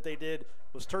things that they did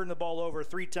was turn the ball over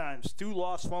 3 times, 2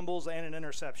 lost fumbles and an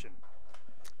interception.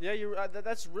 Yeah,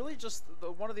 that's really just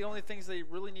one of the only things they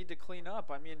really need to clean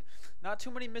up. I mean, not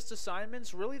too many missed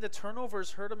assignments. Really, the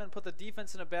turnovers hurt them and put the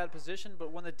defense in a bad position.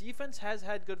 But when the defense has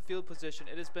had good field position,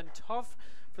 it has been tough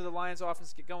for the Lions offense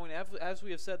to get going. As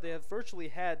we have said, they have virtually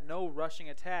had no rushing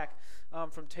attack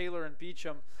from Taylor and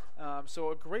Beecham.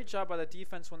 So a great job by the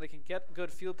defense when they can get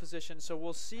good field position. So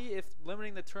we'll see if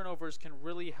limiting the turnovers can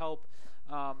really help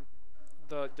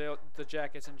the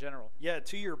Jackets in general. Yeah,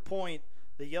 to your point,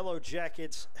 the Yellow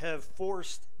Jackets have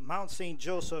forced Mount St.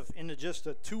 Joseph into just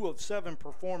a 2 of 7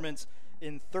 performance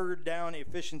in third down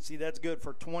efficiency. That's good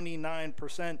for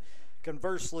 29%.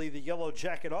 Conversely, the Yellow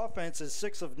Jacket offense is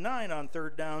 6 of 9 on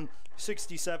third down,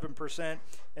 67%.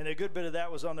 And a good bit of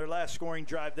that was on their last scoring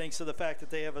drive, thanks to the fact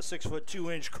that they have a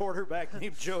 6'2" quarterback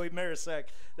named Joey Marisak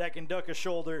that can duck a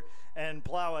shoulder and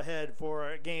plow ahead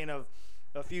for a gain of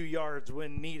a few yards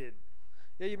when needed.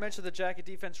 Yeah, you mentioned the Jacket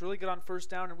defense really good on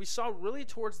first down, and we saw really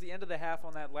towards the end of the half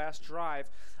on that last drive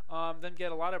them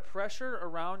get a lot of pressure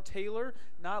around Taylor,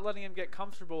 not letting him get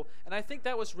comfortable. And I think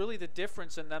that was really the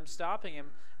difference in them stopping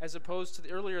him as opposed to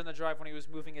earlier in the drive when he was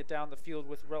moving it down the field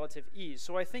with relative ease.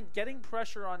 So I think getting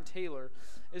pressure on Taylor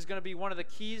is going to be one of the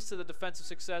keys to the defensive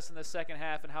success in the second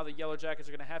half and how the Yellow Jackets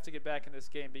are going to have to get back in this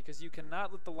game, because you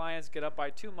cannot let the Lions get up by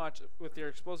too much with their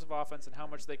explosive offense and how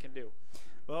much they can do.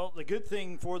 Well, the good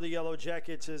thing for the Yellow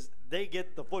Jackets is they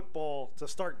get the football to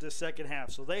start this second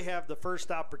half, so they have the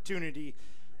first opportunity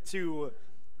to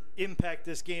impact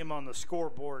this game on the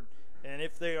scoreboard. And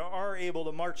if they are able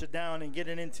to march it down and get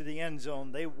it into the end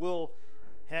zone, they will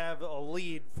have a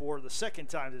lead for the second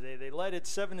time today. They led it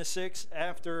 7-6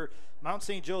 after Mount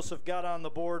St. Joseph got on the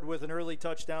board with an early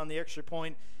touchdown. The extra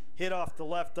point hit off the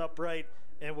left upright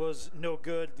and was no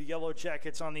good. The Yellow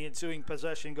Jackets on the ensuing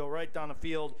possession go right down the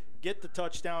field, get the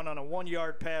touchdown on a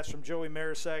 1-yard pass from Joey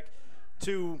Marisak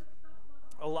to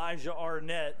Elijah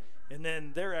Arnett, and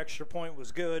then their extra point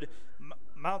was good.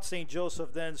 Mount St.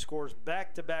 Joseph then scores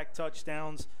back-to-back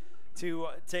touchdowns to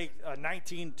take a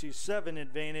 19-7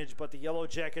 advantage, but the Yellow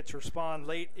Jackets respond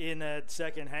late in that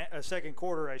second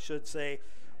quarter, I should say,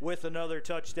 with another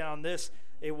touchdown. This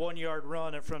a 1-yard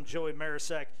run from Joey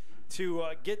Marisak to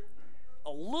get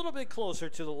a little bit closer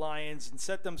to the Lions and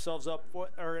set themselves up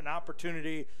for an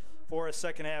opportunity for a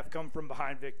second half come from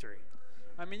behind victory.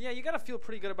 I mean, yeah, you got to feel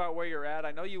pretty good about where you're at.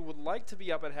 I know you would like to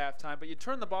be up at halftime, but you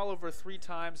turn the ball over 3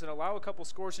 times and allow a couple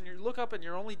scores, and you look up and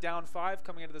you're only down 5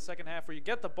 coming into the second half where you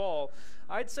get the ball.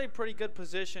 I'd say pretty good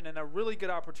position and a really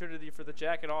good opportunity for the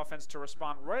Jacket offense to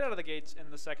respond right out of the gates in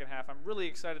the second half. I'm really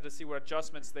excited to see what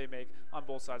adjustments they make on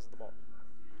both sides of the ball.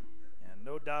 And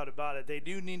no doubt about it. They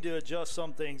do need to adjust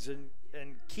some things, and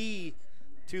key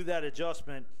to that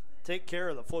adjustment, take care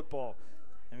of the football.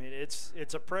 I mean,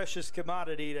 it's a precious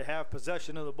commodity to have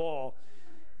possession of the ball,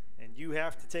 and you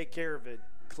have to take care of it.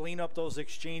 Clean up those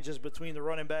exchanges between the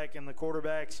running back and the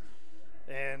quarterbacks.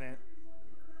 And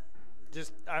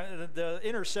the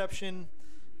interception,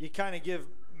 you kind of give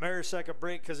Marisak a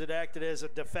break because it acted as a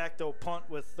de facto punt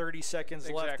with 30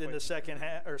 seconds left in the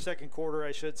second quarter,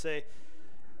 I should say.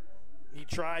 He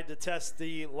tried to test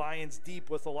the Lions deep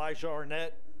with Elijah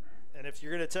Arnett, and if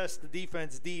you're going to test the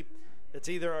defense deep, it's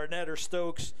either Arnett or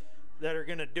Stokes that are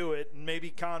going to do it, and maybe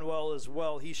Conwell as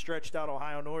well. He stretched out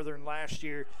Ohio Northern last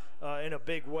year in a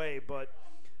big way, but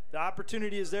the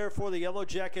opportunity is there for the Yellow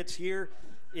Jackets here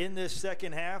in this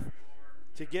second half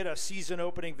to get a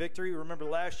season-opening victory. Remember,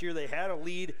 last year they had a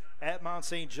lead at Mount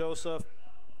St. Joseph,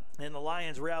 and the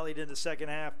Lions rallied in the second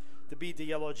half to beat the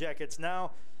Yellow Jackets.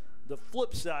 Now, the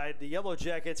flip side, the Yellow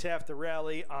Jackets have to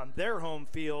rally on their home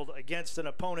field against an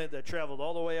opponent that traveled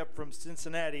all the way up from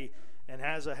Cincinnati and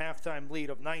has a halftime lead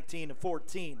of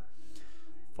 19-14.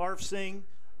 Farf Singh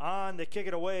on to kick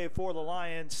it away for the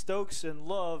Lions. Stokes and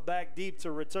Love back deep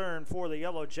to return for the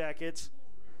Yellow Jackets.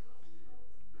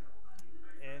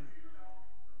 And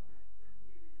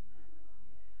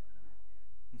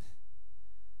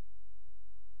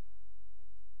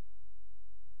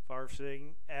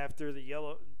Marfsing, after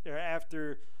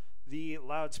the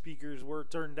loudspeakers were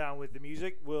turned down with the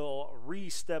music, will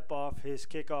re-step off his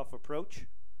kickoff approach.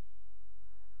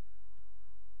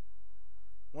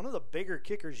 One of the bigger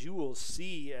kickers you will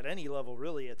see at any level,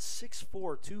 really, at 6'4",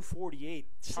 248.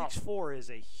 6'4" is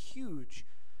a huge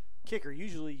kicker.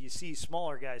 Usually you see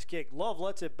smaller guys kick. Love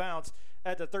lets it bounce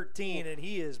at the 13, and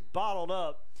he is bottled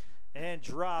up and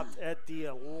dropped at the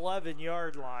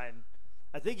 11-yard line.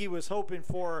 I think he was hoping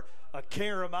for a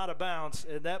carom out of bounds,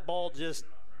 and that ball just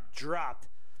dropped.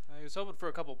 He was hoping for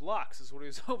a couple blocks is what he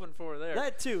was hoping for there.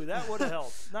 That too. That would have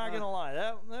helped. Not going to lie.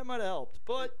 That might have helped.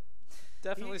 But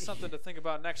definitely something to think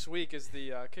about next week is the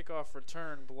kickoff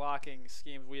return blocking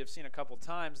schemes we have seen a couple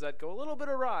times that go a little bit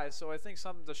awry. So I think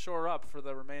something to shore up for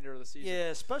the remainder of the season.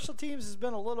 Yeah, special teams has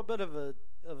been a little bit of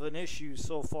an issue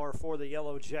so far for the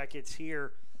Yellow Jackets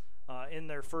here in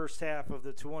their first half of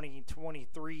the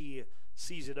 2023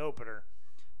 season opener.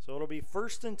 So it'll be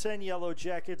 1st and 10 Yellow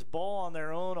Jackets, ball on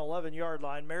their own 11-yard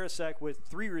line. Marisak with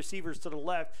 3 receivers to the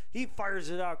left. He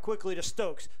fires it out quickly to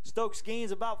Stokes. Stokes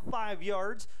gains about 5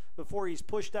 yards before he's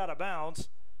pushed out of bounds.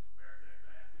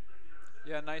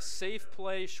 Yeah, nice safe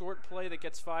play, short play that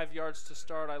gets 5 yards to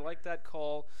start. I like that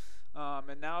call.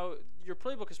 And now your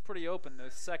playbook is pretty open.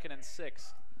 It's 2nd and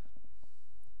 6.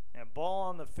 And ball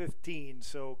on the 15,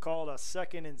 so called a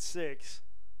 2nd and 6.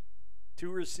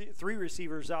 3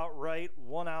 receivers out right,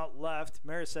 1 out left.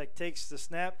 Marisak takes the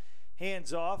snap,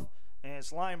 hands off, and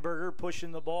it's Lineberger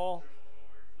pushing the ball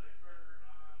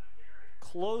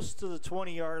close to the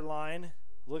 20-yard line.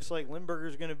 Looks like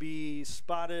Lindberger's going to be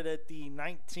spotted at the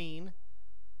 19.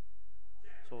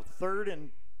 So 3rd and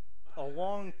a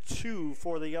long 2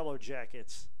 for the Yellow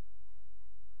Jackets.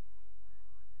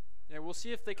 Yeah, we'll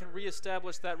see if they can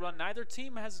reestablish that run. Neither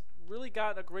team has really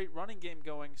got a great running game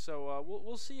going, so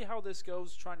we'll see how this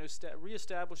goes, trying to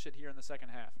reestablish it here in the second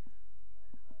half.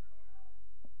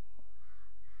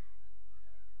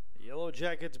 The Yellow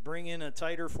Jackets bring in a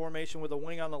tighter formation with a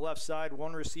wing on the left side,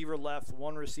 1 receiver left,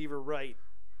 1 receiver right.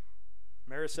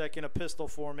 Marisak in a pistol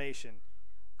formation.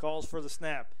 Calls for the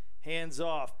snap, hands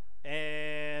off,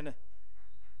 and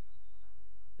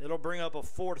it'll bring up a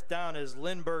 4th down as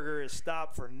Lindberger is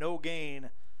stopped for no gain.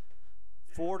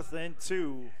 4th and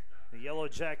 2. The Yellow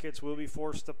Jackets will be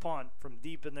forced to punt from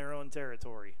deep in their own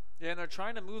territory. Yeah, and they're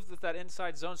trying to move with that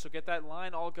inside zone, so get that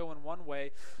line all going one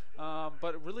way.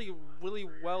 But really, really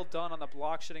well done on the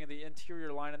block shedding of the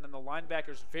interior line, and then the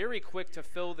linebackers very quick to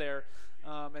fill there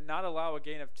and not allow a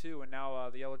gain of 2, and now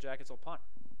the Yellow Jackets will punt.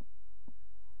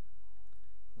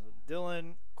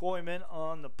 Dylan Koyman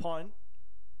on the punt.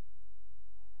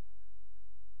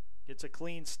 Gets a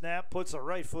clean snap, puts a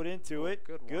right foot into it.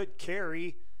 Good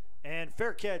carry. And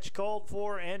fair catch called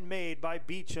for and made by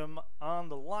Beecham on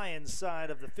the Lions side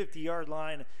of the 50-yard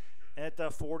line at the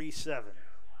 47.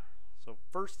 So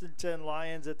 1st and 10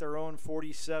 Lions at their own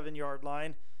 47-yard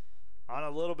line. On a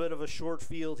little bit of a short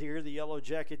field here, the Yellow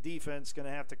Jacket defense going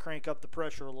to have to crank up the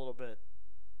pressure a little bit.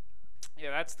 Yeah,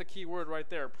 that's the key word right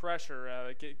there,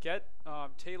 pressure. Get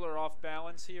Taylor off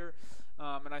balance here,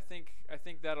 and I think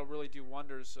that'll really do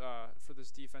wonders for this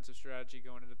defensive strategy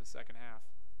going into the second half.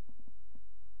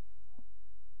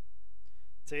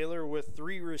 Taylor with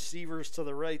 3 receivers to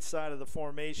the right side of the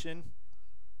formation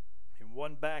and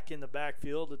 1 back in the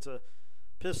backfield. It's a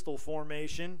pistol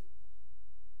formation.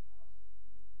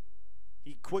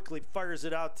 He quickly fires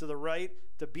it out to the right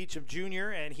to Beecham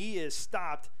Jr., and he is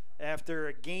stopped after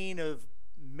a gain of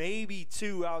maybe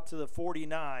 2 out to the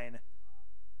 49.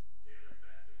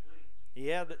 He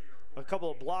had a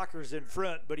couple of blockers in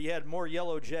front, but he had more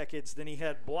Yellow Jackets than he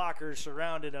had blockers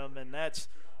surrounding him, and that's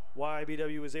why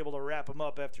BW was able to wrap him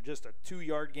up after just a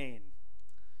 2-yard gain.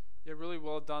 Yeah, really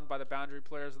well done by the boundary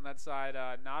players on that side,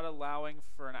 not allowing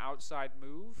for an outside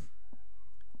move.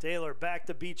 Taylor back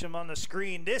to Beecham on the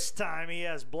screen. This time he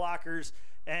has blockers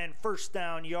and 1st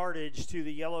down yardage to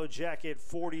the Yellow Jacket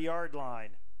 40-yard line.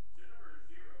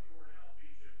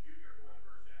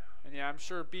 And yeah, I'm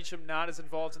sure Beecham not as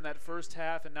involved in that first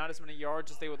half and not as many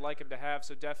yards as they would like him to have,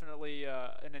 so definitely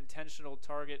an intentional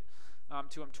target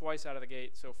to him twice out of the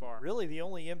gate so far. Really, the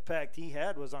only impact he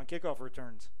had was on kickoff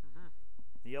returns.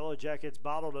 The Yellow Jackets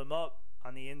bottled him up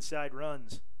on the inside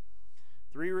runs.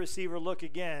 3 receiver look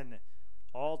again,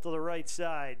 all to the right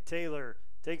side. Taylor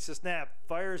takes a snap,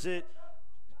 fires it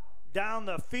down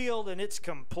the field, and it's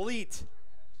complete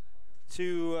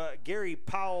to Gary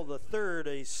Powell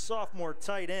III, a sophomore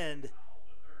tight end.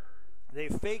 They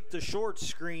faked the short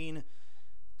screen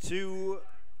to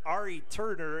Ari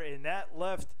Turner, and that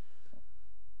left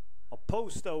a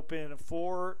post open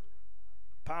for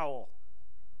Powell.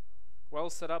 Well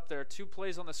set up there. 2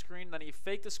 plays on the screen, then he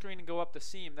faked the screen and go up the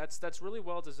seam. That's really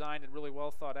well designed and really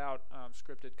well thought out,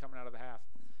 scripted coming out of the half.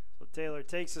 So Taylor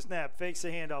takes the snap, fakes the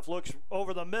handoff, looks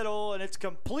over the middle, and it's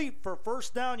complete for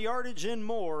first down yardage and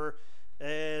more,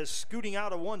 as scooting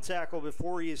out of 1 tackle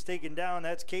before he is taken down.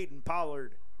 That's Caden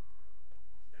Pollard.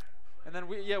 And then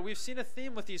we've seen a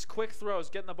theme with these quick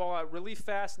throws, getting the ball out really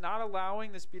fast, not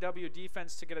allowing this BW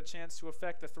defense to get a chance to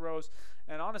affect the throws.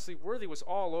 And honestly, Worthy was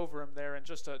all over him there, and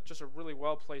just a really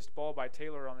well placed ball by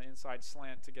Taylor on the inside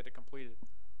slant to get it completed.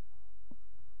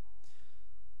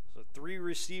 So 3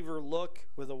 receiver look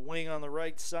with a wing on the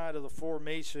right side of the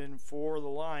formation for the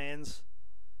Lions.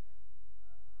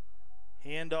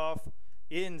 Handoff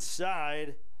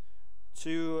inside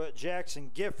to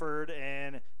Jackson Gifford,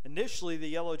 and initially the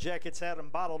Yellow Jackets had him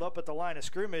bottled up at the line of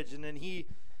scrimmage, and then he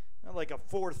had like a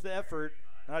 4th effort,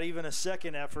 not even a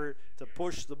 2nd effort, to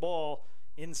push the ball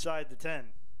inside the 10.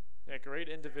 Yeah, great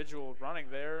individual running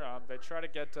there. They try to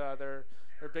get their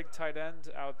big tight end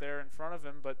out there in front of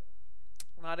him, but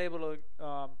not able to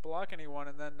block anyone,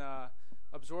 and then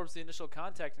absorbs the initial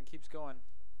contact and keeps going.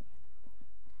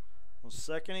 Well,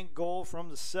 2nd and goal from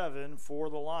the 7 for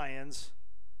the Lions.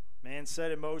 Man set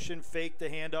in motion, fake the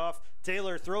handoff.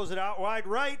 Taylor throws it out wide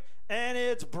right, and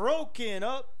it's broken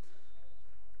up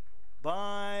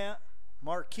by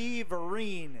Marquis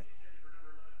Vereen.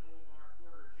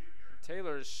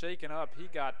 Taylor is shaken up. He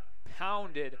got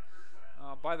pounded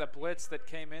by the blitz that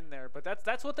came in there. But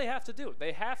that's what they have to do.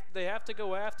 They have to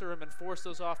go after him and force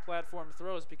those off-platform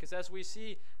throws, because as we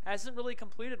see, hasn't really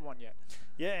completed one yet.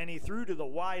 Yeah, and he threw to the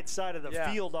wide side of the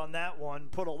field on that one,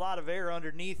 put a lot of air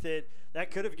underneath it. That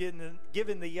could have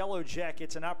given the Yellow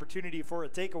Jackets an opportunity for a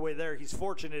takeaway there. He's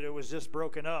fortunate it was just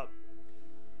broken up.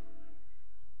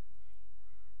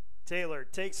 Taylor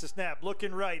takes the snap,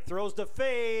 looking right, throws the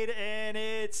fade, and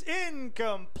it's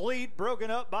incomplete, broken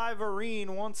up by Vereen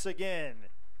once again.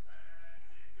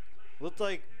 Looked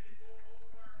like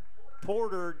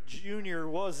Porter Jr.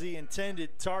 was the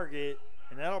intended target,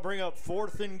 and that'll bring up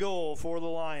 4th and goal for the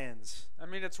Lions. I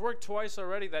mean, it's worked twice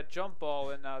already, that jump ball,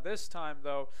 and this time,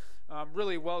 though,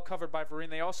 really well covered by Vereen.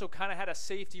 They also kind of had a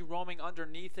safety roaming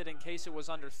underneath it in case it was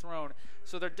underthrown.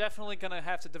 So they're definitely going to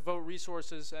have to devote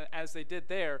resources, as they did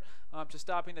there, to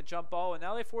stopping the jump ball. And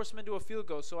now they force him into a field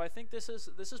goal. So I think this is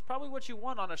probably what you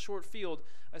want on a short field,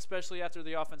 especially after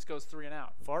the offense goes 3 and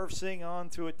out. Favre Singh on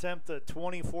to attempt a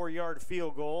 24-yard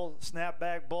field goal. Snap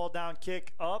back, ball down,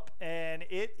 kick up, and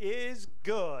it is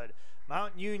good.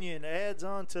 Mount Union adds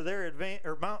on to their advantage,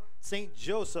 or Mount St.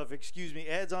 Joseph,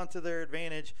 adds on to their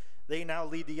advantage. They now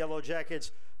lead the Yellow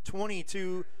Jackets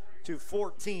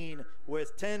 22-14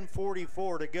 with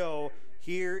 10:44 to go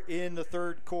here in the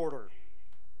 3rd quarter.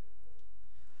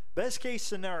 Best case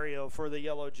scenario for the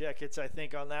Yellow Jackets, I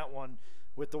think, on that one,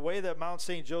 with the way that Mount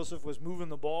St. Joseph was moving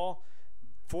the ball,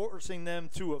 forcing them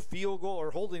to a field goal,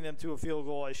 or holding them to a field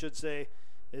goal, I should say,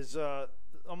 is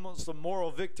almost a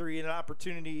moral victory and an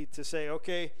opportunity to say,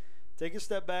 okay, take a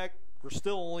step back. We're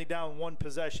still only down 1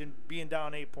 possession, being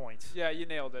down 8 points. Yeah, you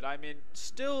nailed it. I mean,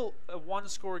 still a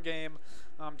 1-score game,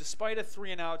 despite a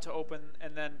 3 and out to open,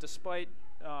 and then despite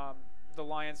the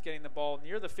Lions getting the ball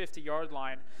near the 50-yard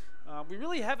line. We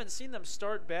really haven't seen them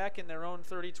start back in their own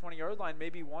 30, 20-yard line,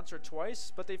 maybe once or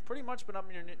twice, but they've pretty much been up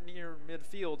near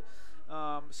midfield.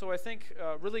 So I think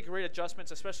really great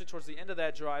adjustments, especially towards the end of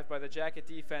that drive by the Jacket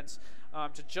defense,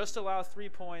 to just allow 3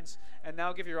 points and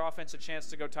now give your offense a chance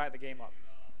to go tie the game up.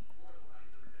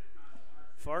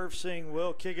 Favre Singh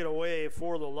will kick it away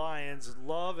for the Lions.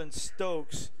 Love and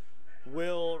Stokes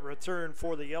will return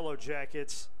for the Yellow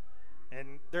Jackets.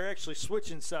 And they're actually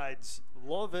switching sides.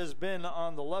 Love has been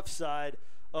on the left side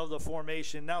of the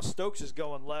formation. Now Stokes is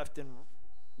going left, and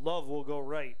Love will go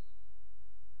right.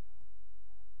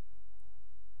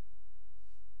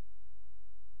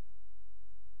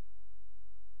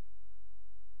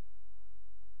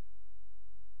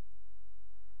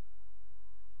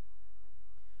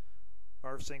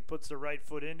 Favre puts the right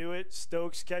foot into it.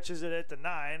 Stokes catches it at the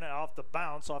 9 off the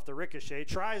bounce, off the ricochet.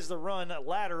 Tries the run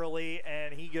laterally,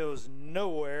 and he goes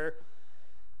nowhere.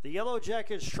 The Yellow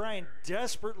Jackets trying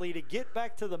desperately to get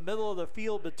back to the middle of the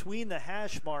field between the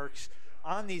hash marks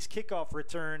on these kickoff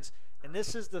returns, and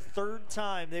this is the 3rd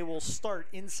time they will start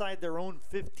inside their own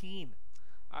 15.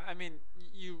 I mean,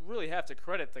 you really have to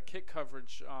credit the kick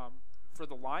coverage for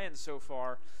the Lions so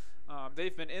far.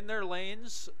 They've been in their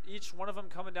lanes. Each one of them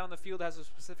coming down the field has a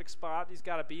specific spot he's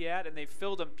got to be at, and they've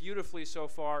filled them beautifully so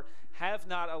far. Have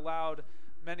not allowed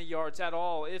many yards at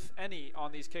all, if any,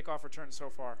 on these kickoff returns so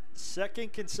far.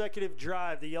 2nd consecutive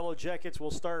drive, the Yellow Jackets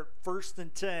will start 1st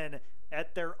and 10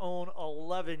 at their own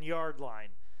 11-yard line.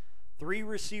 3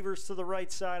 receivers to the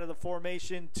right side of the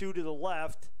formation, 2 to the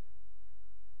left.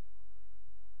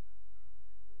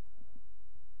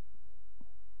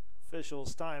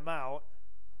 Officials timeout.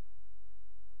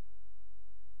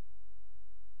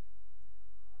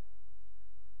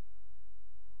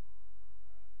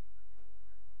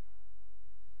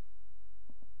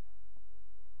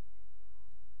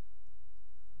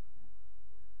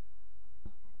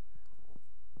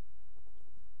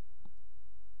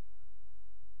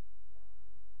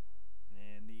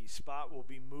 Spot will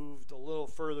be moved a little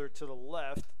further to the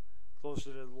left,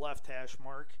 closer to the left hash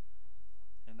mark.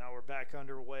 And now we're back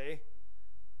underway.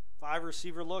 5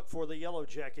 receiver look for the Yellow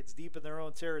Jackets deep in their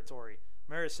own territory.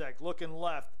 Marisek looking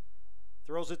left,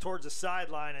 throws it towards the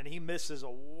sideline, and he misses a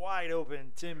wide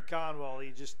open Tim Conwell.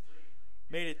 He just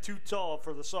made it too tall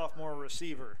for the sophomore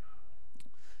receiver.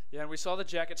 Yeah, and we saw the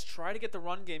Jackets try to get the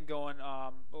run game going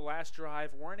the last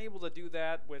drive. Weren't able to do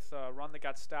that with a run that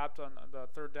got stopped on the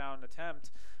 3rd down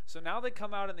attempt. So now they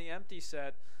come out in the empty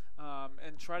set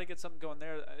and try to get something going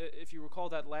there. If you recall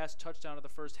that last touchdown of the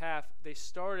first half, they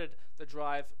started the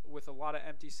drive with a lot of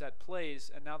empty set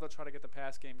plays, and now they'll try to get the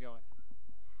pass game going.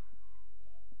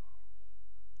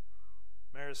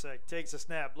 Marisek takes a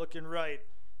snap, looking right.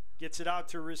 Gets it out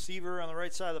to a receiver on the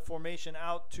right side of the formation,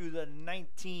 out to the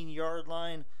 19-yard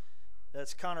line.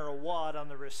 That's Connor Awad on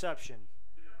the reception.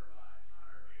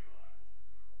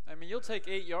 I mean, you'll take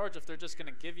 8 yards if they're just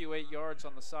going to give you 8 yards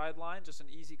on the sideline, just an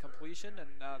easy completion. And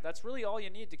that's really all you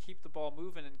need to keep the ball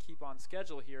moving and keep on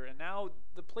schedule here. And now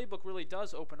the playbook really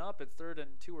does open up at 3rd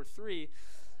and 2 or 3,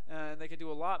 and they can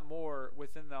do a lot more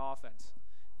within the offense.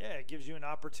 Yeah, it gives you an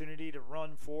opportunity to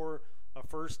run for a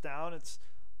first down. It's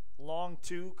long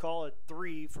 2, call it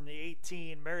 3 from the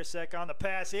 18. Marisek on the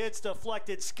pass. It's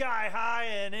deflected sky high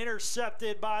and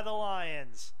intercepted by the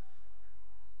Lions.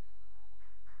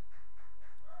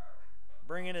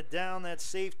 Bringing it down, that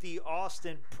safety,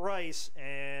 Austin Price,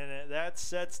 and that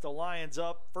sets the Lions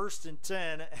up 1st and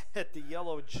 10 at the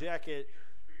Yellow Jacket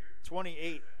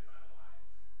 28.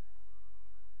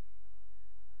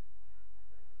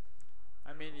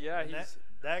 I mean, yeah,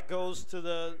 that goes to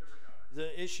the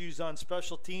issues on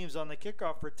special teams on the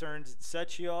kickoff returns. It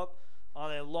sets you up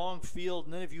on a long field,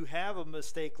 and then if you have a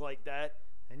mistake like that,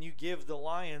 and you give the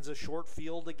Lions a short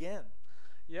field again.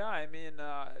 Yeah, I mean,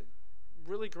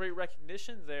 really great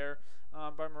recognition there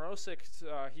by Morosic.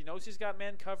 He knows he's got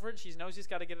man coverage. He knows he's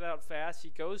got to get it out fast. He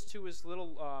goes to his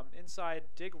little inside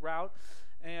dig route,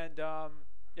 and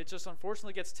it just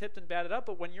unfortunately gets tipped and batted up.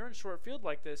 But when you're in short field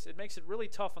like this, it makes it really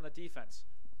tough on the defense.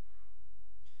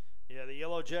 Yeah, the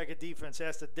Yellow Jacket defense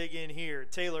has to dig in here.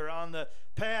 Taylor on the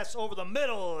pass over the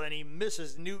middle, and he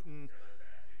misses Newton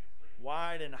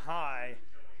wide and high.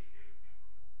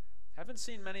 Haven't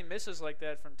seen many misses like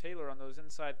that from Taylor on those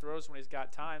inside throws when he's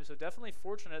got time, so definitely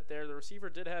fortunate there. The receiver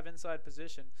did have inside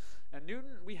position. And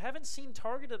Newton, we haven't seen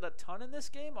targeted a ton in this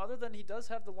game, other than he does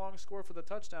have the long score for the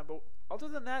touchdown. But other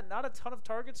than that, not a ton of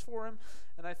targets for him,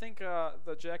 and I think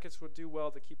the Jackets would do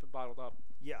well to keep him bottled up.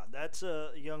 Yeah, that's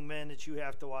a young man that you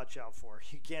have to watch out for.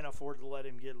 You can't afford to let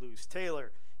him get loose.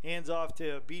 Taylor hands off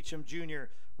to Beecham Jr.,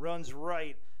 runs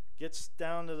right. Gets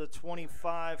down to the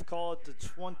 25, call it the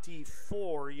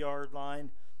 24-yard line.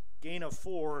 Gain of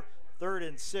 4, 3rd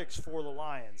and 6 for the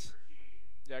Lions.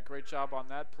 Yeah, great job on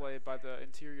that play by the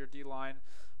interior D-line.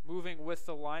 Moving with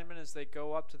the linemen as they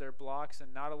go up to their blocks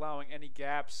and not allowing any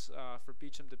gaps for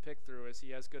Beecham to pick through, as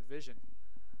he has good vision.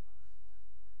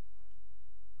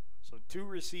 So 2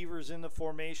 receivers in the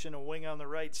formation, a wing on the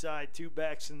right side, 2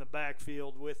 backs in the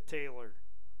backfield with Taylor.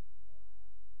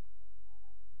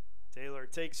 Taylor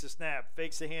takes the snap,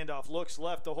 fakes the handoff, looks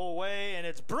left the whole way, and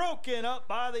it's broken up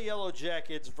by the Yellow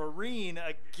Jackets. Vereen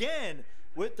again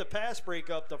with the pass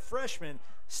breakup. The freshman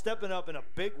stepping up in a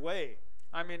big way.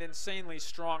 I mean, insanely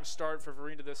strong start for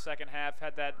Vereen to the second half.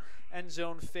 Had that end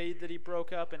zone fade that he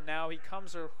broke up, and now he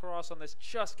comes across on this,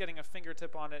 just getting a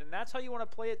fingertip on it. And that's how you want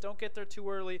to play it. Don't get there too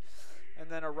early. And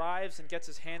then arrives and gets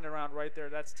his hand around right there.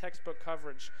 That's textbook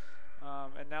coverage.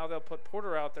 And now they'll put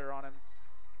Porter out there on him,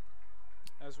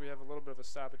 as we have a little bit of a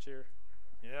stoppage here.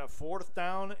 Yeah, 4th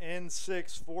down and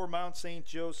 6 for Mount St.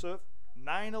 Joseph.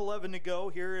 9:11 to go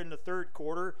here in the 3rd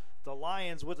quarter. The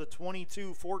Lions with a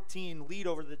 22-14 lead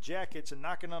over the Jackets and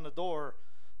knocking on the door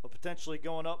of potentially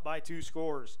going up by 2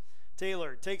 scores.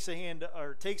 Taylor takes the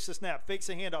snap, fakes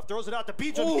the handoff, throws it out to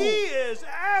Beecham. Ooh. He is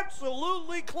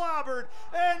absolutely clobbered,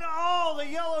 and the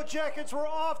Yellow Jackets were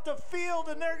off the field,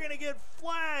 and they're going to get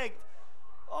flagged.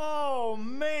 Oh,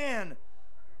 man.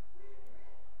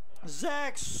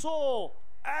 Zach Soul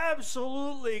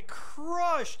absolutely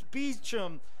crushed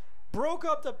Beecham, broke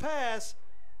up the pass,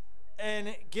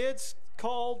 and gets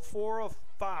called for a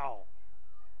foul.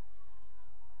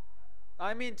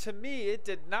 I mean, to me, it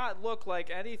did not look like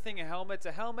anything helmet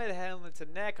to helmet, helmet to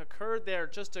neck occurred there.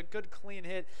 Just a good, clean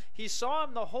hit. He saw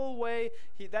him the whole way.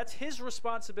 That's his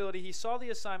responsibility. He saw the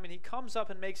assignment. He comes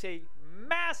up and makes a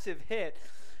massive hit,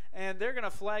 and they're going to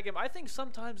flag him. I think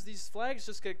sometimes these flags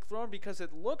just get thrown because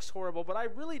it looks horrible, but I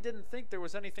really didn't think there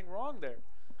was anything wrong there.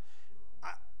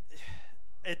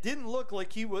 It didn't look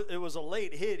like it was a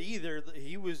late hit either.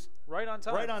 He was right on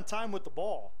time with the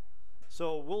ball.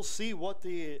 So we'll see what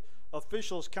the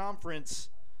officials conference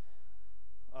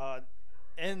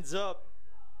ends up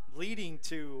leading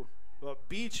to. But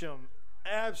Beecham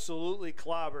absolutely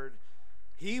clobbered.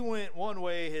 He went one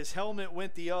way, his helmet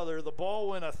went the other, the ball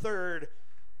went a third,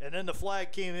 and then the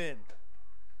flag came in.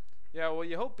 Yeah, well,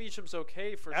 you hope Beecham's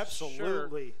okay for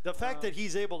Absolutely. Sure. The fact that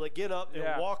he's able to get up and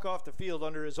walk off the field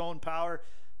under his own power,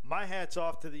 my hat's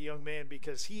off to the young man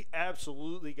because he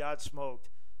absolutely got smoked.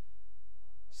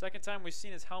 Second time we've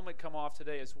seen his helmet come off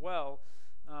today as well.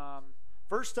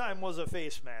 First time was a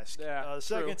face mask. Yeah,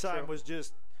 second time was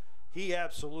just he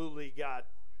absolutely got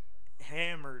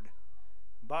hammered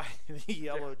by the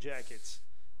Yellow Jackets.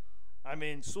 I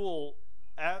mean, Soul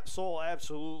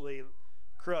absolutely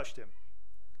crushed him.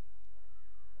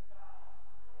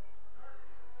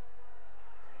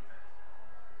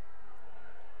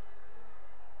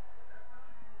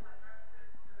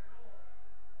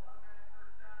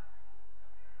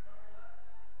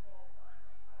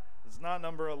 It's not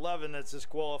number 11 that's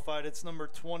disqualified. It's number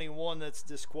 21 that's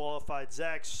disqualified.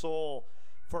 Zach Soul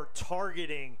for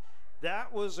targeting.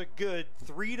 That was a good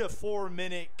 3 to 4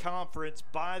 minute conference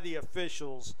by the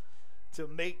officials to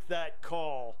make that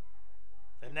call.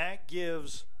 And that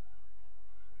gives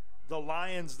the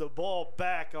Lions the ball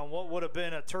back on what would have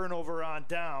been a turnover on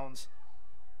downs.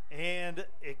 And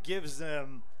it gives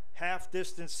them half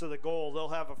distance to the goal. They'll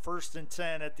have a 1st and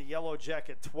 10 at the Yellow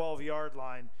Jacket 12-yard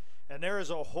line. And there is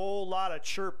a whole lot of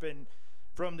chirping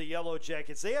from the Yellow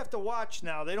Jackets. They have to watch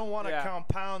now. They don't want to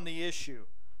compound the issue.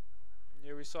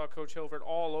 Yeah, we saw Coach Hilbert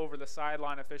all over the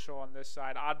sideline official on this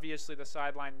side. Obviously, the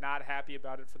sideline not happy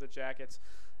about it for the Jackets.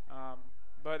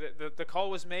 But the call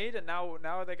was made, and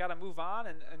now they got to move on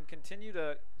and continue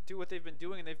to do what they've been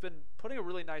doing. And they've been putting a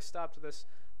really nice stop to this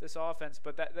offense.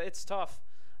 But it's tough,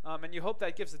 and you hope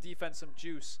that gives the defense some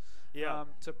juice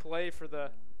to play for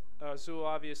the Zool,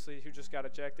 obviously, who just got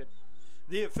ejected.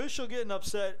 The official getting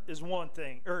upset is one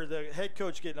thing, or the head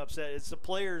coach getting upset. It's the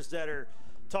players that are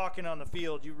talking on the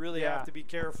field. You really have to be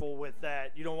careful with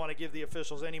that. You don't want to give the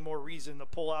officials any more reason to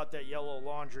pull out that yellow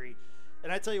laundry.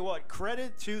 And I tell you what,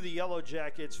 credit to the Yellow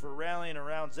Jackets for rallying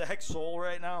around Zach Soul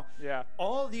right now. Yeah.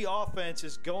 All of the offense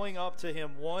is going up to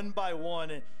him one by one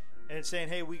and saying,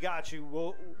 hey, we got you.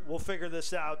 We'll figure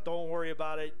this out. Don't worry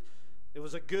about it. It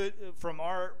was a good, from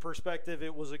our perspective,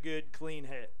 it was a good, clean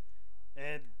hit.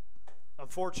 And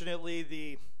unfortunately,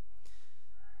 the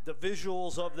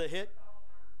visuals of the hit.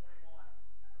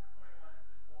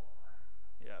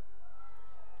 Yep.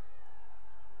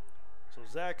 So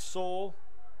Zach Soul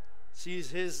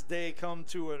sees his day come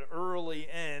to an early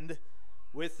end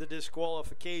with the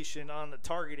disqualification on the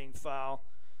targeting foul.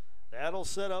 That'll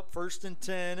set up 1st and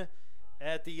 10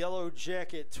 at the Yellow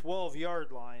Jacket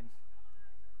 12-yard line.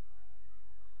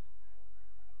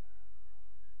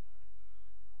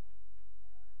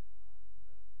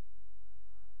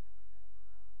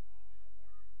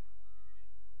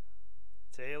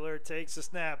 Taylor takes the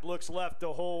snap, looks left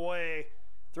the whole way,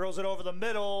 throws it over the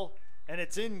middle, and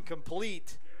it's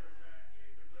incomplete.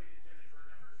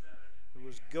 It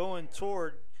was going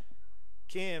toward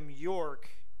Cam York,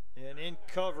 and in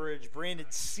coverage, Brandon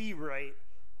Seawright.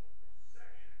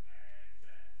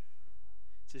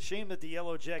 It's a shame that the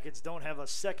Yellow Jackets don't have a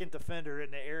second defender in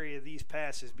the area of these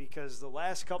passes, because the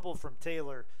last couple from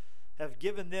Taylor have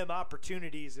given them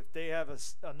opportunities. If they have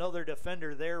another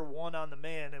defender there, one on the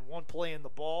man and one playing the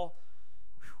ball,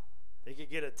 they could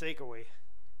get a takeaway.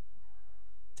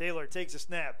 Taylor takes a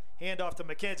snap, handoff to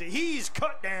McKenzie. He's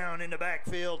cut down in the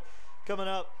backfield. Coming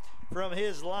up from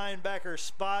his linebacker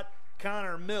spot,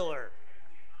 Connor Miller.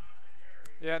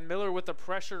 Yeah, and Miller with the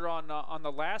pressure on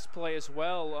the last play as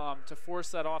well to force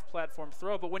that off-platform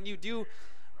throw. But when you do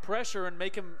pressure and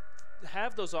make him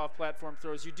have those off-platform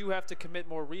throws, you do have to commit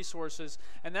more resources,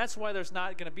 and that's why there's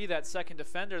not going to be that second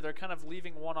defender. They're kind of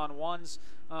leaving one-on-ones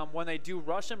when they do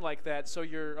rush him like that. So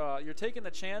you're taking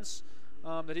the chance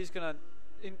that he's going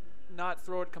to not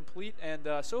throw it complete, and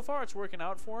so far it's working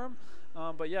out for him.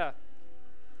 But yeah,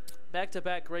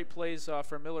 back-to-back great plays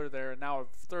for Miller there, and now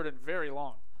 3rd and very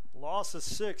long. Loss of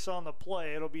 6 on the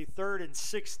play. It'll be 3rd and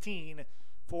 16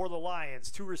 for the Lions.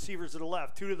 2 receivers to the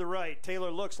left, 2 to the right. Taylor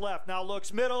looks left, now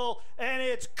looks middle, and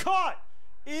it's caught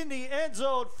in the end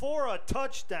zone for a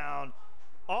touchdown.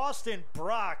 Austin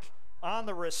Brock on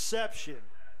the reception.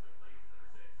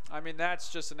 I mean, that's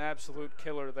just an absolute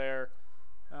killer there.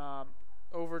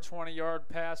 Over 20-yard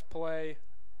pass play.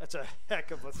 That's a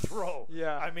heck of a throw.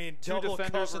 Yeah. I mean, two double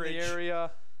defenders coverage in the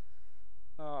area.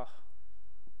 So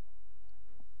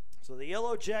the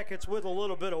Yellow Jackets with a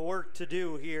little bit of work to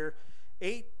do here.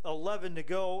 8:11 to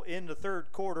go in the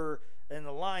third quarter, and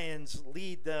the Lions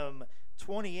lead them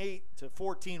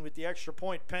 28-14 with the extra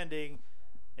point pending.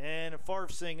 And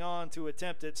Farfsing on to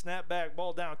attempt it. Snap back,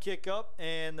 ball down, kick up,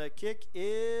 and the kick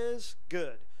is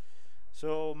good.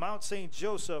 So Mount St.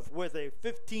 Joseph with a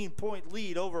 15-point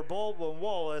lead over Baldwin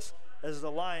Wallace as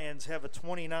the Lions have a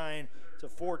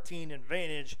 29-14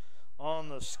 advantage on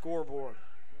the scoreboard.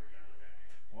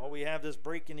 While we have this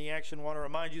break in the action, I want to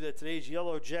remind you that today's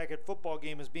Yellow Jacket football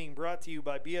game is being brought to you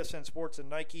by BSN Sports and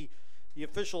Nike, the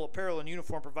official apparel and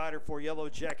uniform provider for Yellow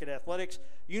Jacket Athletics,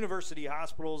 University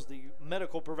Hospitals, the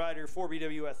medical provider for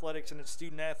BW Athletics and its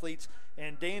student athletes,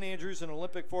 and Dan Andrews and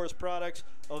Olympic Forest Products,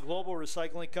 a global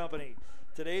recycling company.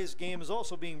 Today's game is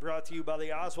also being brought to you by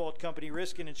the Oswald Company,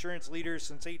 risk and insurance leaders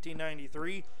since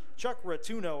 1893, Chuck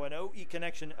Ratuno and OE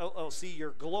Connection LLC,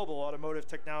 your global automotive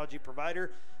technology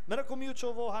provider, Medical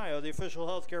Mutual of Ohio, the official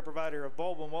healthcare provider of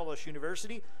Baldwin Wallace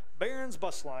University, Barron's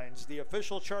Bus Lines, the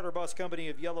official charter bus company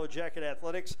of Yellow Jacket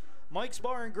Athletics, Mike's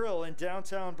Bar and Grill in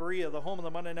downtown Berea, the home of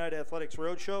the Monday Night Athletics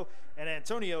Roadshow, and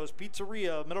Antonio's Pizzeria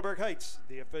of Middleburg Heights,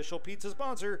 the official pizza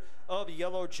sponsor of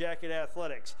Yellow Jacket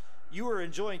Athletics. You are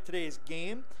enjoying today's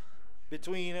game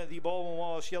between the Baldwin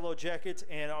Wallace Yellow Jackets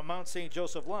and Mount St.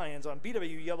 Joseph Lions on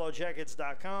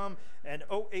BWYellowJackets.com and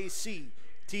OAC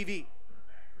TV.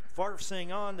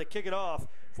 Farfsing on to kick it off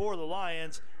for the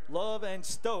Lions. Love and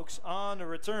Stokes on the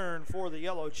return for the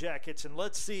Yellow Jackets. And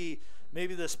let's see,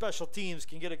 maybe the special teams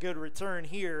can get a good return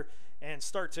here and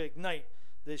start to ignite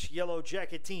this Yellow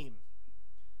Jacket team.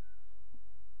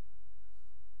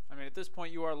 I mean, at this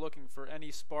point, you are looking for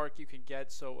any spark you can get.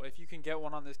 So if you can get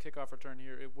one on this kickoff return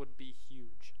here, it would be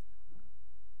huge.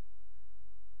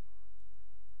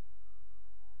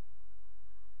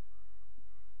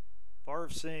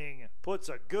 Farfsing puts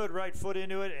a good right foot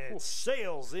into it and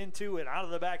sails into it out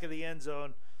of the back of the end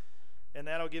zone. And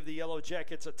that'll give the Yellow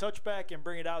Jackets a touchback and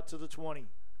bring it out to the 20.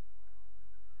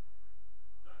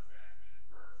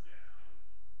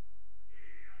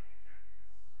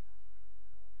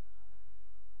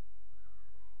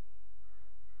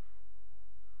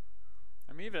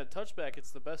 I mean, even a touchback,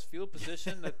 it's the best field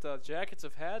position that the Jackets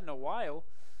have had in a while.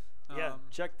 Yeah,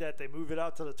 check that. They move it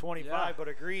out to the 25, yeah. But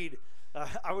agreed.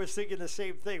 I was thinking the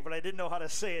same thing, but I didn't know how to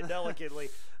say it delicately.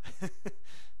 You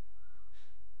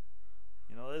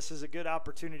know, this is a good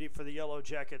opportunity for the Yellow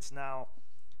Jackets now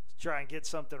to try and get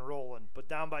something rolling. But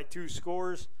down by 2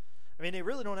 scores, I mean, they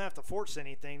really don't have to force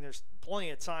anything. There's plenty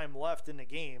of time left in the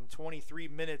game, 23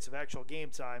 minutes of actual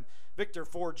game time. Victor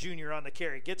Ford Jr. on the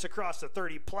carry, gets across the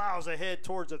 30, plows ahead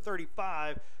towards the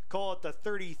 35, call it the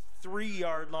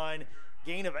 33-yard line,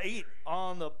 gain of 8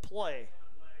 on the play.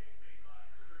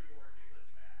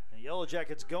 The Yellow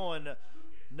Jackets going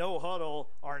no huddle.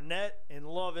 Arnett and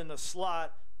Love in the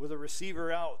slot with a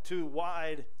receiver out to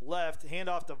wide left.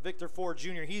 Handoff to Victor Ford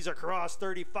Jr. He's across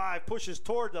 35, pushes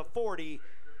toward the 40,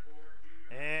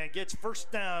 and gets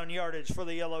first down yardage for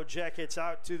the Yellow Jackets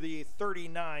out to the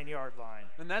 39-yard line.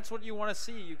 And that's what you want to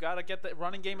see. You got to get the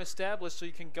running game established so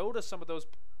you can go to some of those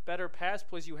better pass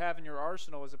plays you have in your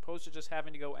arsenal as opposed to just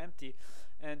having to go empty.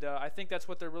 And I think that's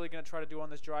what they're really going to try to do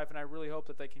on this drive, and I really hope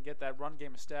that they can get that run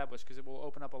game established because it will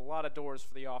open up a lot of doors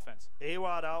for the offense.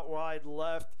 Awad out wide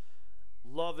left.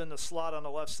 Love in the slot on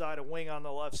the left side, a wing on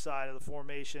the left side of the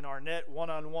formation. Arnett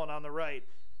one-on-one on the right.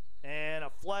 And a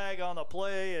flag on the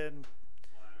play, and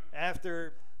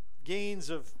after gains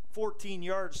of 14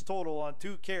 yards total on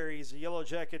 2 carries, the Yellow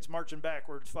Jackets marching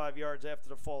backwards 5 yards after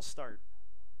the false start.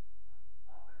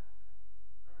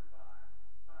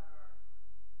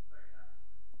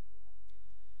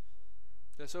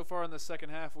 So far in the second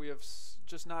half, we have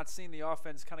just not seen the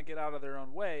offense kind of get out of their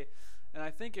own way. And I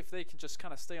think if they can just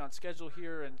kind of stay on schedule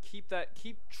here and keep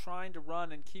trying to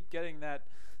run and keep getting that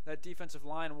defensive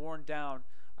line worn down,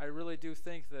 I really do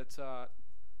think that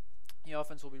the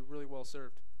offense will be really well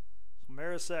served. So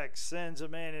Marisek sends a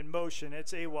man in motion.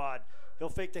 It's Awad. He'll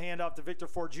fake the handoff to Victor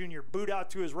Ford Jr. Boot out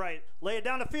to his right. Lay it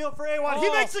down the field for Awad. He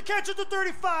makes the catch at the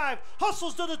 35.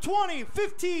 Hustles to the 20,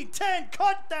 15, 10.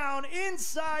 Cut down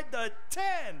inside the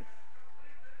 10.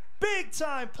 Big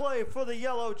time play for the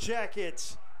Yellow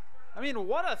Jackets. I mean,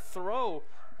 what a throw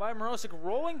by Morosic.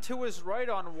 Rolling to his right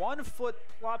on 1 foot,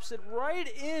 plops it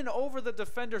right in over the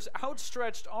defender's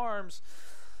outstretched arms.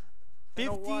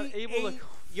 58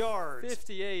 yards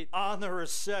 58 on the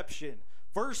reception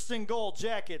First and goal,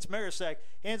 Jackets. Marisek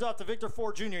hands off to Victor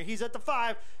Ford Jr. He's at the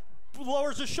 5,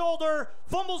 lowers the shoulder,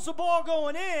 fumbles the ball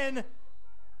going in.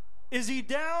 Is he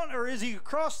down, or is he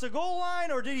across the goal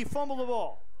line, or did he fumble the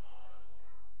ball?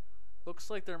 Looks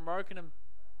like they're marking him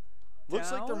down.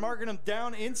 Looks like they're marking him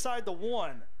down inside the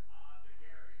 1.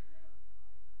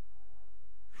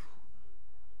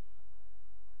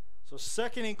 So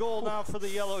second and goal now for the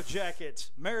Yellow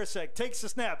Jackets. Marisek takes the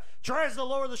snap, tries to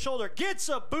lower the shoulder, gets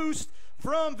a boost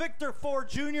from Victor Ford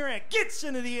Jr. and gets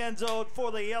into the end zone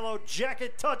for the Yellow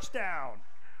Jacket touchdown.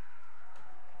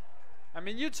 I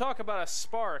mean, you talk about a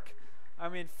spark. I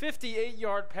mean,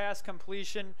 58-yard pass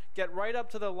completion, get right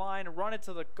up to the line, run it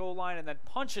to the goal line, and then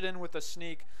punch it in with a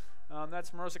sneak.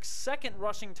 That's Morosik's second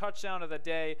rushing touchdown of the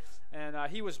day, and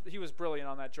he was brilliant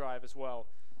on that drive as well.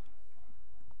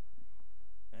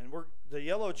 And the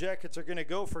Yellow Jackets are going to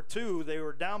go for 2. They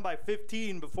were down by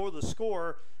 15 before the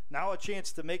score. Now a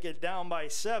chance to make it down by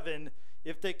 7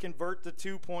 if they convert the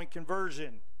 2-point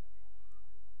conversion.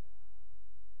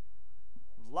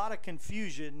 A lot of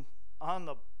confusion on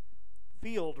the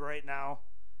field right now,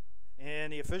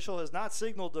 and the official has not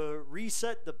signaled to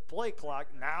reset the play clock.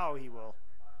 Now he will.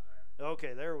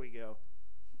 Okay, there we go.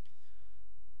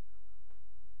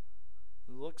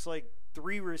 Looks like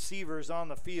 3 receivers on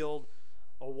the field.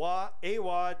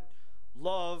 Awad,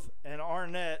 Love, and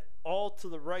Arnett all to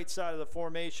the right side of the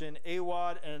formation.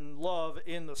 Awad and Love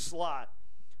in the slot.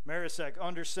 Marisek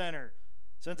under center.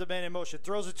 Sends a man in motion.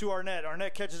 Throws it to Arnett.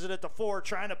 Arnett catches it at the 4,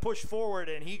 trying to push forward,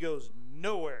 and he goes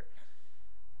nowhere.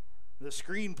 The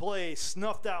screen play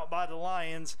snuffed out by the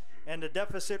Lions, and the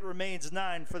deficit remains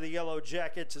 9 for the Yellow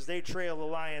Jackets as they trail the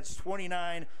Lions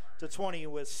 29-20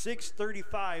 with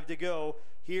 6:35 to go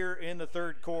here in the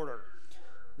third quarter.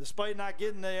 Despite not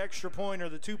getting the extra point or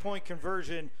the 2-point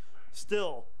conversion,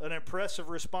 still an impressive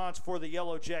response for the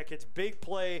Yellow Jackets. Big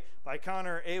play by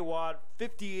Connor Awad,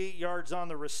 58 yards on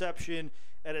the reception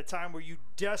at a time where you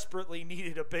desperately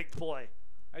needed a big play.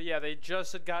 Yeah, they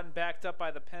just had gotten backed up by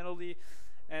the penalty,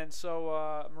 and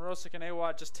so Morosik and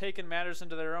Awad just taking matters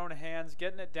into their own hands,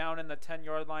 getting it down in the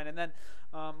 10-yard line. And then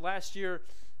last year,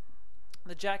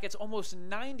 the Jackets almost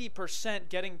 90%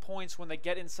 getting points when they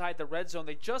get inside the red zone.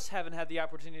 They just haven't had the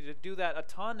opportunity to do that a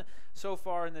ton so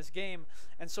far in this game.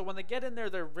 And so when they get in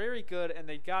there, they're very good, and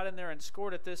they got in there and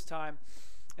scored it this time.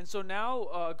 And so now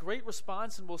a great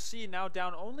response, and we'll see now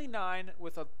down only 9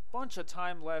 with a bunch of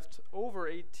time left, over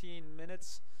 18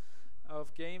 minutes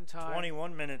of game time.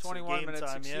 21 minutes of game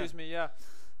time, excuse me, yeah.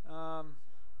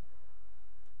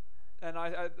 And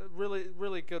I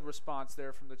really good response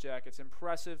there from the Jackets.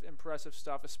 Impressive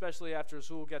stuff, especially after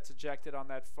Zool gets ejected on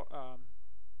that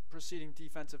preceding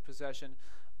defensive possession,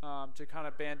 to kind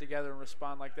of band together and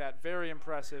respond like that. Very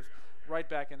impressive, right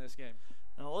back in this game.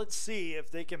 Now let's see if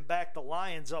they can back the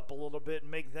Lions up a little bit and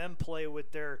make them play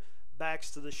with their backs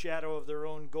to the shadow of their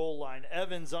own goal line.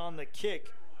 Evans on the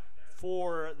kick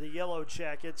for the Yellow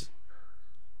Jackets.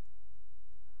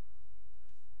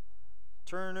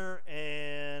 Turner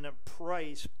and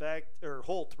Price back, or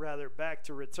Holt rather, back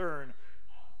to return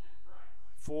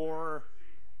for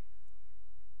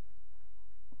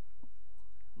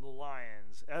the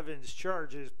Lions. Evans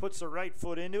charges, puts the right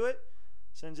foot into it,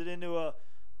 sends it into a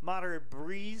moderate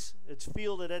breeze. It's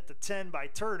fielded at the 10 by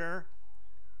Turner,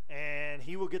 and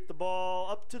he will get the ball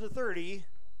up to the 30,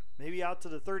 maybe out to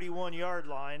the 31-yard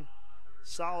line.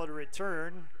 Solid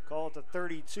return. Call it the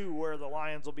 32, where the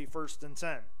Lions will be 1st and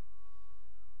 10.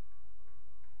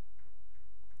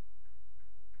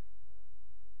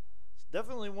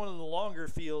 Definitely one of the longer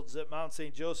fields that Mount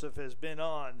St. Joseph has been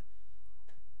on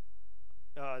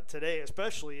today,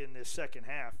 especially in this second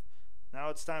half. Now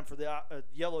it's time for the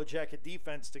Yellow Jacket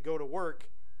defense to go to work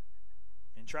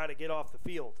and try to get off the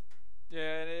field.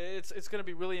 Yeah, it's going to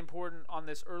be really important on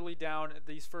this early down,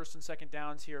 these first and second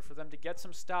downs here, for them to get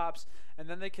some stops, and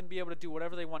then they can be able to do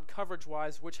whatever they want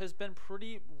coverage-wise, which has been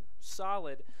pretty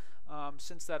solid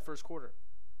since that first quarter.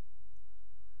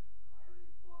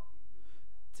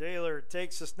 Taylor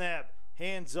takes a snap,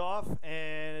 hands off,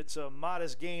 and it's a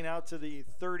modest gain out to the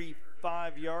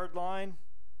 35-yard line.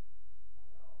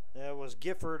 That was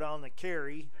Gifford on the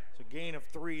carry. It's a gain of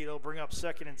 3. It'll bring up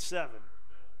 2nd and 7.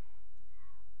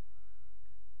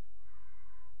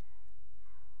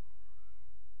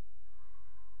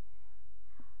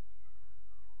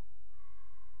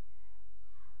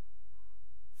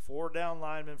 Four down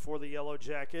linemen for the Yellow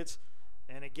Jackets.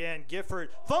 And again, Gifford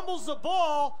fumbles the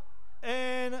ball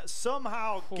and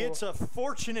somehow gets a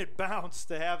fortunate bounce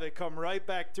to have it come right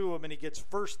back to him, and he gets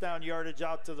first down yardage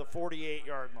out to the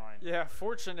 48-yard line. Yeah,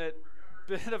 fortunate.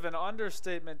 Bit of an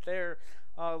understatement there.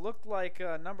 Looked like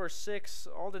number 6,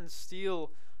 Alden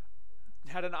Steele,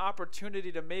 had an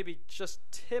opportunity to maybe just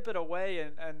tip it away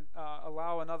and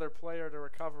allow another player to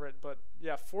recover it. But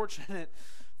yeah, fortunate,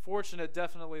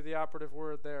 definitely the operative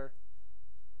word there.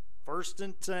 1st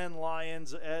and 10,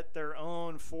 Lions at their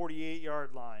own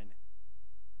 48-yard line.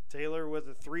 Taylor with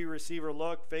a 3-receiver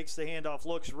look, fakes the handoff,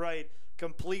 looks right,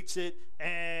 completes it,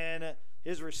 and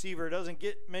his receiver doesn't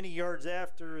get many yards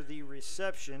after the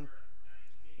reception.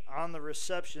 On the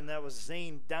reception, that was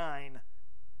Zane Dine.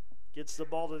 Gets the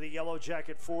ball to the Yellow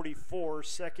Jacket 44,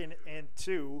 2nd and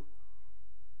 2.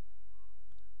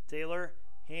 Taylor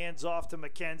hands off to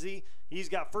McKenzie. He's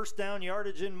got first down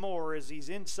yardage and more as he's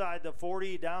inside the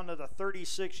 40 down to the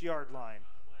 36-yard line.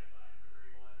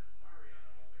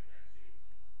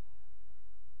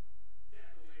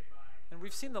 And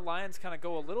we've seen the Lions kind of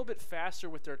go a little bit faster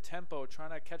with their tempo,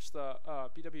 trying to catch the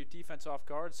BW defense off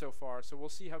guard so far. So we'll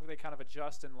see how they kind of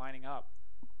adjust in lining up.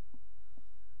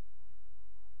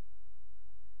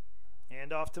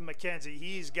 Hand off to McKenzie.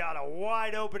 He's got a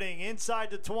wide opening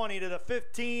inside the 20 to the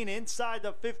 15, inside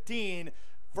the 15.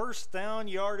 First down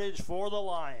yardage for the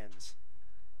Lions.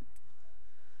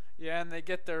 Yeah, and they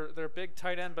get their big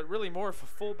tight end, but really more of a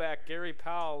fullback, Gary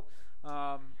Powell,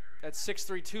 at 6'3",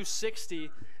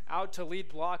 260, out to lead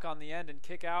block on the end and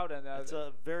kick out. And that's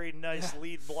a very nice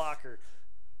lead blocker.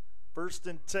 1st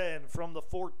and 10 from the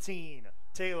 14.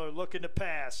 Taylor looking to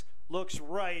pass, looks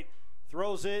right,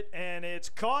 throws it, and it's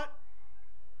caught.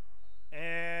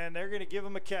 And they're going to give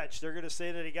him a catch. They're going to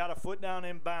say that he got a foot down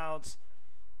in bounds.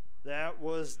 That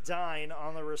was Dine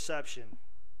on the reception.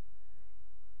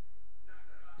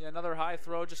 Yeah, another high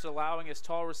throw, just allowing his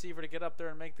tall receiver to get up there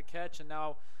and make the catch. And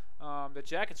now the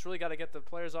Jackets really got to get the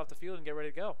players off the field and get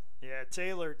ready to go. Yeah,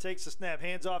 Taylor takes the snap,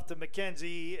 hands off to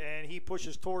McKenzie, and he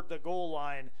pushes toward the goal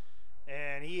line.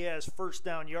 And he has first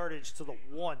down yardage to the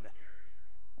 1.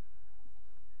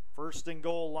 1st and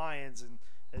goal, Lions. And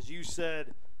as you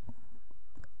said,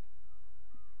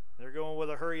 they're going with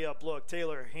a hurry-up look.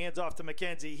 Taylor hands off to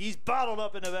McKenzie. He's bottled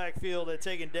up in the backfield and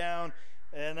taken down,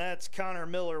 and that's Connor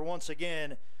Miller once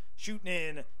again shooting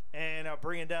in and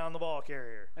bringing down the ball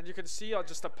carrier. And you can see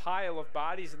just a pile of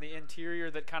bodies in the interior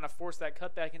that kind of force that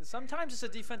cutback. And sometimes it's a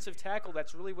defensive tackle.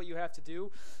 That's really what you have to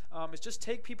do, is just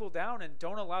take people down and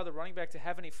don't allow the running back to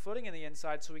have any footing in the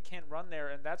inside so he can't run there.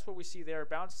 And that's what we see there.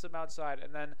 Bounces him outside,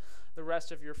 and then the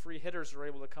rest of your free hitters are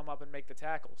able to come up and make the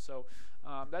tackle. So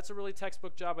that's a really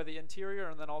textbook job by the interior,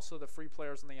 and then also the free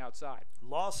players on the outside.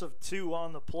 Loss of 2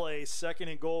 on the play, 2nd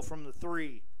and goal from the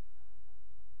 3.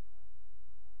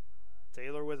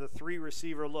 Taylor with a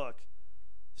 3-receiver look.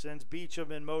 Sends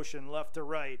Beecham in motion left to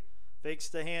right. Fakes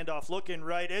the handoff, looking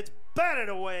right. It's batted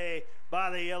away by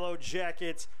the Yellow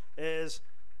Jackets as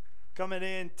coming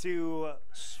in to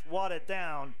swat it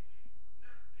down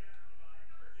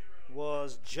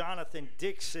was Jonathan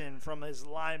Dixon from his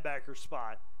linebacker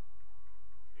spot.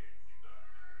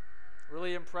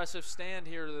 Really impressive stand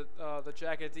here that the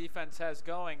Jacket defense has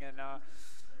going. And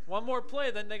one more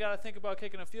play, then they got to think about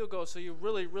kicking a field goal. So you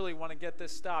really, really want to get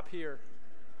this stop here.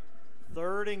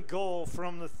 3rd and goal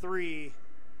from the 3.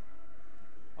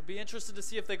 I'll be interested to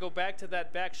see if they go back to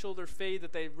that back shoulder fade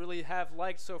that they really have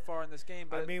liked so far in this game.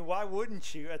 But I mean, why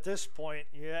wouldn't you at this point?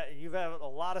 You've had a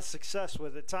lot of success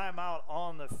with it. Timeout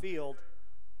on the field.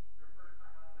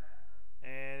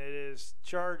 And it is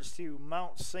charged to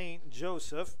Mount St.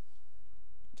 Joseph.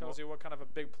 Tells you what kind of a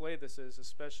big play this is,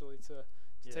 especially to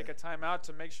take a timeout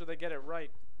to make sure they get it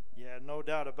right. Yeah, no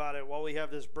doubt about it. While we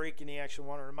have this break in the action, I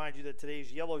want to remind you that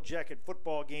today's Yellow Jacket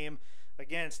football game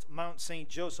against Mount St.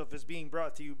 Joseph is being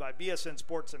brought to you by BSN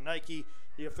Sports and Nike,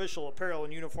 the official apparel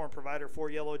and uniform provider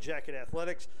for Yellow Jacket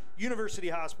Athletics. University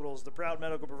Hospitals, the proud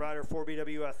medical provider for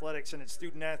BW Athletics and its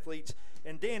student athletes.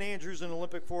 And Dan Andrews and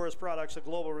Olympic Forest Products, a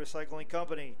global recycling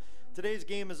company. Today's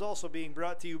game is also being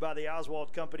brought to you by the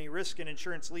Oswald Company, risk and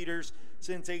insurance leaders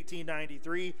since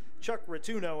 1893. Chuck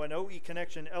Rotuno and OE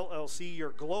Connection LLC, your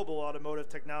global automotive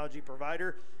technology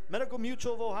provider. Medical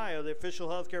Mutual of Ohio, the official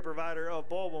healthcare provider of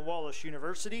Baldwin Wallace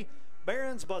University.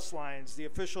 Barron's Bus Lines, the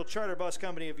official charter bus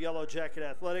company of Yellow Jacket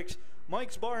Athletics.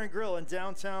 Mike's Bar and Grill in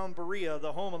downtown Berea,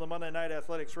 the home of the Monday Night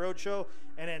Athletics Roadshow.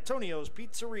 And Antonio's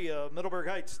Pizzeria of Middleburg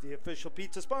Heights, the official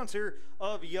pizza sponsor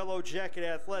of Yellow Jacket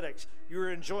Athletics.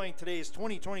 You're enjoying today's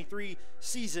 2023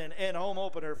 season and home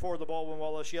opener for the Baldwin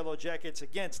Wallace Yellow Jackets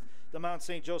against the Mount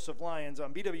St. Joseph Lions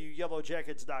on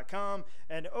BWYellowJackets.com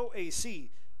and OAC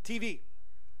TV.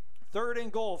 3rd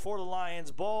and goal for the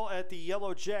Lions. Ball at the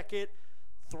Yellow Jacket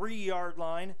 3-yard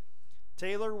line.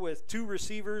 Taylor with 2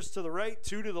 receivers to the right,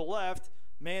 2 to the left.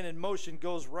 Man in motion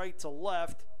goes right to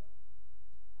left.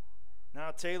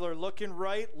 Now Taylor looking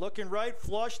right,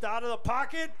 flushed out of the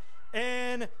pocket,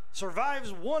 and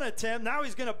survives one attempt. Now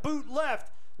he's going to boot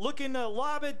left, looking to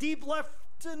lob it deep left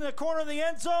in the corner of the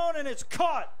end zone, and it's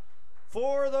caught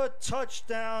for the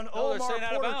touchdown. No, Omar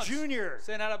Porter Jr.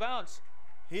 Staying out of bounds.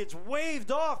 It's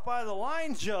waved off by the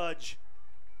line judge.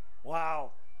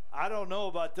 Wow. I don't know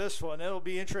about this one. It'll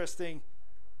be interesting.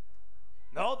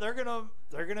 No, they're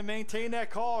gonna maintain that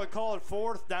call and call it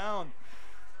 4th down.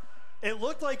 It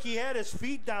looked like he had his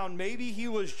feet down. Maybe he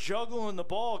was juggling the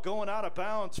ball going out of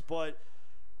bounds. But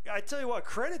I tell you what,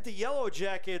 credit the Yellow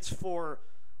Jackets for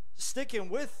sticking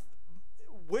with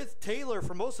Taylor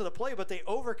for most of the play. But they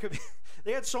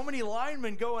they had so many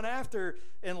linemen going after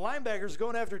and linebackers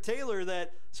going after Taylor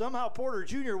that somehow Porter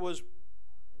Jr. was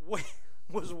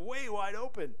way wide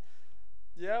open.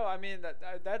 Yeah, I mean,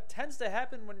 that tends to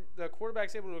happen when the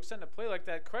quarterback's able to extend a play like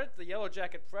that. Credit the Yellow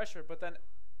Jacket pressure, but then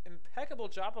impeccable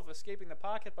job of escaping the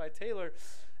pocket by Taylor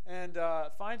and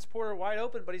finds Porter wide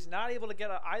open, but he's not able to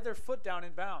get either foot down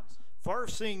in bounds.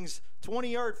 Farsing's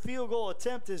 20-yard field goal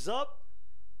attempt is up,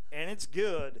 and it's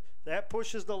good. That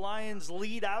pushes the Lions'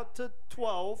 lead out to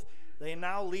 12. They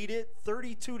now lead it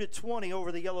 32-20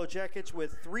 over the Yellow Jackets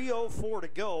with 3:04 to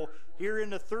go here in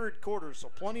the 3rd quarter. So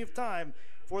plenty of time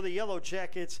for the Yellow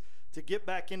Jackets to get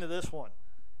back into this one.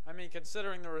 I mean,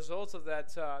 considering the results of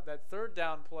that 3rd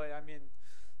down play, I mean,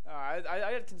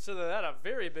 I'd consider that a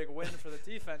very big win for the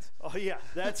defense. Oh yeah,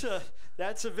 that's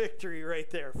a victory right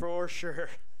there for sure.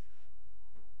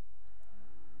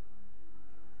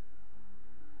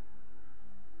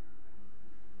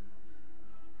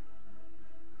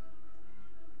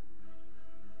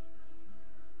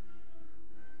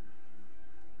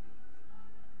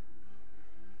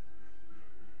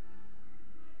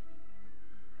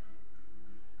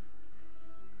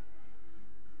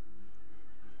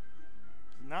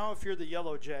 Now if you're the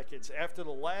Yellow Jackets, after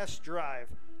the last drive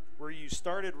where you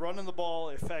started running the ball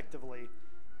effectively,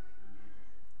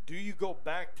 do you go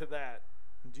back to that?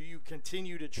 Do you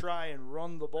continue to try and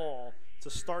run the ball to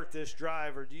start this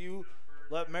drive, or do you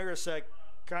let Marisek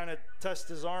kind of test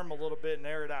his arm a little bit and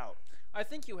air it out? I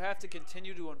think you have to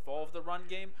continue to involve the run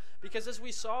game because as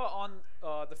we saw on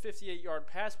the 58-yard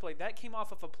pass play, that came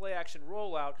off of a play-action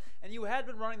rollout, and you had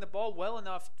been running the ball well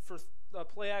enough for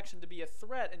play action to be a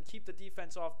threat and keep the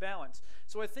defense off balance.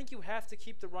 So I think you have to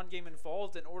keep the run game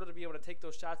involved in order to be able to take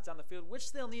those shots down the field,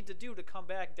 which they'll need to do to come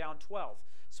back down 12.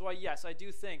 So yes, I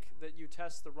do think that you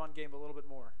test the run game a little bit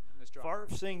more in this drive.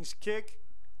 Farsing's kick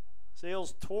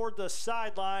sails toward the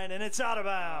sideline, and it's out of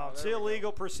bounds.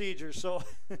 Illegal procedure. So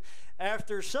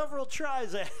after several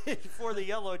tries at it for the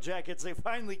Yellow Jackets, they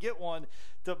finally get one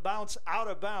to bounce out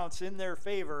of bounds in their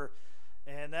favor,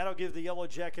 and that'll give the Yellow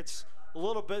Jackets a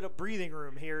little bit of breathing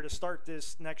room here to start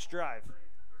this next drive.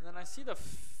 And then I see the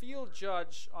field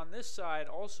judge on this side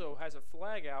also has a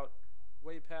flag out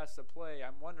way past the play.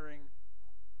 I'm wondering,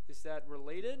 is that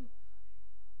related?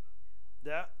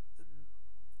 That,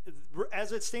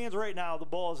 as it stands right now, the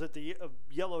ball is at the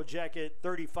Yellow Jacket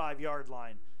 35-yard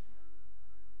line.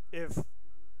 If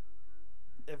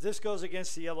this goes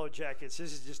against the Yellow Jackets,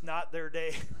 this is just not their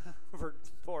day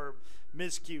for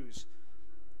miscues.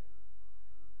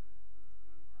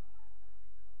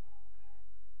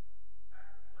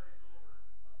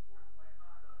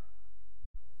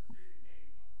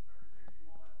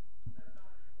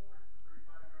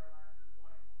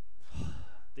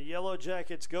 The Yellow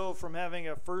Jackets go from having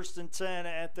a 1st and 10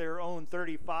 at their own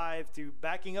 35 to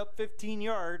backing up 15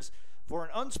 yards for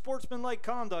an unsportsmanlike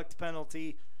conduct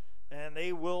penalty, and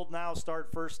they will now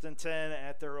start 1st and 10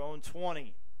 at their own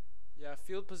 20. Yeah,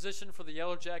 field position for the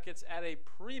Yellow Jackets at a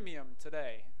premium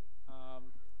today.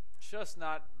 Just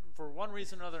not, for one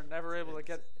reason or another, never able to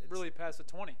get really past the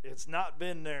 20. It's not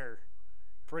been there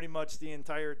pretty much the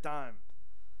entire time.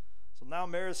 So now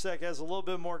Marisek has a little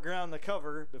bit more ground to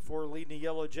cover before leading the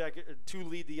Yellow Jacket to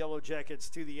lead the Yellow Jackets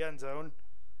to the end zone.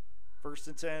 1st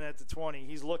and 10 at the 20.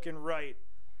 He's looking right,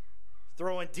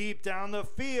 throwing deep down the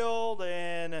field,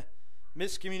 and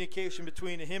miscommunication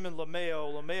between him and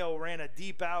LeMayo. LeMayo ran a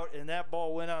deep out, and that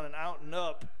ball went on an out and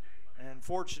up. And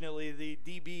fortunately, the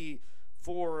DB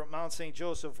for Mount St.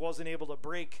 Joseph wasn't able to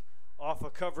break off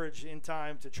of coverage in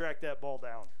time to track that ball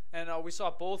down. And we saw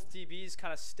both DBs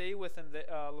kind of stay with him,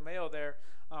 LeMayo there.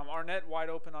 Arnett wide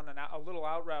open on a little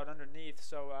out route underneath.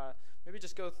 So maybe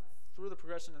just go through the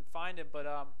progression and find him. But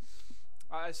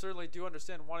I certainly do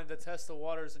understand wanting to test the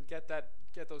waters and get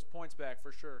those points back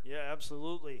for sure. Yeah,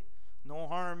 absolutely. No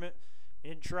harm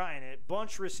in trying it.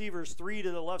 Bunch receivers, 3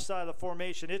 to the left side of the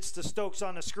formation. It's to Stokes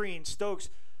on the screen. Stokes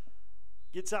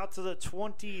gets out to the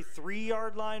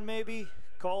 23-yard line maybe.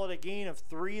 Call it a gain of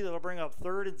 3. That'll bring up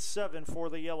 3rd and 7 for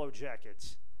the Yellow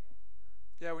Jackets.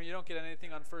 Yeah, when you don't get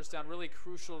anything on first down, really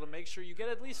crucial to make sure you get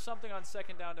at least something on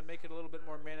second down to make it a little bit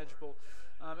more manageable.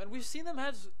 And we've seen them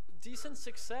have decent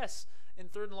success in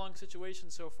third and long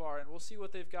situations so far, and we'll see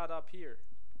what they've got up here.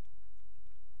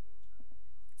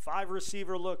 5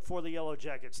 receiver look for the Yellow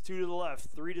Jackets. 2 to the left,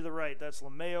 3 to the right. That's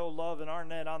LeMayo, Love, and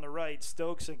Arnett on the right.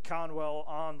 Stokes and Conwell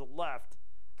on the left.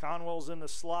 Conwell's in the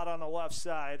slot on the left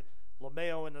side.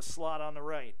 LeMayo in the slot on the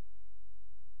right.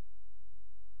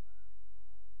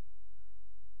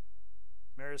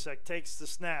 Marisek takes the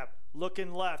snap,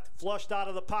 looking left, flushed out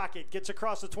of the pocket, gets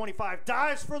across the 25,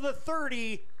 dives for the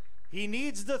 30. He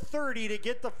needs the 30 to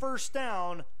get the first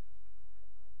down.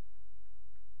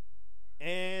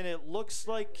 And it looks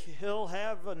like he'll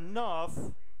have enough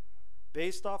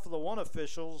based off of the one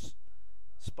official's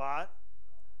spot.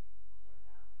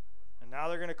 And now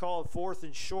they're going to call it 4th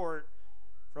and short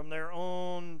from their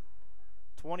own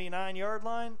 29-yard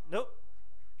line. Nope.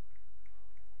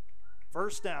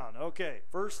 First down. Okay.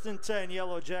 1st and 10,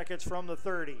 Yellow Jackets from the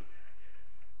 30.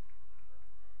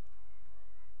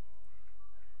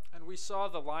 And we saw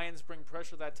the Lions bring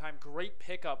pressure that time. Great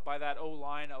pickup by that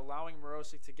O-line, allowing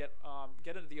Morosic to get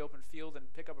into the open field and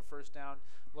pick up a first down,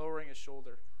 lowering his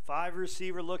shoulder. 5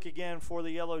 receiver look again for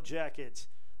the Yellow Jackets.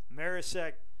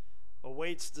 Marisek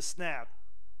awaits the snap.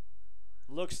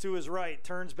 Looks to his right,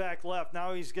 turns back left.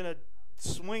 Now he's going to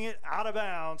swing it out of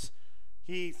bounds.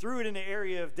 He threw it in the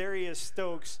area of Darius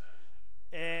Stokes,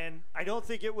 and I don't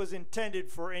think it was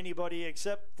intended for anybody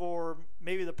except for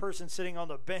maybe the person sitting on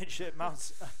the bench at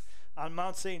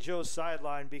Mount St. Joe's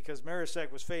sideline, because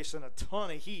Marisek was facing a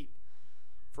ton of heat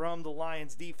from the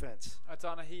Lions defense. A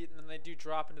ton of heat, and then they do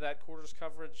drop into that quarters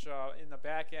coverage in the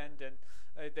back end, and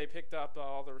they picked up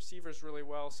all the receivers really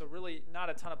well, so really not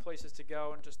a ton of places to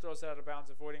go, and just throws it out of bounds,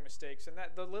 avoiding mistakes. And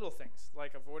the little things,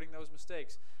 like avoiding those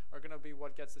mistakes, are going to be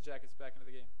what gets the Jackets back into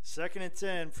the game. 2nd and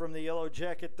 10 from the Yellow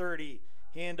Jacket 30.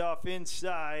 Handoff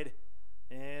inside,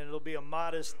 and it'll be a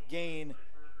modest gain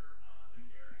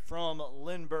from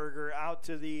Lindberger out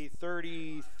to the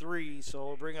 33, so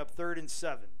we'll bring up 3rd and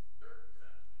 7.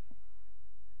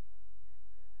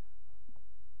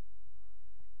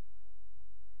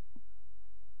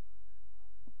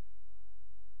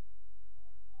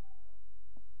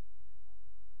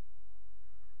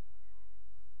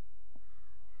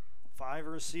 Five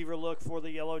receiver look for the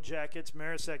Yellow Jackets.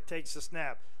 Marisek takes the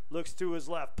snap, looks to his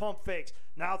left, pump fakes,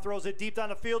 now throws it deep down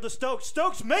the field to Stokes.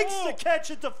 Stokes makes the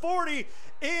catch at the 40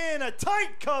 in a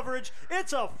tight coverage.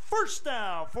 It's a first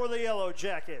down for the Yellow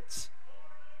Jackets.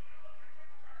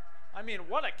 I mean,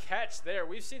 what a catch there.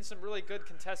 We've seen some really good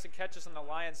contested catches on the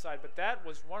Lions side, but that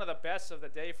was one of the best of the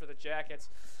day for the Jackets.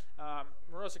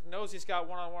 Morosic knows he's got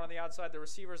one-on-one on the outside. The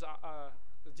receivers,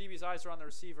 the DB's eyes are on the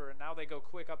receiver, and now they go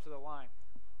quick up to the line.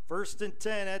 1st and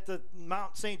 10 at the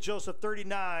Mount St. Joseph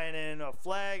 39, and a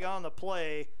flag on the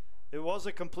play. It was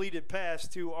a completed pass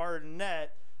to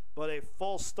Arnett, but a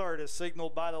false start is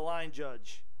signaled by the line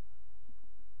judge.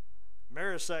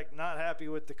 Marisek not happy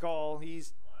with the call.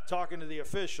 He's talking to the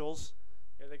officials.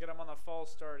 Yeah, they get him on the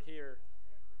false start here.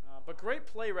 But great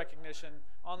play recognition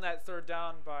on that 3rd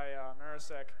down by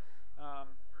Marisek.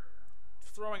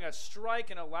 Throwing a strike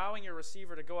and allowing your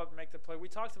receiver to go up and make the play. We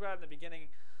talked about it in the beginning.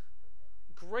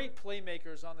 Great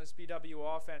playmakers on this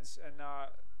BW offense, and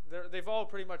they've all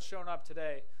pretty much shown up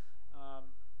today,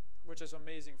 which is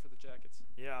amazing for the Jackets.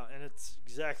 Yeah, and it's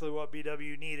exactly what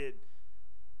BW needed.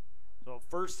 So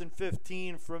 1st and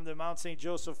 15 from the Mount St.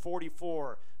 Joseph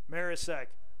 44. Marisek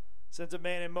sends a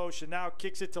man in motion, now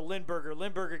kicks it to Lindberger.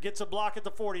 Lindberger gets a block at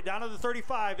the 40, down to the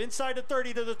 35, inside the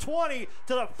 30, to the 20,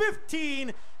 to the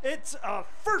 15. It's a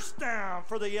first down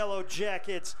for the Yellow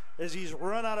Jackets as he's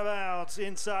run out of bounds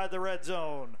inside the red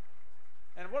zone.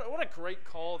 And what a great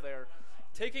call there.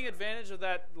 Taking advantage of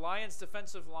that Lions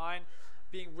defensive line,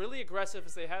 being really aggressive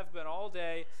as they have been all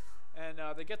day, and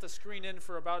they get the screen in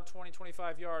for about 20,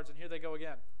 25 yards, and here they go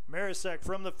again. Marisek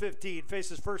from the 15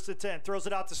 faces 1st and 10, throws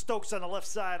it out to Stokes on the left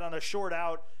side on a short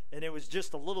out, and it was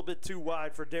just a little bit too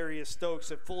wide for Darius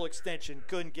Stokes at full extension.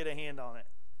 Couldn't get a hand on it.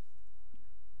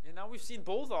 And now we've seen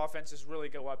both offenses really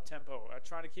go up tempo,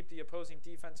 trying to keep the opposing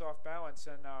defense off balance,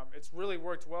 and it's really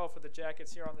worked well for the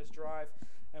Jackets here on this drive,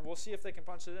 and we'll see if they can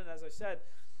punch it in. As I said,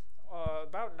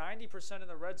 about 90% in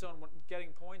the red zone getting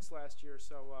points last year,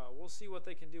 so we'll see what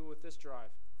they can do with this drive.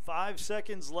 5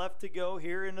 seconds left to go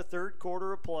here in the 3rd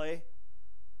quarter of play.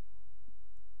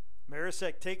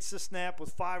 Marisek takes the snap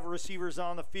with 5 receivers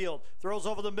on the field. Throws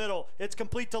over the middle. It's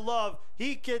complete to Love.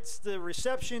 He gets the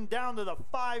reception down to the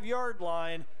 5-yard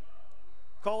line.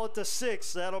 Call it the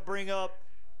 6. That'll bring up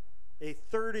a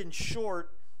 3rd and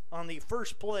short on the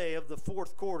first play of the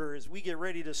fourth quarter as we get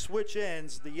ready to switch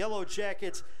ends. The Yellow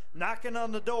Jackets knocking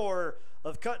on the door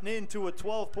of cutting into a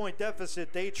 12-point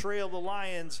deficit. They trail the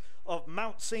Lions of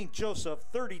Mount St. Joseph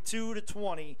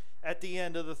 32-20 at the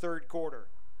end of the third quarter.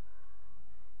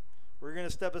 We're going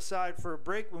to step aside for a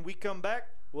break. When we come back,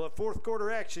 we'll have fourth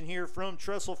quarter action here from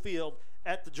Tressel Field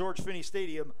at the George Finnie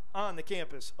Stadium on the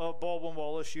campus of Baldwin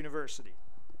Wallace University.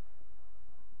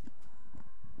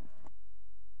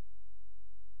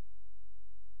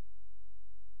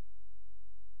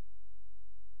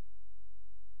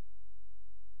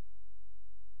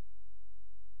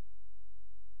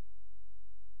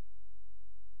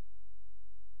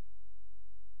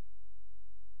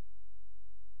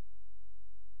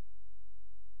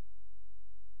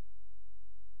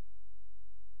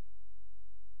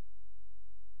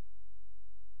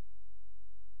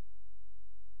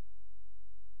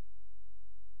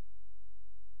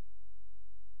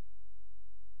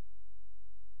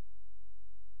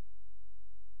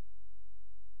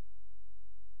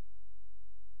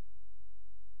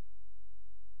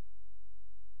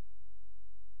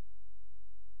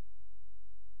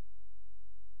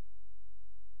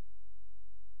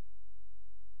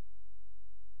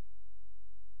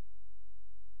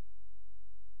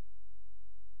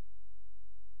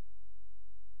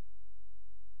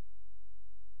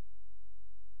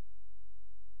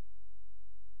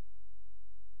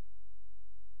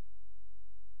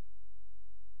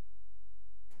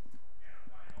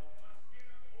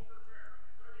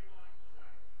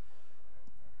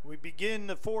 We begin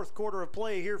the fourth quarter of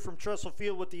play here from Tressel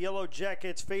Field with the Yellow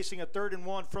Jackets facing a 3rd and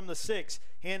 1 from the 6.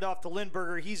 Handoff to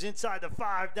Lindberger. He's inside the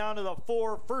 5, down to the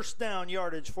 4. First down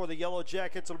yardage for the Yellow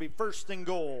Jackets. It'll be 1st and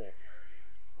goal.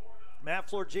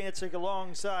 Matt Florjancic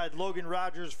alongside Logan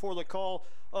Rogers for the call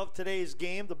of today's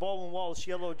game. The Baldwin Wallace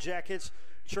Yellow Jackets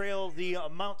trail the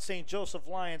Mount St. Joseph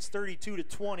Lions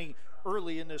 32-20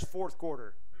 early in this fourth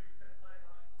quarter.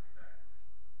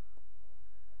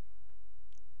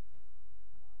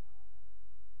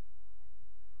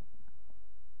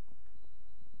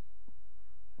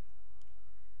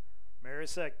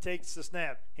 Marisek takes the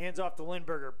snap, hands off to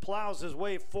Lindberger, plows his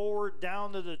way forward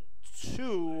down to the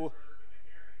 2.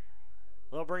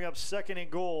 They'll bring up 2nd and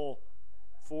goal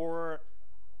for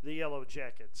the Yellow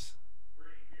Jackets.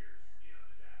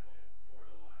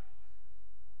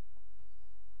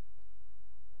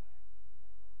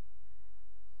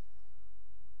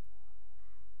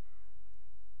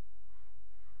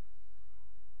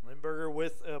 Lindberger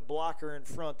with a blocker in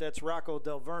front. That's Rocco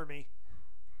Del Verme.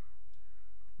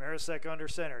 Marisek under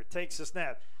center, takes the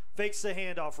snap, fakes the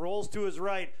handoff, rolls to his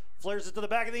right, flares it to the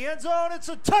back of the end zone. It's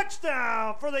a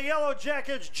touchdown for the Yellow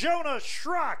Jackets. Jonah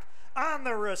Schrock on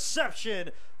the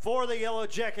reception for the Yellow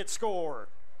Jackets score.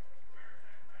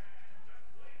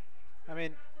 I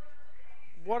mean,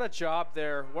 what a job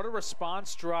there. What a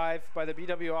response drive by the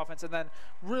BW offense, and then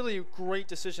really great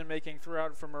decision making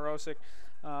throughout from Morosic.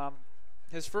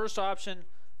 His first option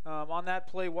on that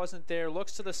play wasn't there.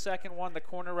 Looks to the second one, the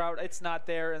corner route, it's not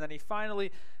there, and then he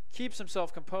finally keeps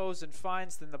himself composed and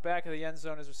finds in the back of the end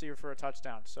zone his receiver for a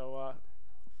touchdown. So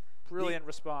brilliant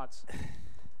response.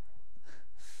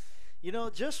 You know,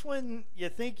 just when you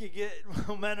think you get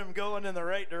momentum going in the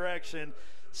right direction,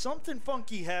 something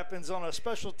funky happens on a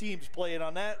special teams play, and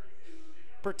on that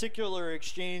particular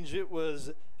exchange, it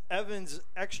was Evans'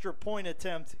 extra point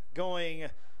attempt going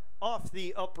off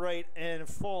the upright and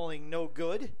falling no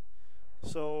good.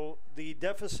 So the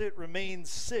deficit remains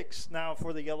 6 now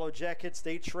for the Yellow Jackets.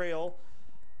 They trail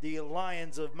the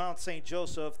Lions of Mount St.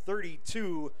 Joseph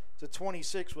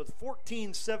 32-26 with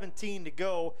 14:17 to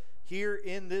go here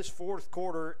in this fourth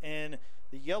quarter, and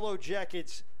the Yellow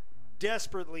Jackets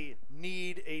desperately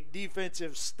need a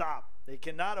defensive stop. They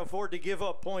cannot afford to give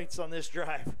up points on this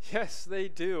drive. Yes, they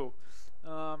do.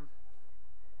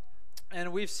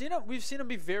 And we've seen them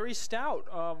be very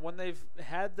stout when they've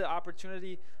had the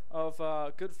opportunity of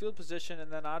good field position, and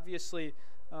then obviously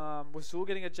with Zool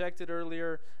getting ejected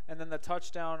earlier, and then the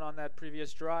touchdown on that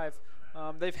previous drive.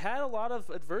 They've had a lot of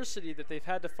adversity that they've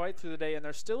had to fight through the day, and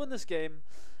they're still in this game.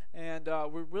 And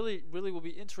we really will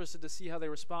be interested to see how they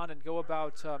respond and go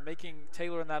about making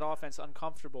Taylor and that offense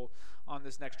uncomfortable on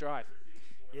this next drive.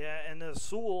 Yeah, and the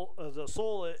Soul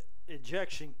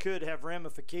ejection could have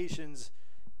ramifications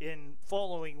in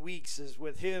following weeks, as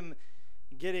with him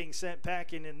getting sent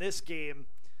packing in this game.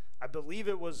 I believe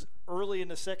it was early in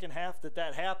the second half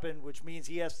that happened, which means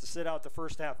he has to sit out the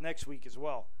first half next week as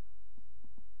well.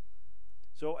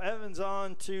 So Evans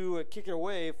on to kick it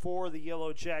away for the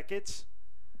Yellow Jackets.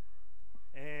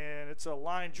 And it's a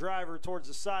line driver towards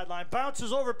the sideline.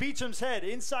 Bounces over Beecham's head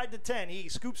inside the 10. He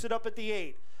scoops it up at the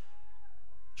 8.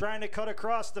 trying to cut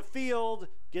across the field,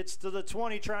 gets to the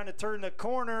 20, trying to turn the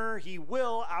corner. He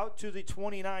will, out to the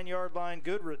 29-yard line.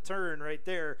 Good return right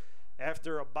there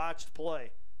after a botched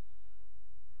play.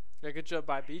 Yeah, good job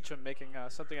by Beecham making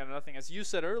something out of nothing. As you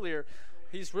said earlier,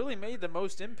 he's really made the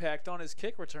most impact on his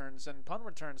kick returns and punt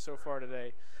returns so far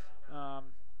today.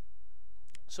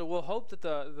 So we'll hope that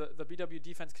the BW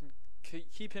defense can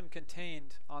keep him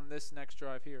contained on this next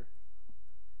drive here.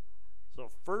 So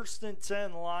 1st and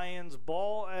 10 Lions,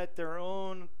 ball at their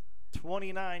own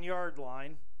 29-yard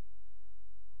line.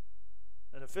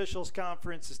 An officials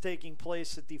conference is taking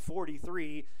place at the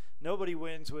 43. Nobody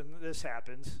wins when this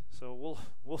happens, so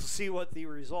we'll see what the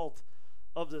result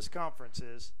of this conference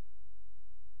is.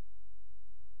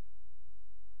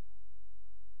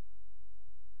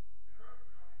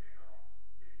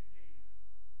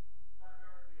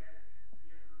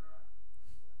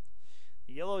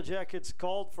 The Yellow Jackets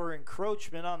called for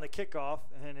encroachment on the kickoff,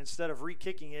 and instead of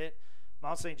re-kicking it,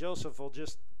 Mount St. Joseph will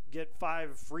just get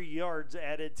 5 free yards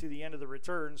added to the end of the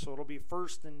return, so it'll be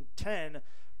 1st and 10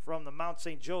 from the Mount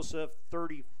St. Joseph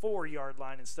 34-yard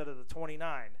line instead of the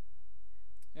 29.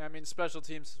 Yeah, I mean, special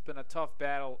teams has been a tough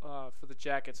battle for the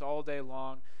Jackets all day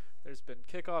long. There's been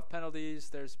kickoff penalties,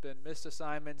 there's been missed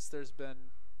assignments, there's been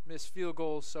missed field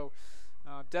goals, so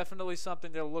definitely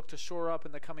something they'll look to shore up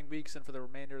in the coming weeks and for the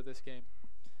remainder of this game.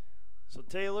 So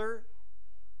Taylor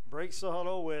breaks the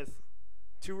huddle with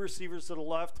 2 receivers to the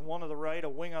left, 1 to the right, a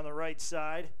wing on the right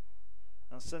side.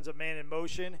 Now sends a man in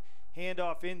motion.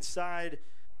 Handoff inside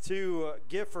to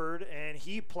Gifford, and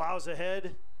he plows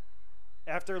ahead.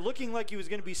 After looking like he was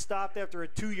going to be stopped after a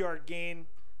 2-yard gain,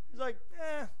 he's like,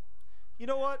 you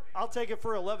know what? I'll take it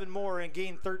for 11 more and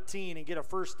gain 13 and get a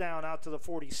 1st down out to the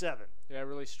 47. Yeah,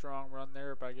 really strong run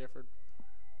there by Gifford.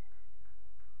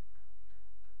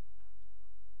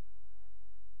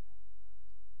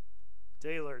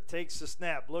 Taylor takes the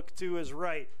snap, look to his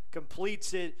right,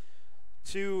 completes it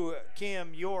to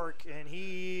Cam York, and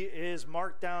he is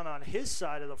marked down on his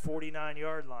side of the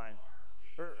 49-yard line.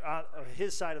 Or on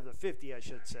his side of the 50, I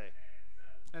should say.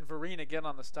 And Vereen again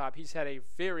on the stop. He's had a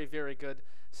very, very good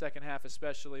second half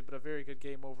especially, but a very good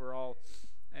game overall.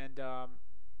 And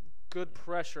good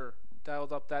pressure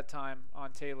dialed up that time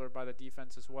on Taylor by the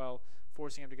defense as well,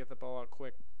 forcing him to get the ball out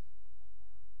quick.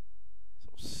 So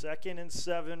 2nd and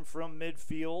 7 from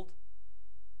midfield.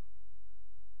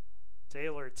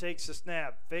 Taylor takes the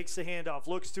snap, fakes the handoff,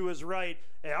 looks to his right,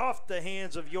 and off the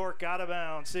hands of York, out of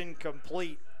bounds,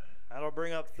 incomplete. That'll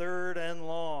bring up 3rd and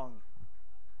long.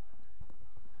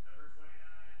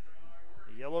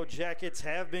 The Yellow Jackets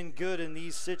have been good in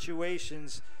these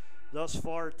situations thus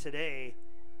far today.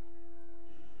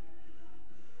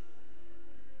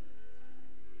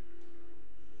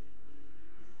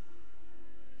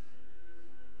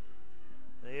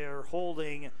 They are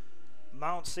holding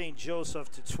Mount St.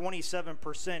 Joseph to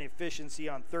 27% efficiency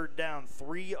on 3rd down,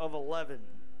 3 of 11.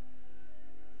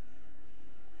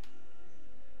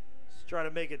 Let's try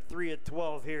to make it 3 of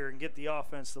 12 here and get the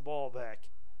offense the ball back.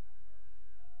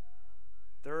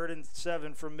 3rd and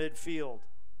 7 from midfield.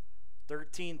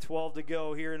 13-12 to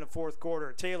go here in the 4th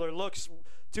quarter. Taylor looks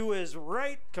to his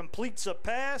right, completes a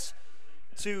pass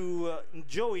to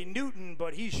Joey Newton,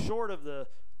 but he's short of the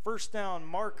 1st down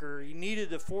marker. He needed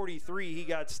the 43. He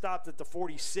got stopped at the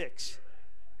 46.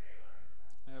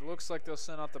 And it looks like they'll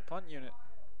send out the punt unit.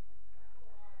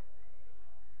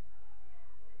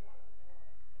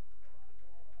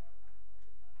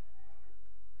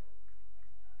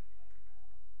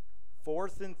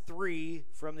 Fourth and 3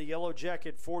 from the Yellow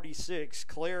Jacket 46.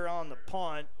 Claire on the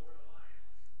punt.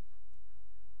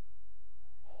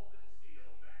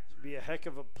 This would be a heck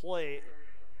of a play,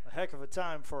 a heck of a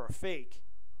time for a fake.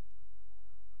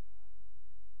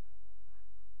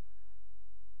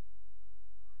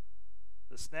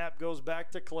 The snap goes back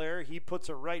to Claire. He puts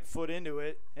a right foot into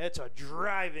it. It's a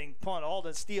driving punt.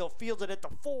 Alden Steele fields it at the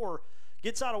 4.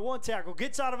 Gets out of 1 tackle.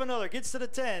 Gets out of another. Gets to the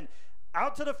 10.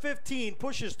 Out to the 15.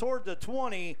 Pushes toward the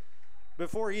 20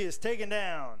 before he is taken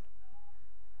down.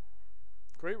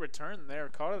 Great return there.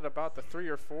 Caught it about the 3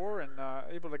 or 4 and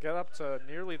able to get up to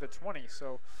nearly the 20.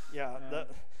 So yeah,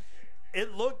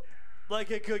 it looked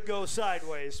like it could go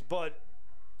sideways, but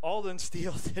Alden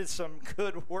Steele did some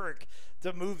good work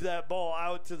to move that ball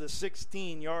out to the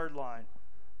 16-yard line.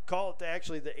 Call it to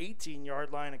actually the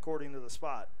 18-yard line according to the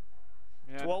spot.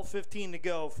 Yeah. 12:15 to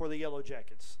go for the Yellow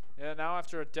Jackets. Yeah, now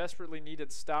after a desperately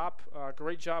needed stop,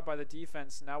 great job by the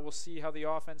defense. Now we'll see how the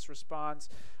offense responds,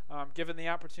 given the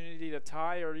opportunity to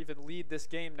tie or even lead this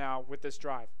game now with this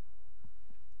drive.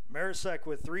 Marisek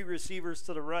with 3 receivers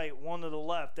to the right, 1 to the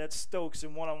left. That's Stokes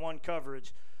in one-on-one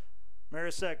coverage.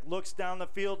 Marisek looks down the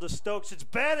field to Stokes. It's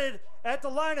batted at the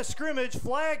line of scrimmage.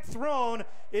 Flag thrown.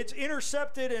 It's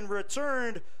intercepted and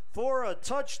returned for a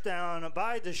touchdown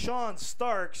by Deshaun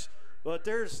Starks. But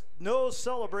there's no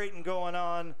celebrating going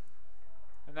on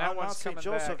Mount St.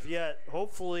 Joseph yet.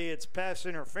 Hopefully it's pass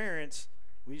interference.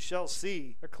 We shall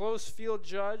see. The closed field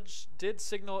judge did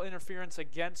signal interference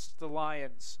against the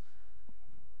Lions.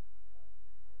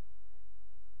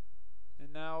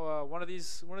 And now one of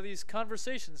these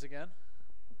conversations again.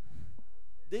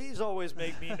 These always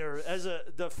make me nervous.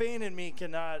 The fan in me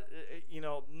cannot,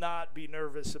 not be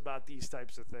nervous about these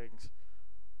types of things.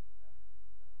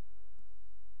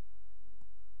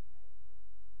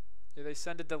 Yeah, they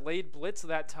send a delayed blitz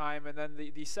that time, and then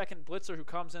the second blitzer who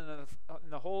comes in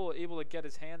the hole able to get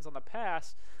his hands on the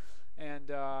pass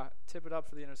and tip it up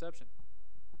for the interception.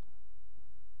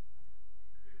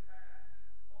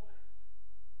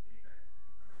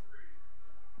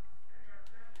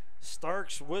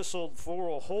 Starks whistled for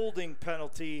a holding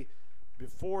penalty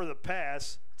before the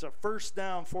pass. It's a first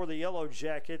down for the Yellow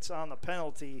Jackets on the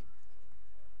penalty.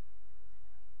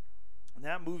 And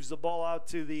that moves the ball out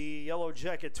to the Yellow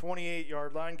Jacket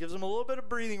 28-yard line. Gives them a little bit of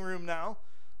breathing room now.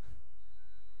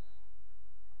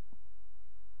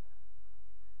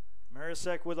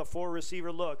 Marisek with a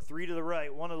 4-receiver look. 3 to the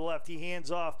right, 1 to the left. He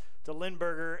hands off to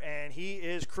Lindberger, and he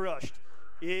is crushed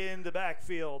in the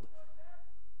backfield.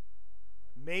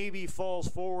 Maybe falls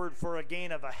forward for a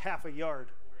gain of a half a yard.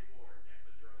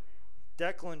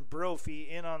 Declan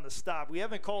Brophy in on the stop. We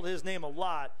haven't called his name a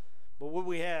lot, but what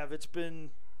we have, it's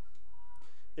been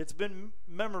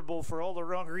memorable for all the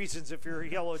wrong reasons if you're a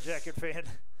Yellow Jacket fan.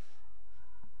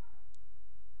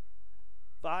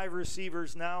 5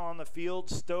 receivers now on the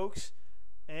field. Stokes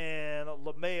and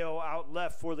LeMayo out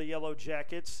left for the Yellow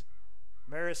Jackets.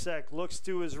 Marisek looks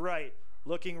to his right.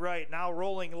 Looking right, now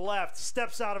rolling left,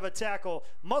 steps out of a tackle,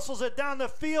 muscles it down the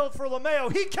field for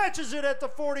LeMayo. He catches it at the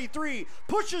 43,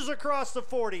 pushes across the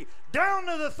 40, down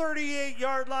to the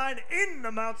 38-yard line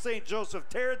into Mount St. Joseph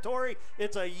territory.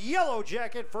 It's a Yellow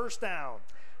Jacket first down.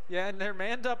 Yeah, and they're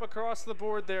manned up across the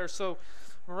board there, so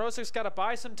Morosik's got to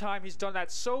buy some time. He's done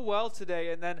that so well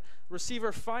today, and then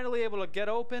receiver finally able to get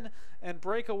open and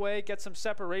break away, get some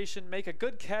separation, make a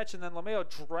good catch, and then LeMayo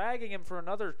dragging him for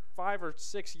another 5 or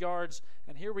 6 yards,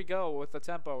 and here we go with the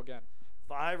tempo again.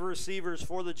 5 receivers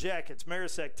for the Jackets.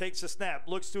 Marisek takes a snap,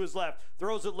 looks to his left,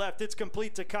 throws it left. It's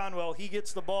complete to Conwell. He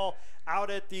gets the ball out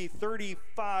at the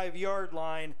 35-yard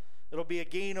line. It'll be a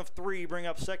gain of 3, bring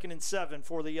up 2nd and 7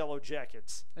 for the Yellow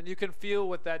Jackets. And you can feel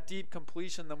with that deep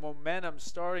completion, the momentum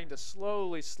starting to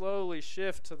slowly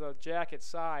shift to the Jacket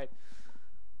side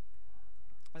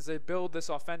as they build this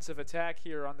offensive attack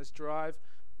here on this drive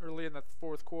early in the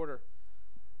 4th quarter.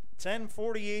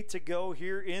 10:48 to go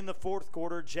here in the 4th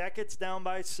quarter. Jackets down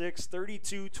by 6,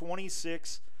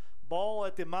 32-26. Ball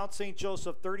at the Mount St.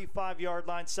 Joseph 35-yard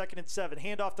line, 2nd and 7.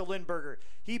 Handoff to Lindberger.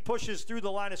 He pushes through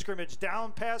the line of scrimmage,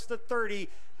 down past the 30,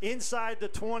 inside the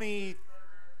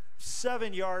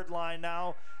 27-yard line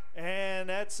now, and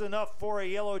that's enough for a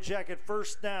Yellow Jacket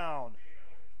first down.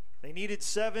 They needed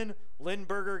 7.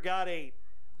 Lindberger got 8.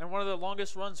 And one of the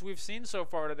longest runs we've seen so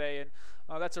far today, and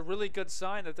that's a really good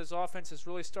sign that this offense is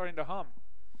really starting to hum.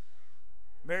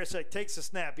 Marisek takes a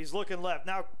snap. He's looking left.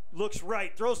 Now looks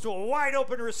right. Throws to a wide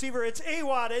open receiver. It's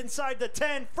Awad inside the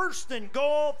 10. First and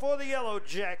goal for the Yellow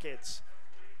Jackets.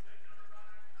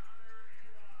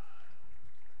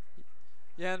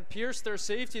 Yeah, and Pierce, their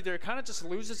safety there, kind of just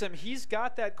loses him. He's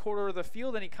got that quarter of the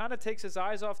field, and he kind of takes his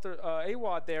eyes off the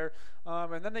Awad there.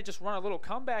 And then they just run a little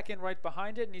comeback in right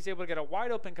behind it, and he's able to get a wide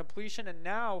open completion. And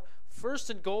now first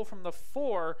and goal from the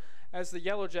 4 as the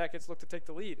Yellow Jackets look to take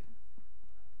the lead.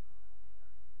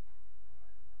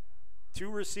 2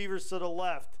 receivers to the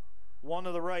left, 1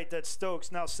 to the right. That's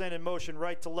Stokes now sent in motion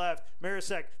right to left.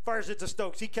 Marisek fires it to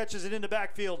Stokes. He catches it in the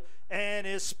backfield and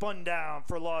is spun down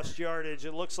for lost yardage.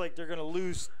 It looks like they're going to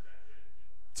lose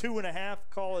 2.5,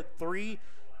 call it 3,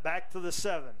 back to the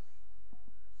 7.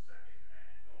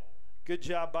 Good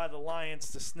job by the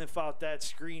Lions to sniff out that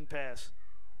screen pass.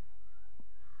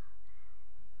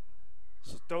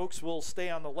 Stokes will stay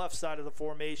on the left side of the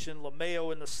formation.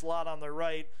 LeMayo in the slot on the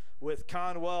right with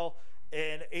Conwell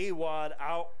and Awad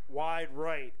out wide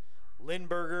right.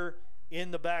 Lindberger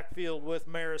in the backfield with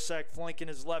Marisek flanking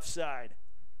his left side.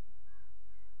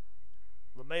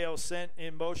 LeMayo sent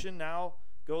in motion, now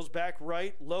goes back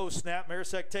right, low snap.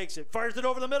 Marisek takes it, fires it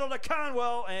over the middle to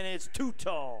Conwell, and it's too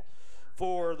tall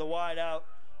for the wide out.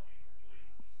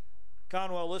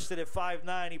 Conwell listed at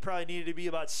 5'9". He probably needed to be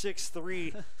about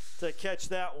 6'3" to catch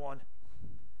that one.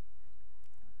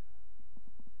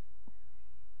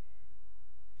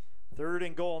 3rd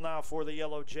and goal now for the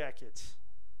Yellow Jackets.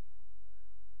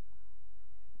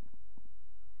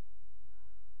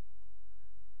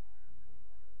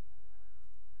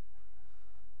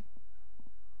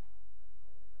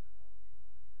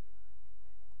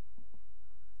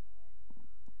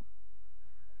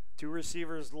 Two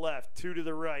receivers left, 2 to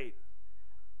the right.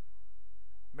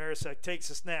 Marisek takes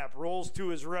a snap, rolls to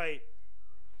his right.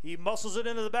 He muscles it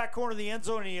into the back corner of the end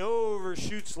zone, and he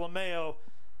overshoots LeMayo.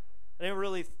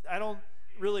 I don't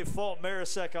really fault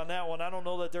Marisek on that one. I don't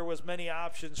know that there was many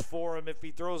options for him. If he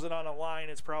throws it on a line,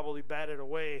 it's probably batted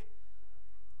away.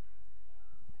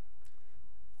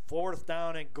 4th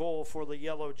down and goal for the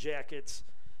Yellow Jackets,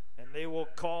 and they will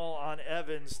call on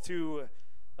Evans to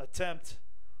attempt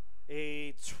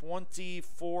a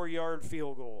 24-yard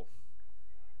field goal.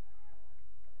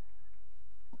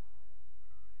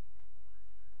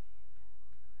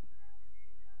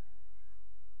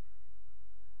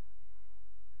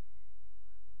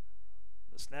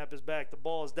 The snap is back, the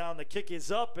ball is down, the kick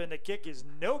is up, and the kick is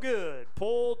no good.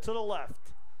 Pulled to the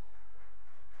left.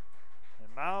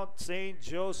 And Mount St.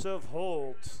 Joseph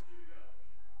holds.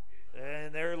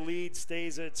 And their lead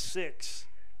stays at 6.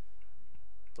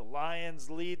 The Lions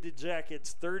lead the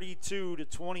Jackets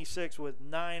 32-26 with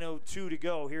 9:02 to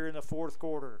go here in the 4th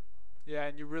quarter. Yeah,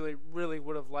 and you really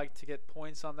would have liked to get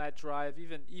points on that drive.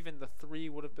 Even the 3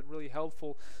 would have been really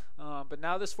helpful. But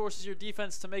now this forces your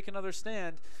defense to make another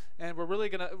stand, and we're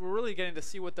really getting to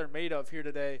see what they're made of here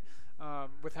today,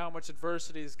 with how much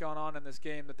adversity has gone on in this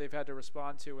game that they've had to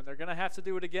respond to, and they're going to have to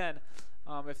do it again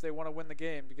if they want to win the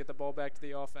game to get the ball back to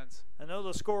the offense. I know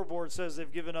the scoreboard says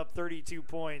they've given up 32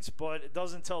 points, but it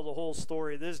doesn't tell the whole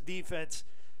story. This defense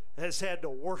has had to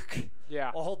work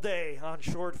all day on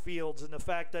short fields, and the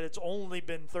fact that it's only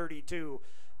been 32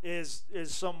 is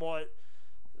somewhat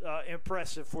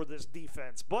impressive for this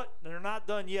defense. But they're not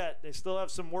done yet. They still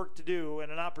have some work to do and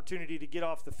an opportunity to get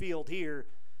off the field here.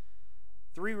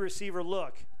 3 receiver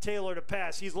look. Taylor to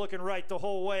pass. He's looking right the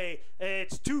whole way.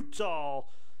 It's too tall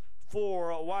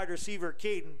for wide receiver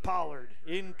Caden Pollard.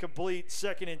 Incomplete,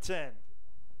 2nd and 10.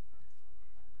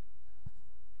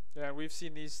 Yeah, we've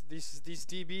seen these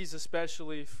DBs,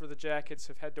 especially for the Jackets,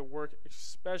 have had to work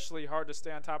especially hard to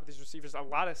stay on top of these receivers. A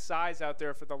lot of size out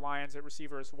there for the Lions at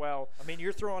receiver as well. I mean,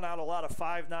 you're throwing out a lot of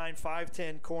 5'9",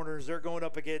 5'10" corners. They're going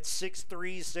up against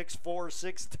 6'3", 6'4",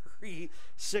 6'3",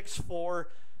 6'4".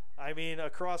 I mean,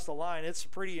 across the line, it's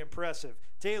pretty impressive.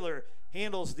 Taylor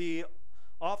handles the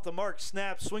off-the-mark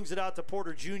snap, swings it out to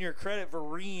Porter Jr. Credit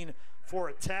Vereen for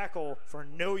a tackle for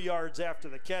no yards after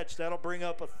the catch. That'll bring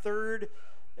up a 3rd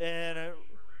and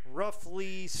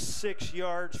roughly 6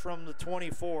 yards from the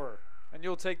 24. And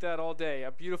you'll take that all day.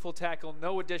 A beautiful tackle,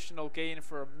 no additional gain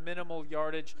for a minimal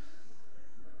yardage.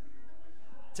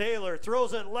 Taylor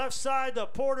throws it left side to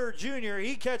Porter Jr.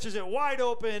 He catches it wide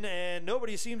open, and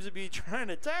nobody seems to be trying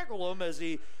to tackle him as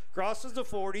he crosses the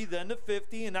 40, then the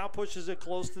 50, and now pushes it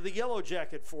close to the Yellow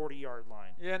Jacket 40-yard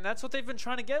line. Yeah, and that's what they've been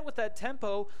trying to get with that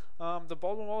tempo. The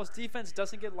Baldwin Wallace defense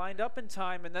doesn't get lined up in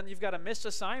time, and then you've got a missed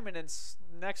assignment, and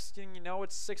next thing you know,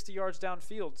 it's 60 yards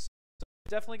downfield. So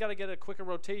definitely got to get a quicker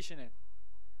rotation in.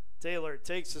 Taylor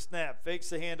takes the snap, fakes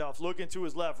the handoff, looking to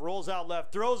his left, rolls out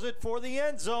left, throws it for the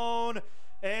end zone,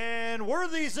 and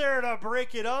Worthy's there to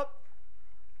break it up.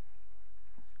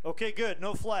 Okay, good,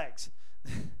 no flags.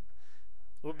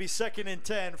 Will be 2nd and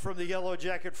 10 from the Yellow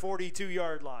Jacket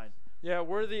 42-yard line. Yeah,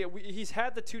 Worthy, he's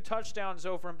had the 2 touchdowns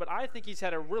over him, but I think he's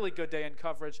had a really good day in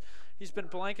coverage. He's been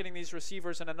blanketing these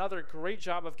receivers, and another great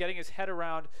job of getting his head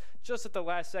around just at the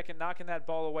last second, knocking that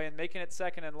ball away and making it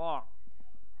 2nd and long.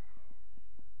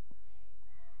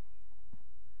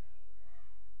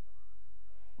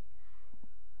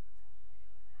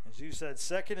 As you said,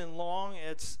 2nd and long.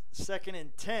 It's 2nd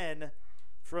and 10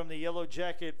 from the Yellow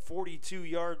Jacket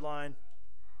 42-yard line.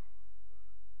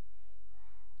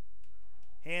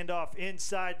 Handoff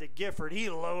inside to Gifford. He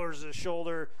lowers his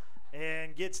shoulder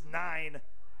and gets 9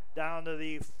 down to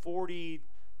the 40,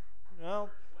 well,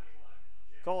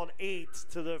 call it 8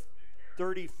 to the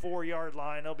 34-yard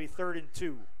line. They'll be 3rd and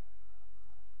 2.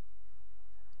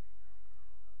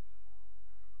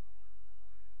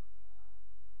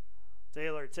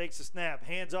 Taylor takes a snap,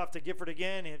 hands off to Gifford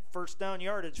again, and 1st down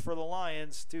yardage for the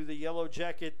Lions to the Yellow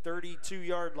Jacket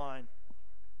 32-yard line.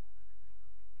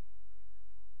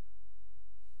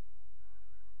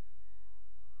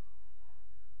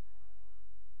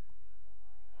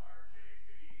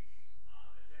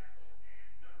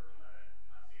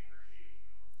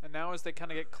 And now as they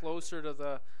kind of get closer to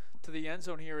the end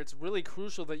zone here, it's really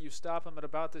crucial that you stop them at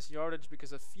about this yardage,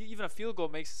 because even a field goal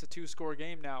makes this a 2-score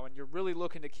game now, and you're really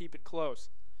looking to keep it close.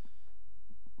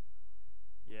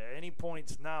 Yeah, any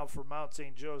points now for Mount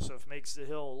St. Joseph makes the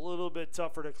hill a little bit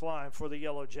tougher to climb for the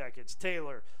Yellow Jackets.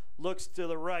 Taylor looks to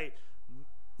the right,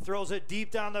 throws it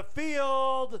deep down the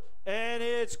field, and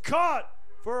it's caught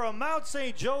for a Mount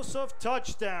St. Joseph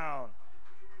touchdown.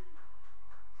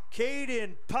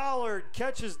 Caden Pollard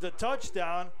catches the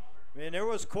touchdown. I mean, there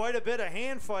was quite a bit of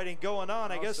hand fighting going on.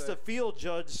 I guess the field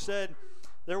judge said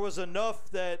there was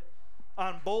enough that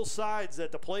on both sides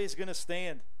that the play is going to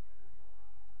stand.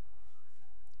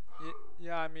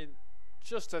 Yeah, I mean,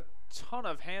 just a ton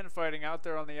of hand fighting out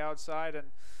there on the outside, and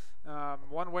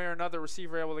one way or another,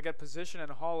 receiver able to get position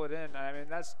and haul it in. I mean,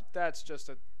 that's just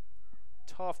a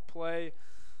tough play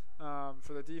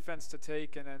for the defense to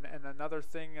take, and another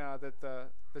thing that the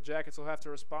Jackets will have to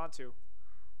respond to.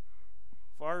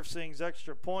 Farfsing's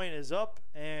extra point is up,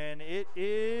 and it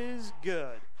is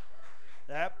good.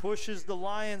 That pushes the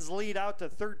Lions' lead out to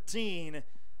 13.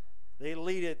 They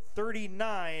lead it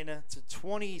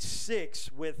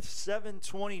 39-26 with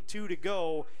 7:22 to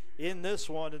go in this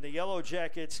one, and the Yellow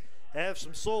Jackets have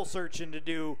some soul searching to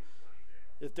do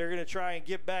if they're going to try and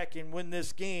get back and win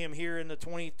this game here in the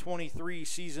 2023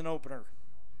 season opener.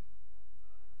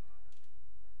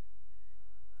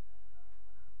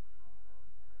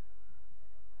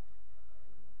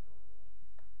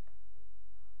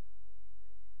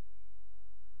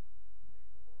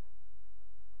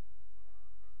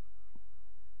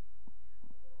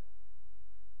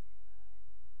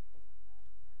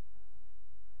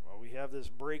 Have this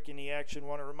break in the action.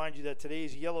 Want to remind you that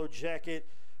today's Yellow Jacket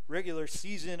regular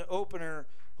season opener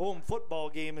home football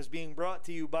game is being brought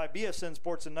to you by BSN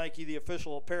Sports and Nike, the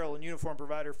official apparel and uniform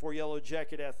provider for Yellow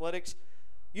Jacket Athletics,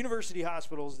 University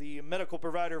Hospitals, the medical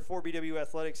provider for BW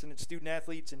Athletics and its student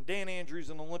athletes, and Dan Andrews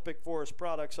and Olympic Forest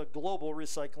Products, a global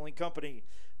recycling company.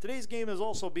 Today's game is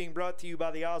also being brought to you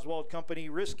by the Oswald Company,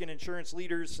 risk and insurance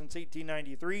leaders since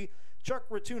 1893, Chuck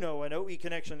Rotuno and OE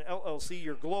Connection LLC,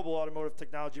 your global automotive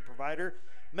technology provider,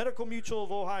 Medical Mutual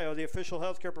of Ohio, the official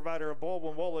healthcare provider of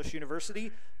Baldwin Wallace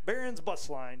University, Barron's Bus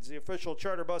Lines, the official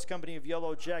charter bus company of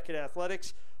Yellow Jacket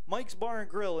Athletics, Mike's Bar and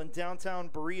Grill in downtown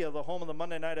Berea, the home of the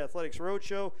Monday Night Athletics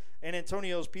Roadshow, and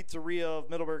Antonio's Pizzeria of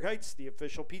Middleburg Heights, the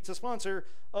official pizza sponsor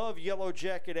of Yellow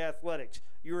Jacket Athletics.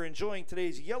 You are enjoying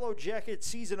today's Yellow Jacket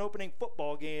season opening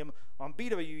football game on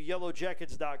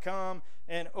BWYellowJackets.com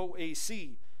and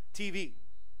OAC TV.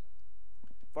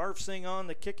 Farfsing on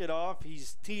to kick it off.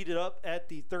 He's teed it up at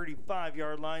the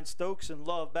 35-yard line. Stokes and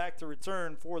Love back to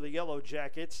return for the Yellow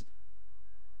Jackets.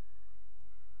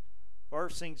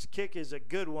 Farfsing's kick is a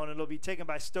good one. It'll be taken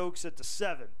by Stokes at the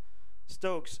 7.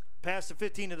 Stokes past the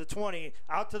 15 to the 20,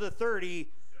 out to the 30.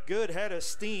 Good head of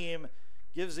steam.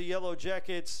 Gives the Yellow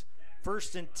Jackets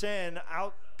 1st and 10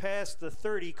 out past the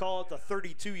 30. Call it the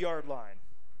 32-yard line.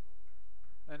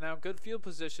 And now good field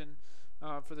position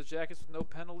for the Jackets with no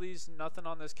penalties, nothing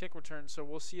on this kick return. So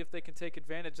we'll see if they can take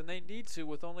advantage, and they need to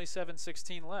with only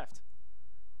 7:16 left.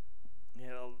 You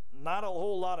know, not a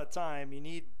whole lot of time. You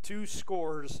need 2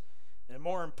 scores, and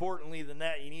more importantly than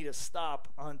that, you need a stop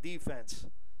on defense.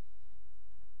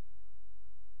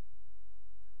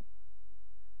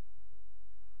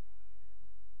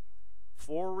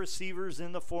 Four receivers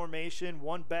in the formation,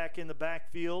 1 back in the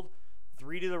backfield.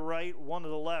 3 to the right, 1 to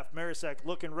the left. Marisek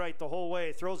looking right the whole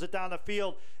way, throws it down the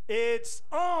field. It's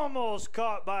almost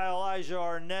caught by Elijah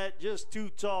Arnett, just too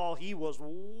tall. He was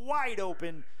wide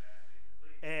open,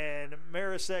 and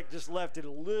Marisek just left it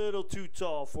a little too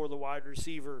tall for the wide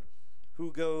receiver,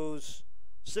 who goes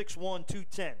 6'1",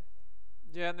 210.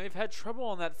 Yeah, and they've had trouble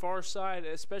on that far side,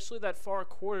 especially that far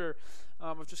quarter,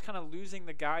 of just kind of losing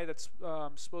the guy that's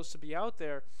supposed to be out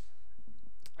there.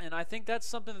 And I think that's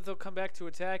something that they'll come back to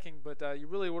attacking, but you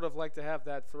really would have liked to have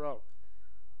that throw.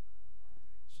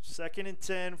 2nd and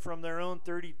 10 from their own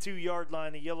 32-yard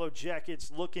line. The Yellow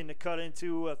Jackets looking to cut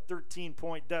into a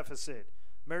 13-point deficit.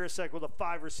 Marisek with a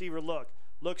 5-receiver look.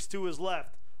 Looks to his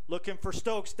left. Looking for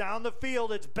Stokes down the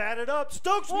field. It's batted up.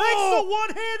 Stokes makes the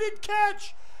one-handed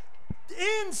catch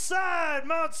inside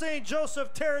Mount St.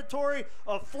 Joseph territory.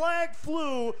 A flag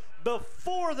flew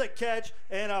before the catch,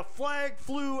 and a flag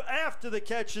flew after the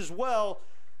catch as well.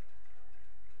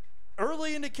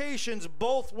 Early indications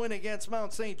both win against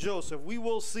Mount St. Joseph. We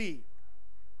will see.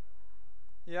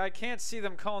 Yeah, I can't see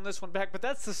them calling this one back, but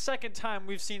that's the 2nd time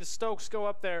we've seen Stokes go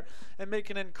up there and make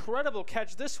an incredible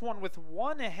catch. This one with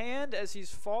one hand as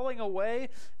he's falling away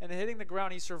and hitting the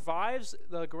ground. He survives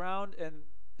the ground and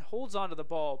holds onto the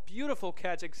ball. Beautiful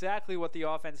catch, exactly what the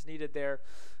offense needed there.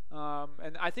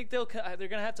 And I think they're going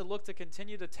to have to look to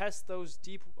continue to test those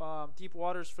deep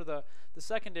waters for the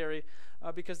secondary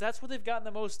because that's what they've gotten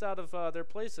the most out of their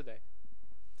plays today.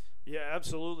 Yeah,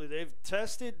 absolutely. They've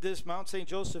tested this Mount St.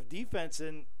 Joseph defense,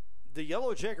 and the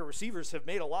Yellow Jacket receivers have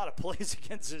made a lot of plays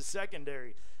against his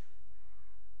secondary.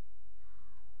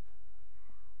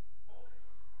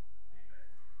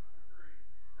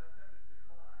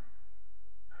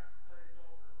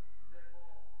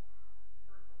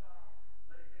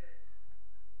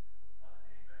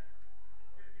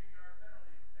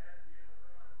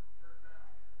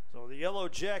 So the Yellow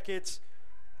Jackets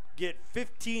get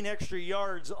 15 extra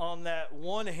yards on that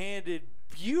one-handed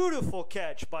beautiful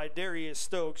catch by Darius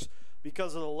Stokes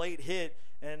because of the late hit,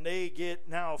 and they get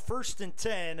now 1st and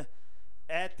 10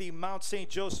 at the Mount St.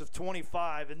 Joseph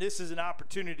 25, and this is an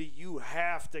opportunity you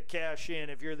have to cash in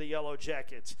if you're the Yellow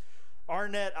Jackets.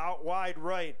 Arnett out wide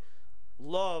right,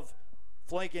 Love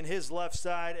flanking his left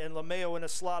side, and LeMayo in the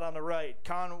slot on the right.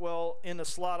 Conwell in the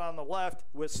slot on the left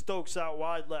with Stokes out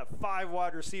wide left. 5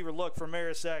 wide receiver look for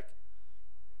Marisek.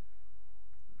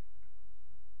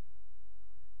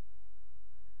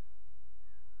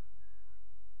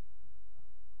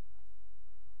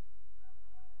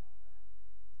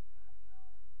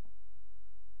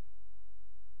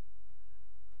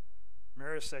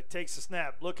 Marisek takes the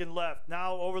snap, looking left,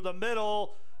 now over the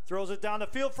middle, throws it down the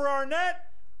field for Arnett,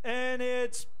 and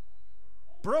it's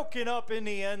broken up in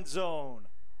the end zone.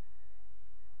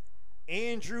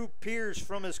 Andrew Pierce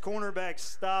from his cornerback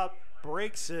stop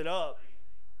breaks it up.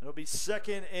 It'll be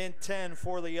 2nd and 10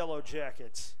 for the Yellow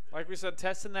Jackets. Like we said,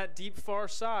 testing that deep far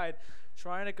side,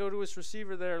 trying to go to his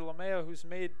receiver there, LeMayo, who's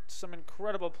made some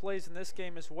incredible plays in this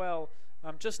game as well.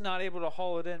 Just not able to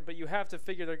haul it in, but you have to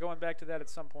figure they're going back to that at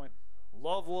some point.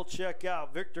 Love will check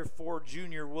out. Victor Ford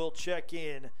Jr. will check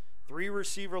in. 3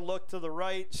 receiver look to the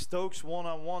right. Stokes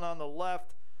one-on-one on the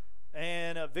left.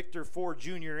 And Victor Ford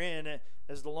Jr. in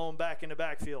as the lone back in the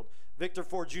backfield. Victor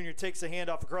Ford Jr. takes the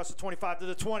handoff across the 25 to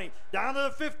the 20. Down to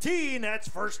the 15. That's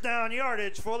 1st down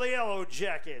yardage for the Yellow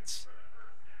Jackets.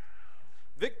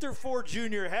 Victor Ford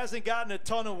Jr. hasn't gotten a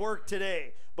ton of work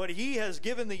today, but he has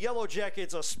given the Yellow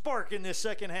Jackets a spark in this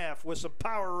second half with some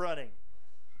power running.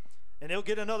 And he'll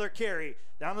get another carry.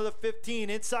 Down to the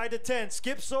 15, inside the 10,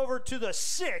 skips over to the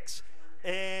 6,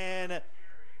 and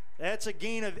that's a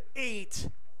gain of 8.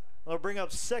 They'll bring up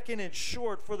 2nd and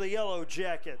short for the Yellow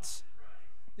Jackets.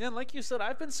 Yeah, and like you said,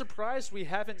 I've been surprised we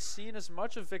haven't seen as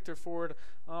much of Victor Ford.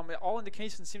 All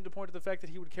indications seem to point to the fact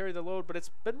that he would carry the load, but it's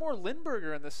been more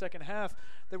Lindberger in the second half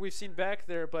that we've seen back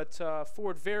there. But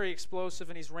Ford very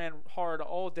explosive, and he's ran hard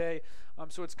all day.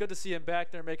 So it's good to see him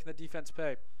back there making the defense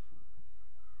pay.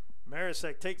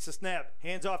 Marisek takes the snap,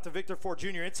 hands off to Victor Ford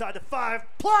Jr. inside the 5,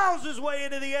 plows his way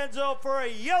into the end zone for a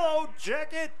Yellow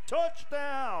Jacket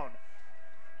touchdown.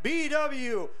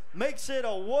 BW makes it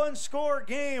a one-score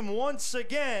game once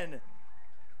again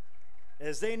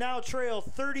as they now trail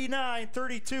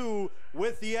 39-32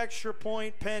 with the extra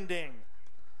point pending.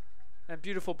 And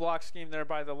beautiful block scheme there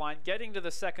by the line. Getting to the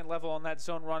 2nd level on that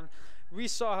zone run. We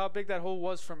saw how big that hole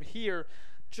was from here.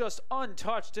 Just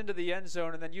untouched into the end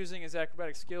zone, and then using his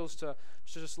acrobatic skills to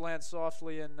just land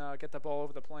softly and get the ball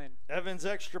over the plane. Evans'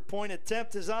 extra point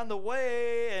attempt is on the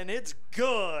way, and it's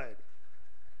good.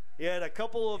 He had a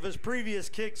couple of his previous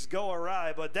kicks go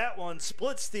awry, but that one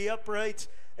splits the uprights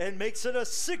and makes it a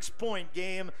 6-point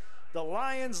game. The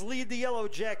Lions lead the Yellow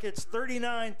Jackets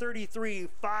 39-33,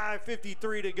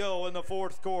 5:53 to go in the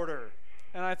 4th quarter.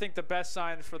 And I think the best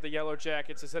sign for the Yellow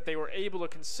Jackets is that they were able to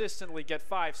consistently get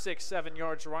 5, 6, 7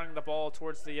 yards running the ball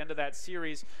towards the end of that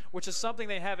series, which is something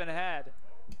they haven't had.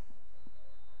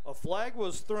 A flag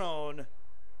was thrown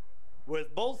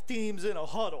with both teams in a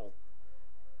huddle.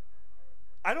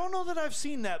 I don't know that I've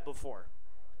seen that before.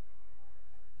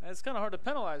 It's kind of hard to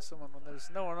penalize someone when there's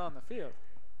no one on the field.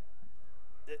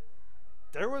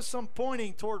 There was some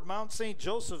pointing toward Mount St.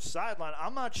 Joseph's sideline.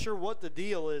 I'm not sure what the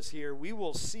deal is here. We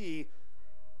will see.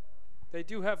 They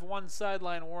do have one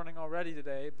sideline warning already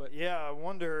today, but yeah, I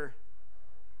wonder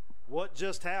what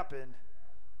just happened.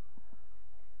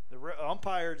 The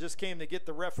umpire just came to get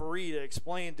the referee to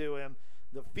explain to him.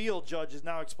 The field judge is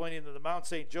now explaining to the Mount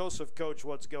St. Joseph coach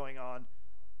what's going on.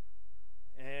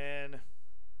 And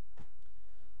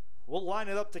we'll line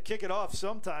it up to kick it off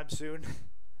sometime soon.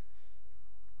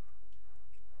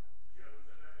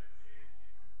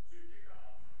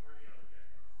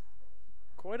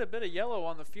 Quite a bit of yellow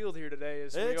on the field here today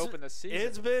as we open the season.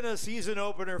 It's been a season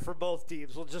opener for both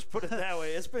teams. We'll just put it that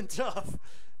way. It's been tough.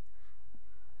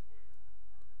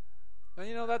 And,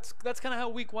 you know, that's kind of how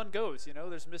week 1 goes. You know,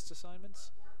 there's missed assignments.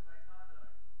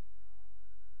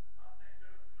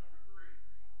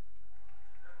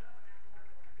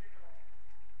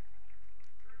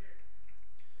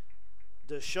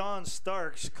 Deshaun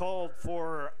Starks called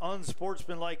for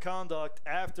unsportsmanlike conduct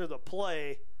after the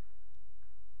play.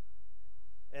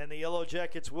 and the Yellow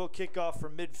Jackets will kick off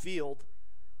from midfield.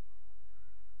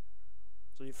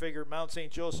 So you figure Mount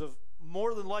St. Joseph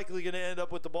more than likely going to end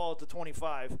up with the ball at the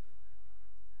 25.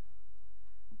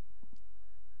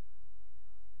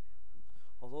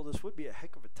 Although this would be a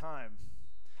heck of a time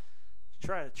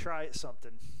to try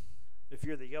something if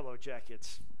you're the Yellow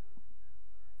Jackets.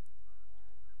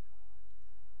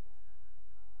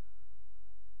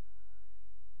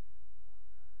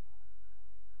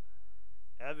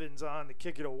 Evans on to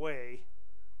kick it away.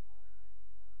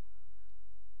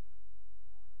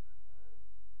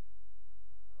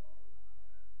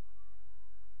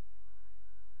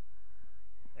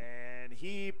 And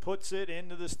he puts it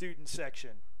into the student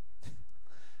section.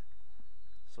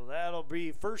 So that'll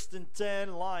be 1st and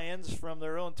 10 Lions from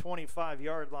their own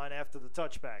 25-yard line after the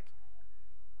touchback.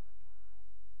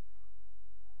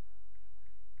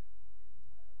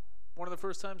 One of the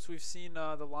first times we've seen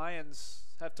the Lions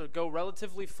have to go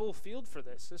relatively full field for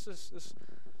this.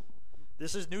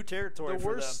 This is new territory for them.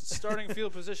 The worst starting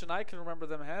field position I can remember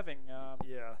them having.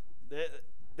 Yeah,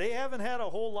 they haven't had a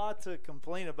whole lot to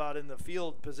complain about in the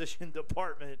field position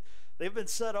department. They've been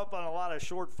set up on a lot of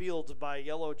short fields by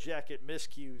Yellow Jacket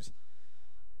miscues.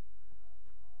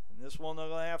 And this one they're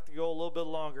going to have to go a little bit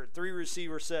longer. 3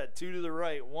 receiver set, 2 to the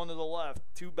right, 1 to the left,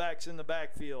 2 backs in the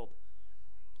backfield.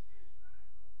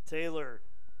 Taylor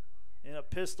in a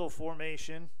pistol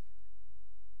formation.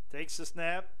 Takes the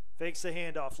snap, fakes the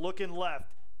handoff, looking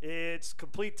left. It's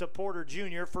complete to Porter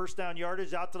Jr. First down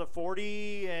yardage out to the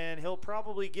 40, and he'll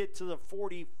probably get to the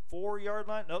 44-yard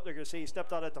line. Nope, they're going to say he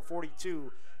stepped out at the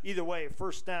 42. Either way,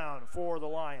 first down for the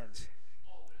Lions.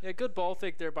 Yeah, good ball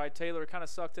fake there by Taylor. Kind of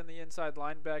sucked in the inside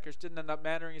linebackers. Didn't end up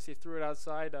mattering as he threw it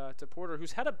outside to Porter,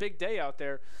 who's had a big day out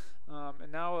there.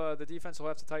 And now the defense will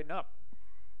have to tighten up.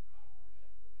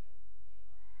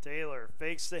 Taylor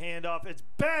fakes the handoff. It's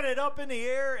batted up in the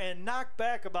air and knocked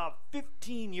back about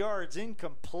 15 yards,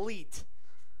 incomplete.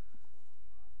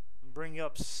 Bring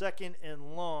up 2nd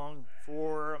and long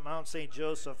for Mount St.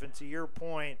 Joseph. And to your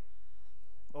point,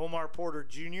 Omar Porter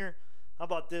Jr., how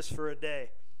about this for a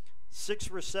day? 6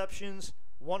 receptions,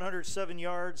 107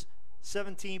 yards,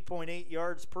 17.8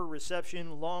 yards per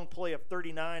reception, long play of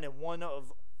 39, and 1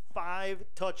 of 5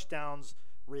 touchdowns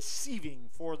receiving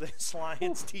for this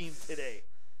Lions team today.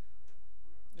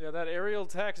 Yeah, that aerial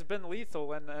attack has been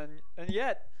lethal, and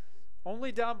yet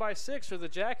only down by 6 for the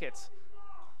Jackets.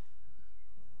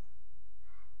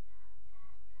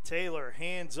 Taylor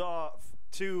hands off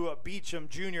to Beecham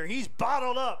Jr. He's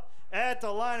bottled up at the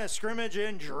line of scrimmage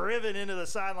and driven into the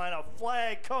sideline. A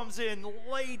flag comes in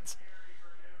late,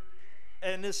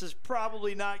 and this is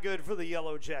probably not good for the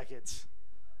Yellow Jackets.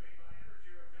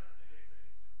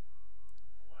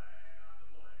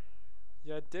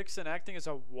 Yeah, Dixon acting as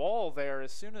a wall there.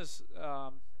 As soon as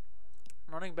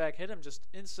running back hit him, just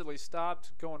instantly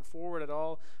stopped going forward at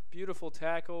all. Beautiful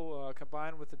tackle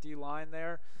combined with the D-line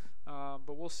there.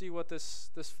 But we'll see what this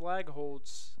flag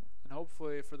holds, and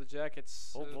hopefully for the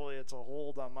Jackets. Hopefully it's a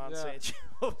hold on Mount St.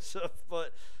 Joseph,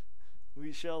 but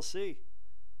we shall see.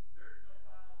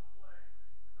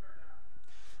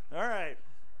 All right.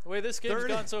 The way this game's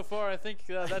gone so far, I think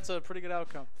that's a pretty good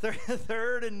outcome.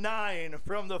 3rd and 9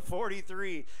 from the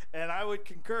 43, and I would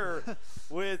concur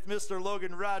with Mr.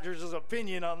 Logan Rogers'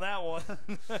 opinion on that one.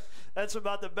 That's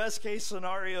about the best case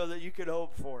scenario that you could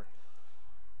hope for.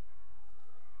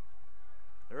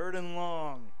 3rd and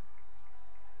long.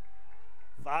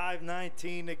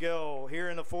 5:19 to go here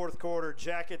in the 4th quarter.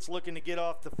 Jackets looking to get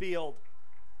off the field.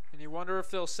 And you wonder if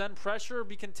they'll send pressure or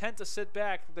be content to sit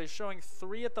back. They're showing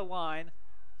 3 at the line.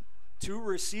 2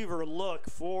 receiver look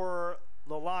for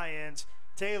the Lions.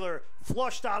 Taylor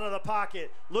flushed out of the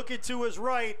pocket, looking to his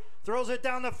right, throws it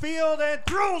down the field and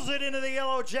throws it into the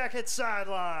Yellow Jacket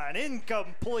sideline.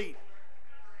 Incomplete.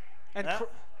 And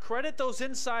credit those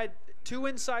two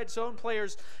inside zone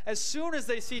players. As soon as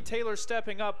they see Taylor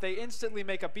stepping up, they instantly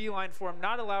make a beeline for him,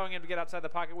 not allowing him to get outside the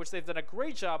pocket, which they've done a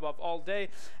great job of all day.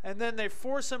 And then they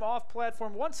force him off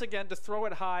platform once again to throw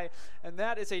it high. And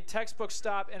that is a textbook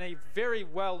stop and a very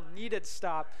well needed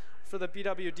stop for the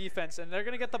BW defense. And they're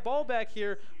going to get the ball back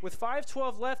here with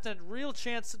 5:12 left and real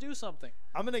chance to do something.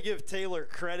 I'm going to give Taylor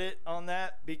credit on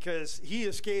that because he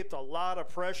escaped a lot of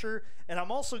pressure, and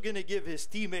I'm also going to give his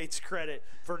teammates credit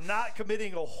for not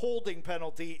committing a holding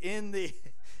penalty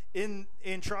in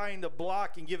trying to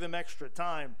block and give him extra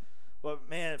time. But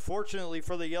man, fortunately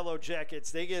for the Yellow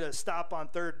Jackets, they get a stop on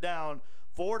 3rd down.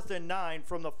 4th and 9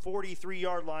 from the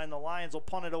 43-yard line. The Lions will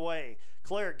punt it away.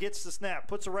 Claire gets the snap,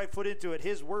 puts the right foot into it.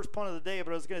 His worst punt of the day,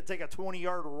 but it's going to take a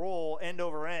 20-yard roll end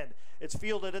over end. It's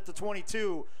fielded at the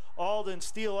 22. Alden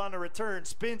Steele on the return,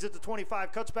 spins at the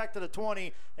 25, cuts back to the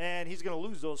 20, and he's going to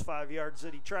lose those 5 yards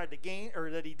that he tried to gain, or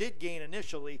that he did gain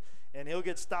initially, and he'll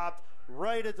get stopped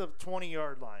right at the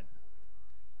 20-yard line.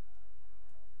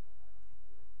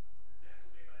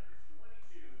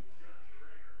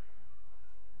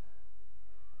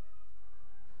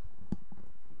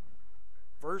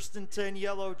 First and 10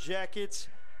 Yellow Jackets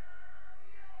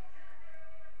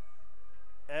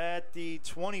at the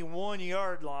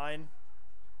 21-yard line.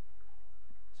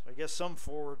 So I guess some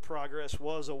forward progress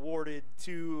was awarded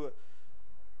to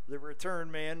the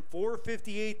return man.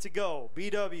 4:58 to go.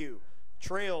 BW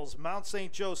trails Mount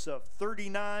St. Joseph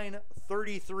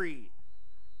 39-33.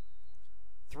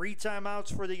 3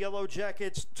 timeouts for the Yellow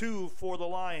Jackets, 2 for the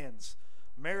Lions.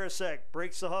 Marisek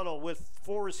breaks the huddle with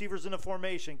 4 receivers in the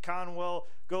formation. Conwell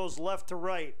goes left to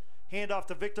right. Handoff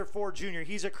to Victor Ford Jr.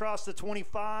 He's across the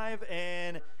 25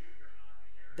 and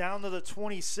down to the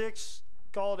 26.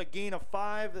 Call it a gain of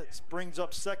 5. That brings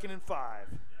up 2nd and 5.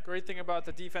 Great thing about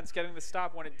the defense getting the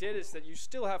stop when it did is that you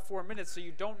still have 4 minutes, so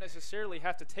you don't necessarily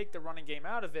have to take the running game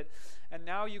out of it. And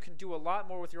now you can do a lot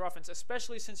more with your offense,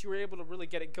 especially since you were able to really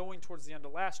get it going towards the end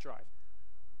of last drive.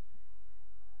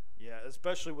 Yeah,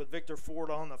 especially with Victor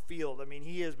Ford on the field. I mean,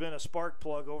 he has been a spark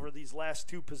plug over these last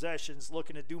 2 possessions,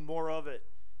 looking to do more of it.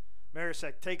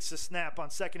 Marisek takes the snap on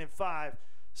 2nd and 5,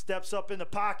 steps up in the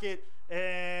pocket,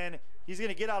 and he's going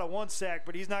to get out of 1 sack,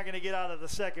 but he's not going to get out of the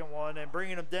second one. And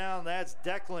bringing him down, that's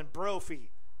Declan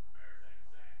Brophy.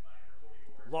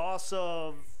 Loss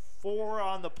of 4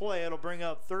 on the play. It'll bring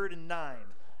up 3rd and 9.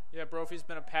 Yeah, Brophy's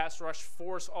been a pass rush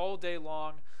force all day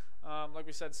long. Like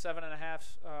we said,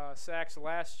 7.5 sacks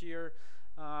last year,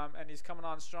 and he's coming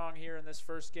on strong here in this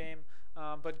first game.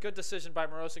 But good decision by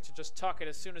Morosic to just tuck it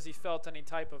as soon as he felt any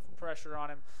type of pressure on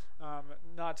him,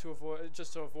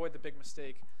 just to avoid the big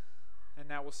mistake. And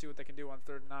now we'll see what they can do on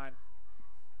 3rd and 9.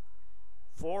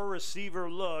 4 receiver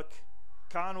look.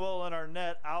 Conwell and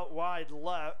Arnett out wide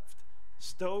left.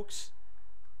 Stokes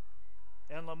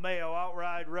and LeMayo out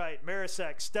wide right.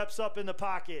 Marisek steps up in the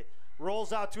pocket.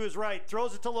 Rolls out to his right,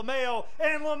 throws it to LeMayo,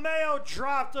 and LeMayo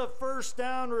dropped a first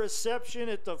down reception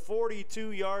at the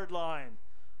 42-yard line.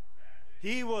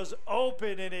 He was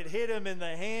open, and it hit him in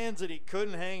the hands, and he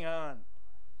couldn't hang on.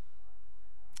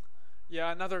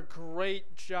 Yeah, another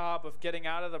great job of getting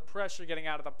out of the pressure, getting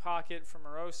out of the pocket from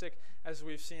Morosic, as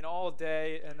we've seen all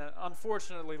day. And then,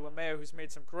 unfortunately, LeMayo, who's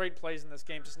made some great plays in this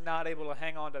game, just not able to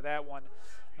hang on to that one.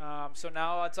 So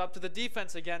now it's up to the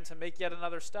defense again to make yet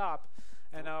another stop.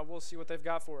 And we'll see what they've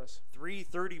got for us.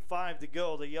 3:35 to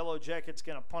go. The Yellow Jackets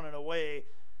going to punt it away.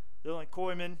 Dylan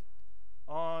Koyman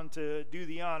on to do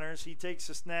the honors. He takes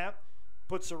the snap,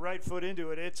 puts the right foot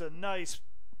into it. It's a nice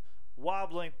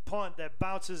wobbling punt that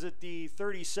bounces at the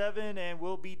 37 and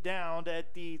will be downed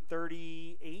at the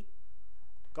 38.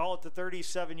 Call it the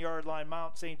 37-yard line.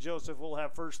 Mount St. Joseph will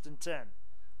have 1st and 10.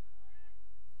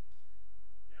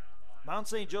 Mount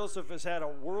St. Joseph has had a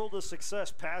world of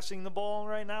success passing the ball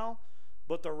right now,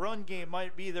 but the run game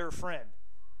might be their friend.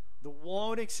 The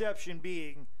one exception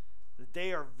being that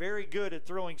they are very good at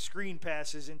throwing screen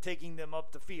passes and taking them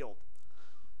up the field.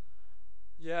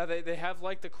 Yeah, they have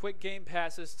like the quick game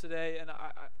passes today, and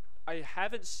we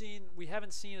haven't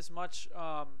seen as much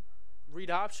read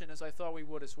option as I thought we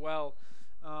would as well.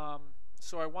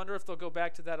 So I wonder if they'll go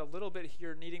back to that a little bit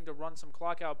here, needing to run some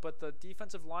clock out. But the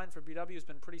defensive line for BW has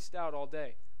been pretty stout all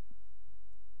day.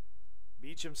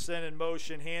 Beecham sent in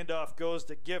motion. Handoff goes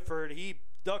to Gifford. He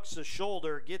ducks the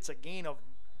shoulder, gets a gain of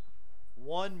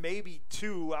 1, maybe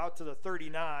 2 out to the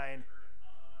 39.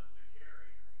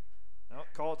 No,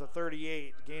 call it the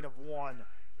 38, gain of 1.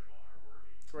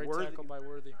 Great tackle by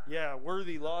Worthy. Yeah,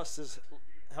 Worthy lost his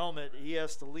helmet. He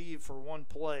has to leave for 1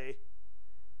 play.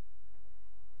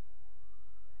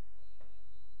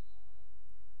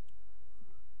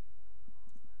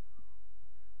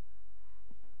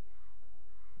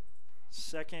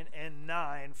 Second and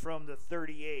 9 from the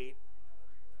 38.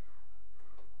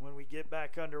 When we get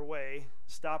back underway,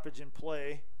 stoppage in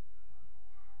play.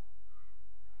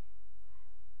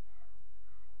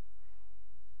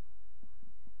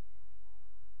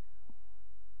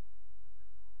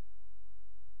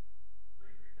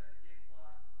 Please reset the game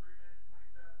clock to 3 minutes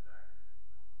 27 seconds.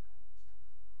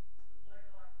 The play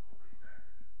clock is 40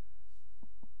 seconds.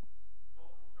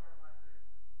 Both will start on my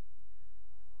signal.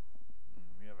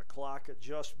 We have a clock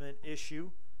adjustment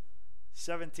issue.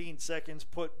 17 seconds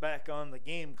put back on the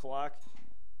game clock,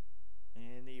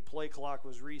 and the play clock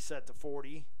was reset to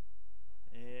 40.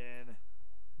 And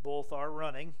Both are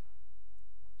running.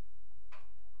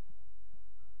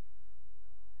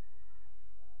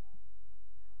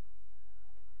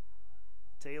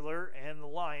 Taylor and the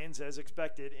Lions, as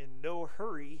expected, in no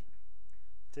hurry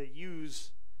to use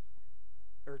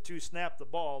or to snap the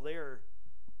ball. They are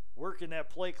working that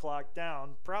play clock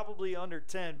down, probably under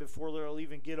 10 before they'll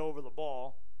even get over the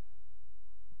ball.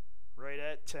 Right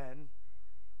at 10.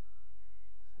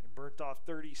 They burnt off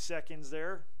 30 seconds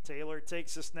there. Taylor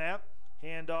takes a snap,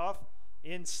 handoff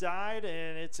inside,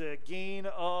 and it's a gain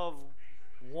of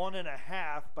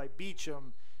 1.5 by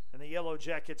Beecham, and the Yellow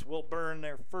Jackets will burn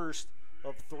their first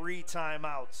of 3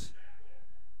 timeouts.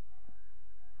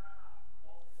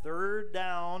 Third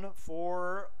down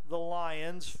for the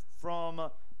Lions from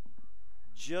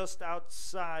just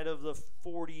outside of the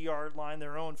 40-yard line,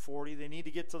 their own 40. They need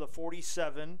to get to the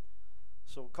 47,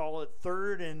 so call it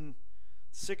 3rd and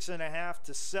 6.5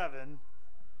 to 7.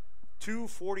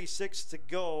 2:46 to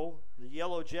go. The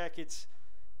Yellow Jackets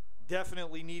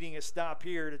definitely needing a stop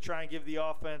here to try and give the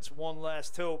offense one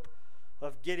last hope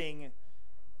of getting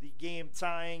the game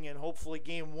tying and hopefully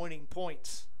game winning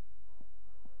points.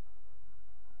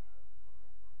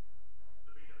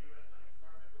 The BW Athletic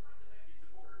Department would like to thank its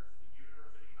supporters, the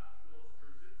University Hospital's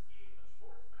Krzyzewski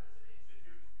Sports Medicine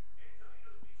Institute,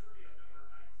 Antonio's Pizzeria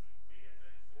Miller Heights,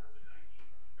 BSN Sports and Nike,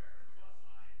 Barron's Bus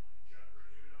Line, Chuck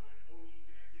Rizzuto and OE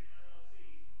Connection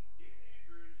LLC, Dan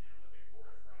Andrews and Olympic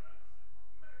Forest Products,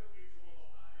 Medical Mutual of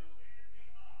Ohio, and the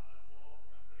Oswald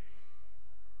Company.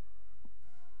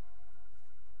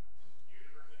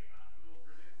 University Hospital's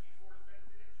Krzyzewski Sports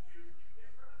Medicine Institute is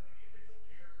proud to be the official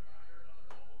care provider of the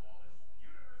Baldwin Wallace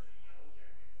University Yellow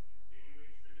Jackets. The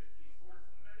UH Krzyzewski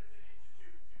Sports Medicine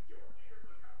Institute, your leader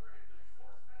for comprehensive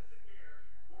sports medicine care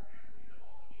for athletes of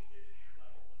all ages and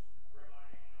levels,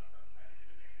 providing a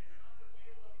competitive advantage on the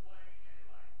field of play and in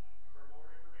life. For more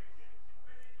information,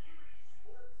 visit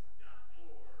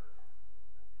uhsports.org.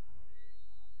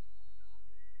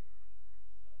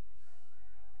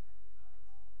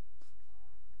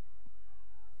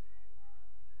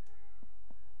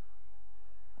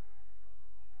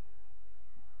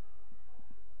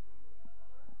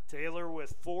 Taylor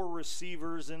with 4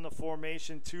 receivers in the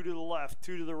formation, 2 to the left,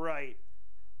 2 to the right.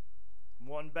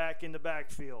 1 back in the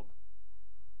backfield.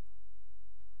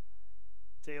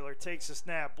 Taylor takes a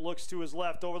snap, looks to his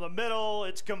left over the middle.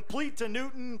 It's complete to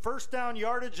Newton. First down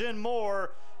yardage and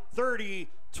more. 30,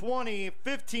 20,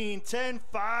 15, 10,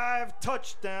 5.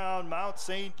 Touchdown, Mount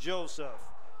St. Joseph.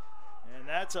 And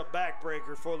that's a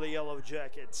backbreaker for the Yellow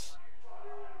Jackets.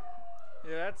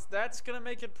 Yeah, that's going to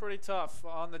make it pretty tough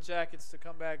on the Jackets to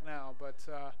come back now. But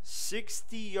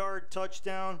 60-yard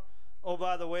touchdown. Oh,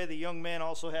 by the way, the young man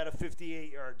also had a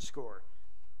 58-yard score.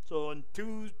 So in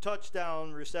 2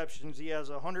 touchdown receptions, he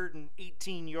has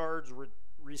 118 yards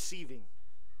receiving.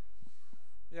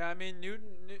 yeah, I mean,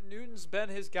 Newton's been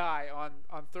his guy on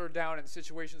 3rd down in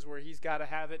situations where he's got to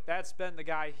have it. That's been the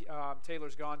guy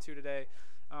Taylor's gone to today.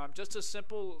 Just a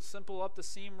simple up the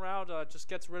seam route, just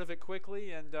gets rid of it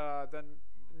quickly, and then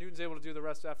Newton's able to do the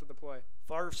rest after the play.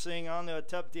 Farfsing on to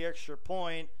attempt the extra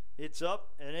point. It's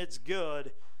up and it's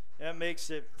good. That makes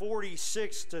it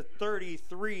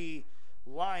 46-33.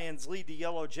 Lions lead the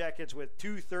Yellow Jackets with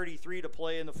 2:33 to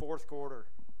play in the 4th quarter.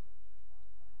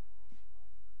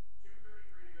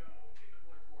 2:33 to go in the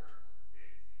 4th quarter.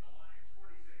 It's the Lions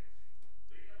 46,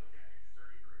 the Yellow Jackets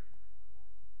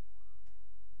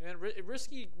 33. And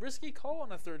risky call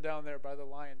on a 3rd down there by the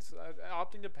Lions.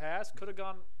 Opting to pass, could have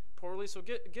gone poorly. So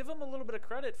give them a little bit of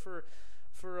credit for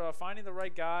finding the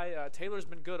right guy. Taylor's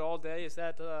been good all day. Is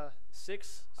that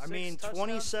 6? I mean,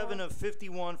 27 of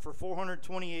 51 for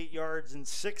 428 yards and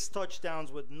 6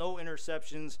 touchdowns with no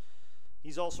interceptions.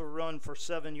 He's also run for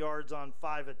 7 yards on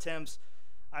 5 attempts.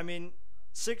 I mean,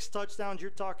 6 touchdowns,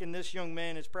 you're talking this young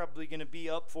man is probably going to be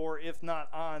up for, if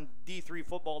not on,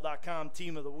 D3Football.com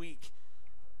Team of the Week.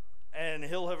 And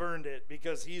he'll have earned it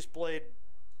because he's played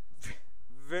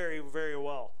very, very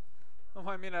well. Oh,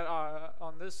 I mean,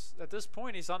 at this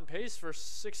point, he's on pace for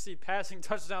 60 passing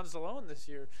touchdowns alone this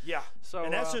year. Yeah. So,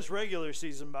 and that's just regular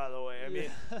season, by the way. I mean,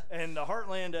 and the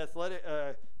Heartland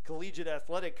Collegiate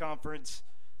Athletic Conference,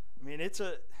 I mean, it's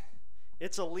a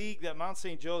league that Mount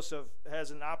St. Joseph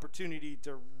has an opportunity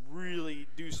to really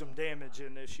do some damage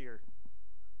in this year.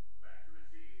 Back to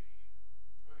receive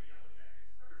for the Yellow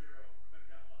Jackets, number 0,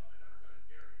 McCallum, and number 7,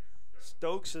 Darius.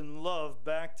 Stokes and Love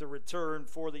back to return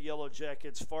for the Yellow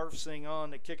Jackets. Farfsing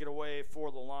on to kick it away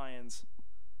for the Lions.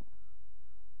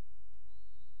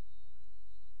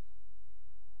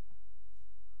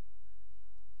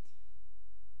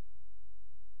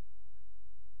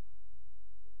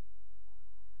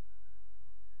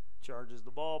 Charges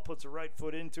the ball, puts a right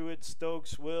foot into it.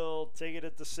 Stokes will take it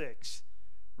at the 6.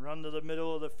 Run to the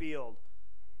middle of the field.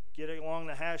 Get it along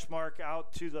the hash mark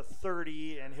out to the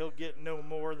 30, and he'll get no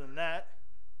more than that.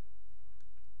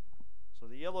 So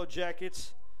the Yellow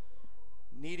Jackets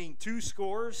needing 2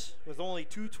 scores with only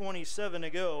 2:27 to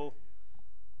go.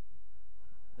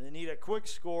 They need a quick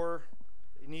score.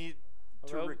 They need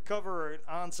to recover an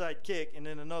onside kick and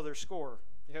then another score.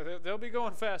 Yeah, they'll be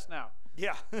going fast now.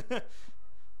 Yeah.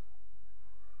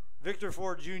 Victor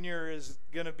Ford Jr. is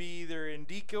going to be either in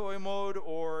decoy mode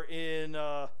or in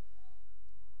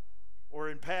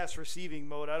pass receiving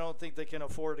mode. I don't think they can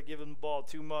afford to give him the ball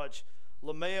too much.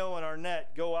 LeMayo and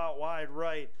Arnett go out wide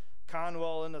right.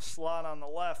 Conwell in the slot on the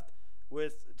left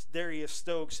with Darius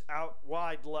Stokes out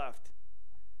wide left.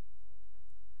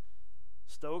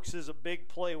 Stokes is a big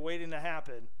play waiting to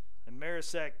happen, and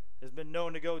Marisek has been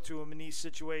known to go to him in these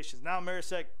situations. Now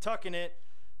Marisek tucking it,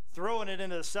 throwing it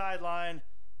into the sideline,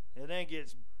 and then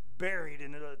gets buried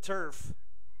into the turf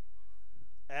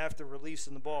after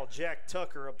releasing the ball. Jack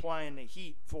Tucker applying the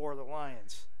heat for the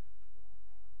Lions.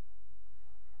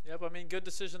 Yep, I mean, good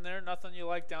decision there. Nothing you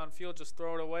like downfield. Just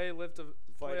throw it away, live to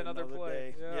play another play.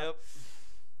 Day. Yeah. Yep,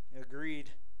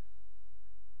 agreed.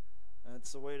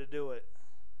 That's the way to do it.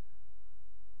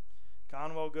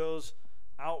 Conwell goes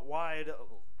out wide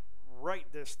right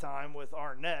this time with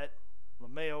Arnett.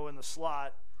 LeMayo in the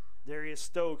slot. Darius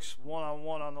Stokes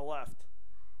one-on-one on the left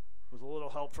with a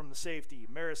little help from the safety.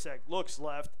 Marisek looks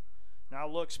left, now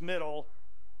looks middle,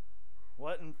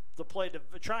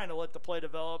 trying to let the play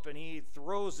develop, and he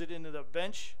throws it into the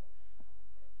bench.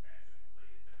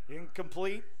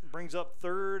 Incomplete. Brings up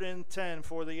 3rd and 10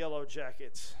 for the Yellow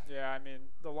Jackets. Yeah, I mean,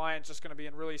 the Lions just going to be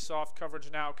in really soft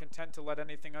coverage now, content to let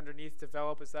anything underneath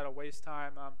develop. Is that a waste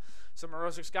time? So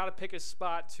Morozic's got to pick his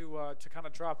spot to kind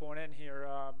of drop one in here,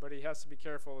 but he has to be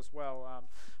careful as well.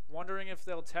 Wondering if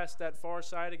they'll test that far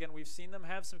side. Again, we've seen them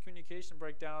have some communication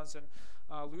breakdowns and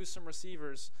lose some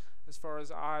receivers as far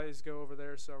as eyes go over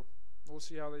there. So we'll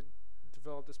see how they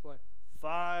develop this play.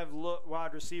 5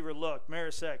 wide receiver look.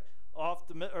 Marisek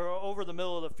over the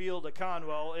middle of the field to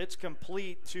Conwell. It's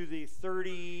complete to the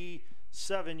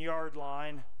 37-yard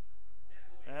line.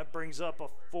 That brings up a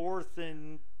 4th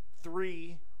and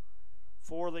 3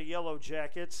 for the Yellow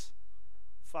Jackets.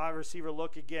 5 receiver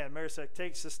look again. Marisek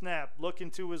takes the snap,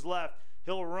 looking to his left.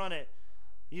 He'll run it.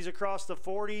 He's across the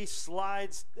 40,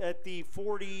 slides at the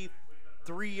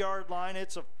 43-yard line.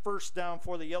 It's a 1st down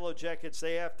for the Yellow Jackets.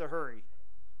 They have to hurry.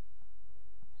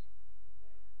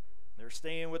 They're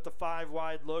staying with the 5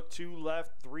 wide look, 2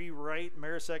 left, 3 right.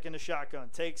 Marisek in the shotgun,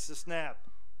 takes the snap.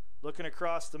 Looking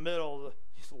across the middle,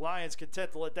 the Lions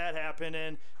content to let that happen,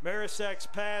 and Marisek's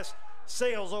pass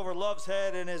sails over Love's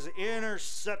head and is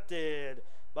intercepted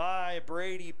by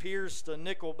Brady Pierce, the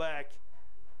nickelback.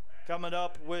 Coming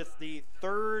up with the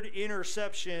 3rd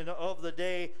interception of the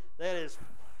day. That is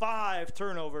 5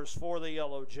 turnovers for the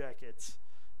Yellow Jackets.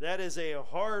 That is a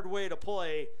hard way to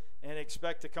play and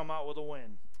expect to come out with a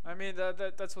win. I mean,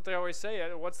 that's what they always say.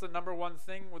 What's the number one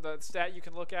thing with the stat you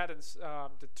can look at and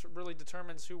really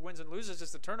determines who wins and loses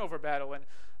is the turnover battle. And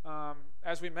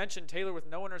as we mentioned, Taylor with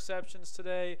no interceptions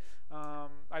today.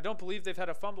 I don't believe they've had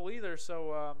a fumble either.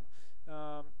 So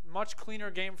much cleaner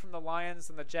game from the Lions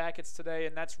than the Jackets today.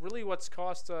 And that's really what's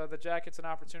cost the Jackets an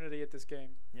opportunity at this game.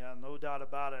 Yeah, no doubt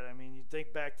about it. I mean, you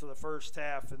think back to the first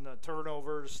half and the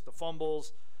turnovers, the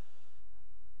fumbles.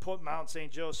 Put Mount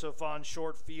St. Joseph on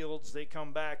short fields. They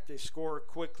come back, they score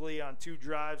quickly on 2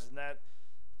 drives, and that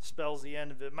spells the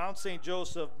end of it. Mount St.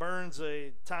 Joseph burns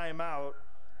a timeout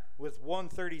with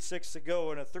 1:36 to go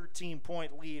and a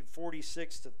 13-point lead,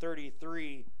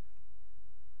 46-33.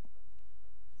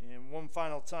 And one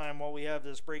final time while we have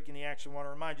this break in the action, I want to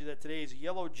remind you that today's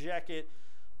Yellow Jacket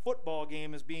football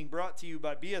game is being brought to you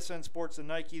by BSN Sports and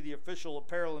Nike, the official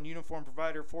apparel and uniform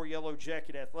provider for Yellow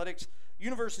Jacket Athletics.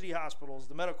 University Hospitals,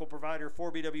 the medical provider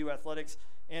for BW Athletics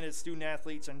and its student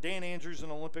athletes, and Dan Andrews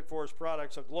and Olympic Forest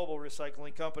Products, a global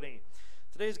recycling company.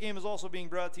 Today's game is also being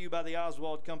brought to you by the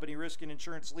Oswald Company, risk and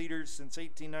insurance leaders since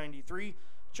 1893.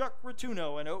 Chuck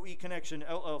Rotuno and OE Connection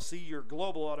LLC, your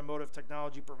global automotive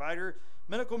technology provider.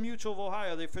 Medical Mutual of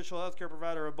Ohio, the official healthcare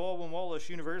provider of Baldwin Wallace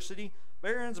University.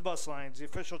 Barron's Bus Lines, the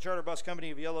official charter bus company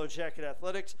of Yellow Jacket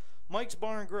Athletics. Mike's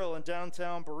Bar and Grill in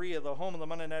downtown Berea, the home of the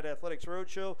Monday Night Athletics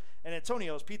Roadshow. And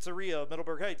Antonio's Pizzeria of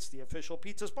Middleburg Heights, the official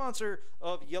pizza sponsor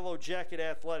of Yellow Jacket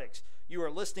Athletics. You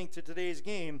are listening to today's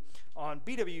game on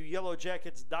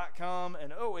BWYellowJackets.com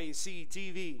and OAC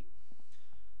TV.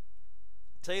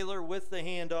 Taylor with the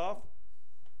handoff.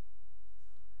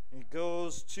 It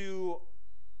goes to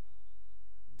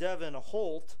Devin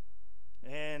Holt,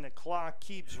 and the clock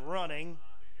keeps running.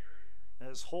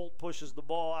 as Holt pushes the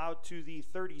ball out to the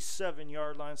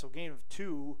 37-yard line, so gain of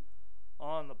 2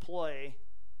 on the play.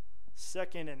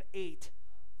 2nd and 8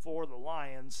 for the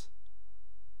Lions.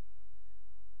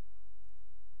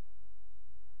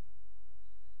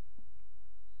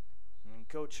 And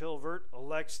Coach Hilvert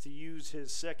elects to use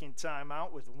his second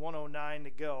timeout with 1:09 to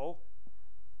go.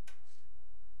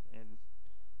 And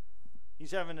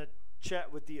he's having a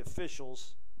chat with the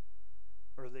officials,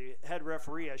 or the head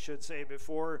referee, I should say,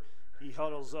 before he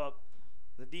huddles up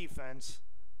the defense.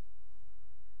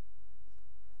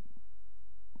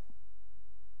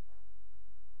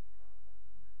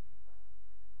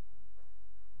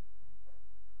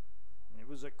 It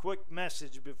was a quick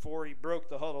message before he broke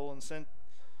the huddle and sent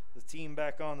the team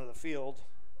back onto the field.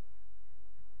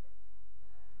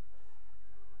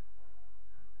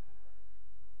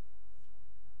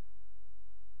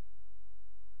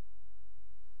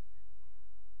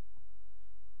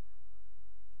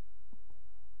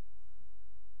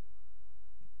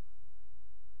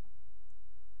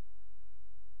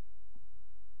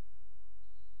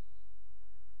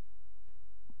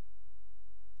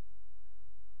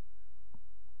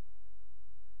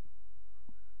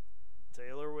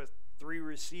 Taylor with 3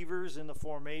 receivers in the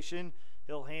formation.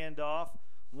 He'll hand off.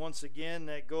 Once again,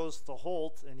 that goes to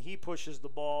Holt, and he pushes the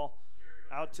ball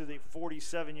out to the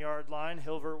 47-yard line.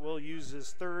 Hilvert will use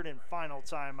his 3rd and final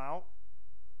timeout.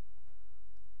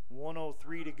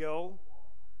 1:03 to go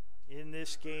in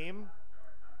this game.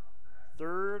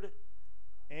 3rd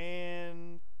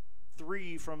and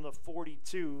 3 from the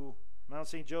 42. Mount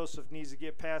St. Joseph needs to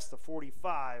get past the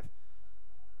 45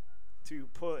 to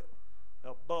put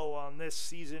a bow on this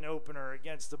season opener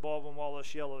against the Baldwin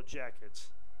Wallace Yellow Jackets.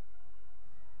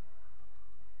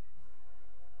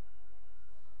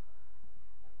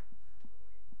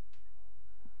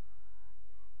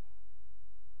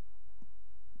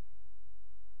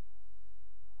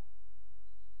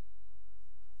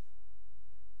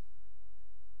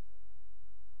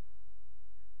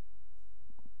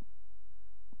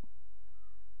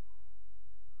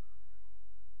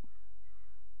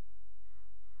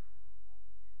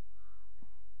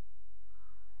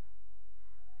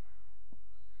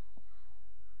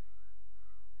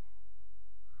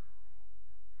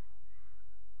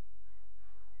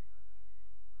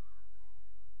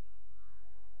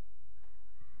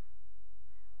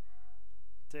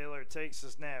 Taylor takes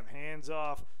the snap, hands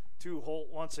off to Holt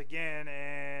once again,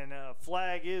 and a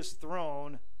flag is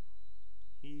thrown.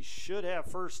 He should have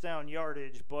first down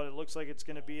yardage, but it looks like it's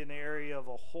going to be in the area of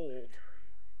a hold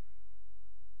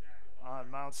on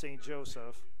Mount St.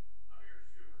 Joseph.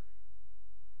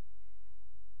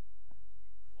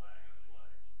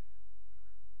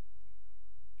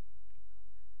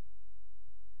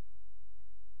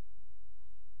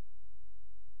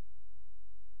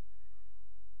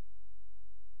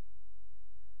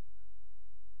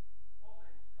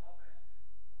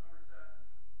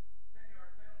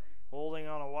 Holding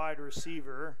on a wide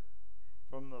receiver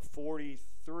from the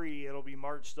 43. It'll be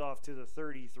marched off to the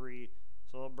 33.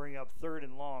 So they'll bring up 3rd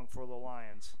and long for the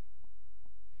Lions.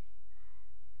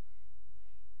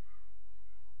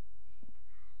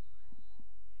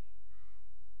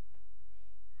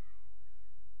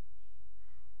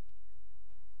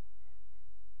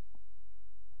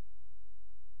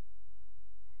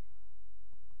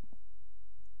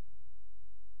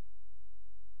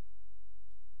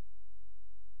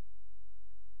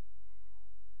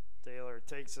 Taylor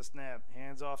takes a snap,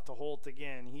 hands off to Holt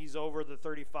again. He's over the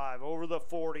 35, over the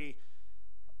 40,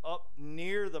 up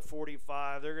near the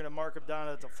 45. They're going to mark him down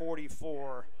at the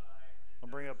 44. They'll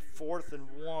bring up 4th and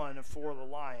 1 for the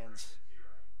Lions.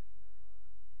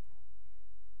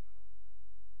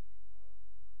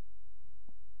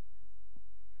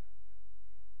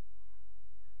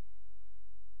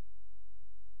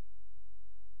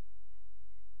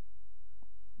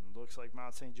 Looks like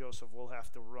Mount St. Joseph will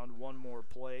have to run one more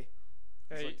play.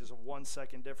 Looks like there's a 1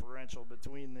 second differential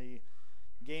between the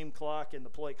game clock and the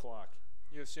play clock.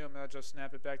 You assume they'll just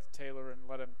snap it back to Taylor and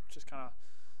let him just kind of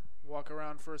walk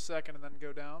around for a second and then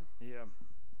go down? Yeah.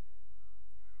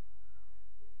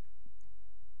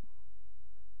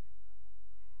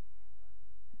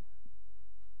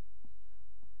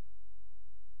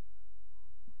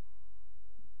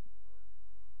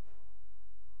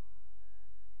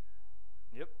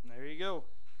 Yep, there you go.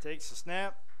 Takes a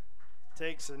snap,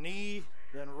 takes a knee,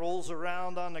 then rolls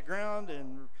around on the ground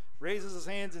and raises his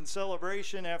hands in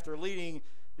celebration after leading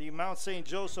the Mount St.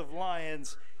 Joseph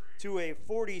Lions to a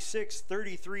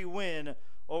 46-33 win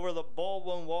over the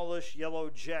Baldwin Wallace Yellow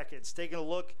Jackets. Taking a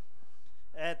look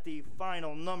at the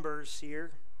final numbers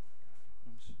here.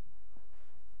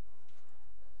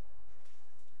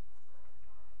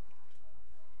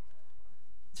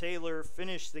 Taylor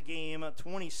finished the game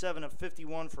 27 of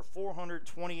 51 for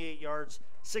 428 yards,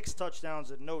 6 touchdowns,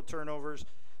 and no turnovers.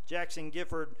 Jackson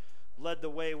Gifford led the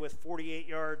way with 48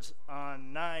 yards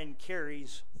on 9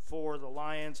 carries for the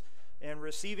Lions. And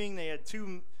receiving, they had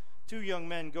two young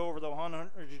men go over the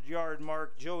 100-yard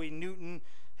mark. Joey Newton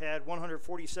had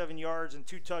 147 yards and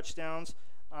 2 touchdowns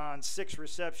on 6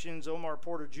 receptions. Omar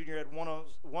Porter Jr. had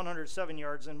 107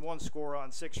 yards and 1 score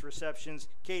on 6 receptions.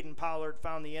 Caden Pollard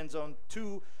found the end zone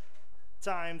 2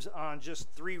 times on just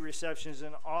 3 receptions,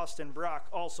 and Austin Brock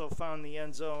also found the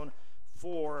end zone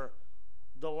for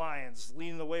the Lions.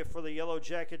 Leading the way for the Yellow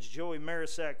Jackets, Joey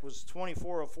Marisak was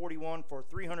 24 of 41 for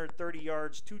 330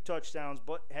 yards, 2 touchdowns,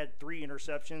 but had 3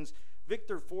 interceptions.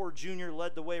 Victor Ford Jr.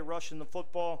 led the way rushing the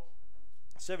football,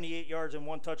 78 yards and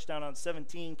 1 touchdown on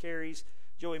 17 carries.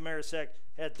 Joey Marisak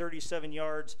had 37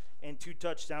 yards and 2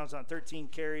 touchdowns on 13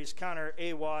 carries. Connor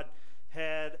Awad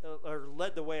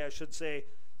led the way, I should say,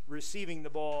 receiving the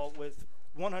ball with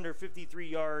 153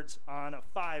 yards on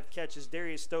 5 catches.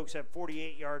 Darius Stokes had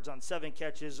 48 yards on 7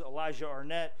 catches. Elijah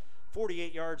Arnett,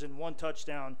 48 yards and 1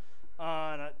 touchdown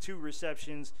on 2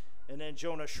 receptions. And then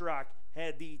Jonah Schrock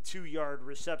had the 2-yard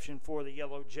reception for the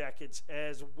Yellow Jackets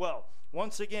as well.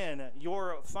 Once again,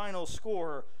 your final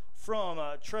score from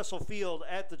Tressel Field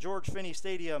at the George Finnie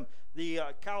Stadium, the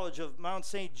College of Mount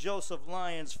St. Joseph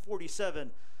Lions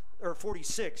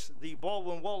 46, the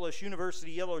Baldwin Wallace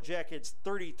University Yellow Jackets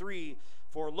 33.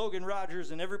 For Logan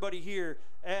Rogers and everybody here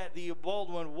at the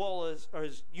Baldwin Wallace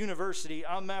University,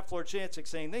 I'm Matt Florchancic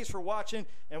saying thanks for watching,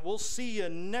 and we'll see you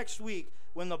next week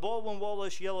when the Baldwin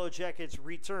Wallace Yellow Jackets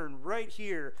return right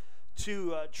here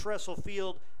to Tressel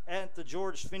Field at the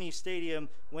George Finnie Stadium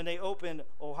when they open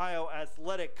Ohio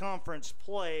Athletic Conference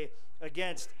play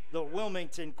against the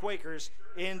Wilmington Quakers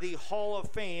in the Hall of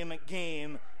Fame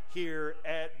game here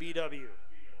at BW.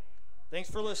 Thanks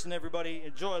for listening, everybody.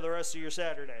 Enjoy the rest of your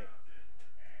Saturday.